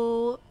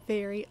so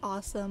very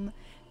awesome.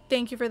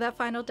 Thank you for that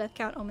final death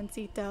count,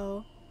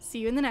 Omencito. See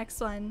you in the next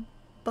one.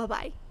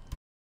 Bye-bye.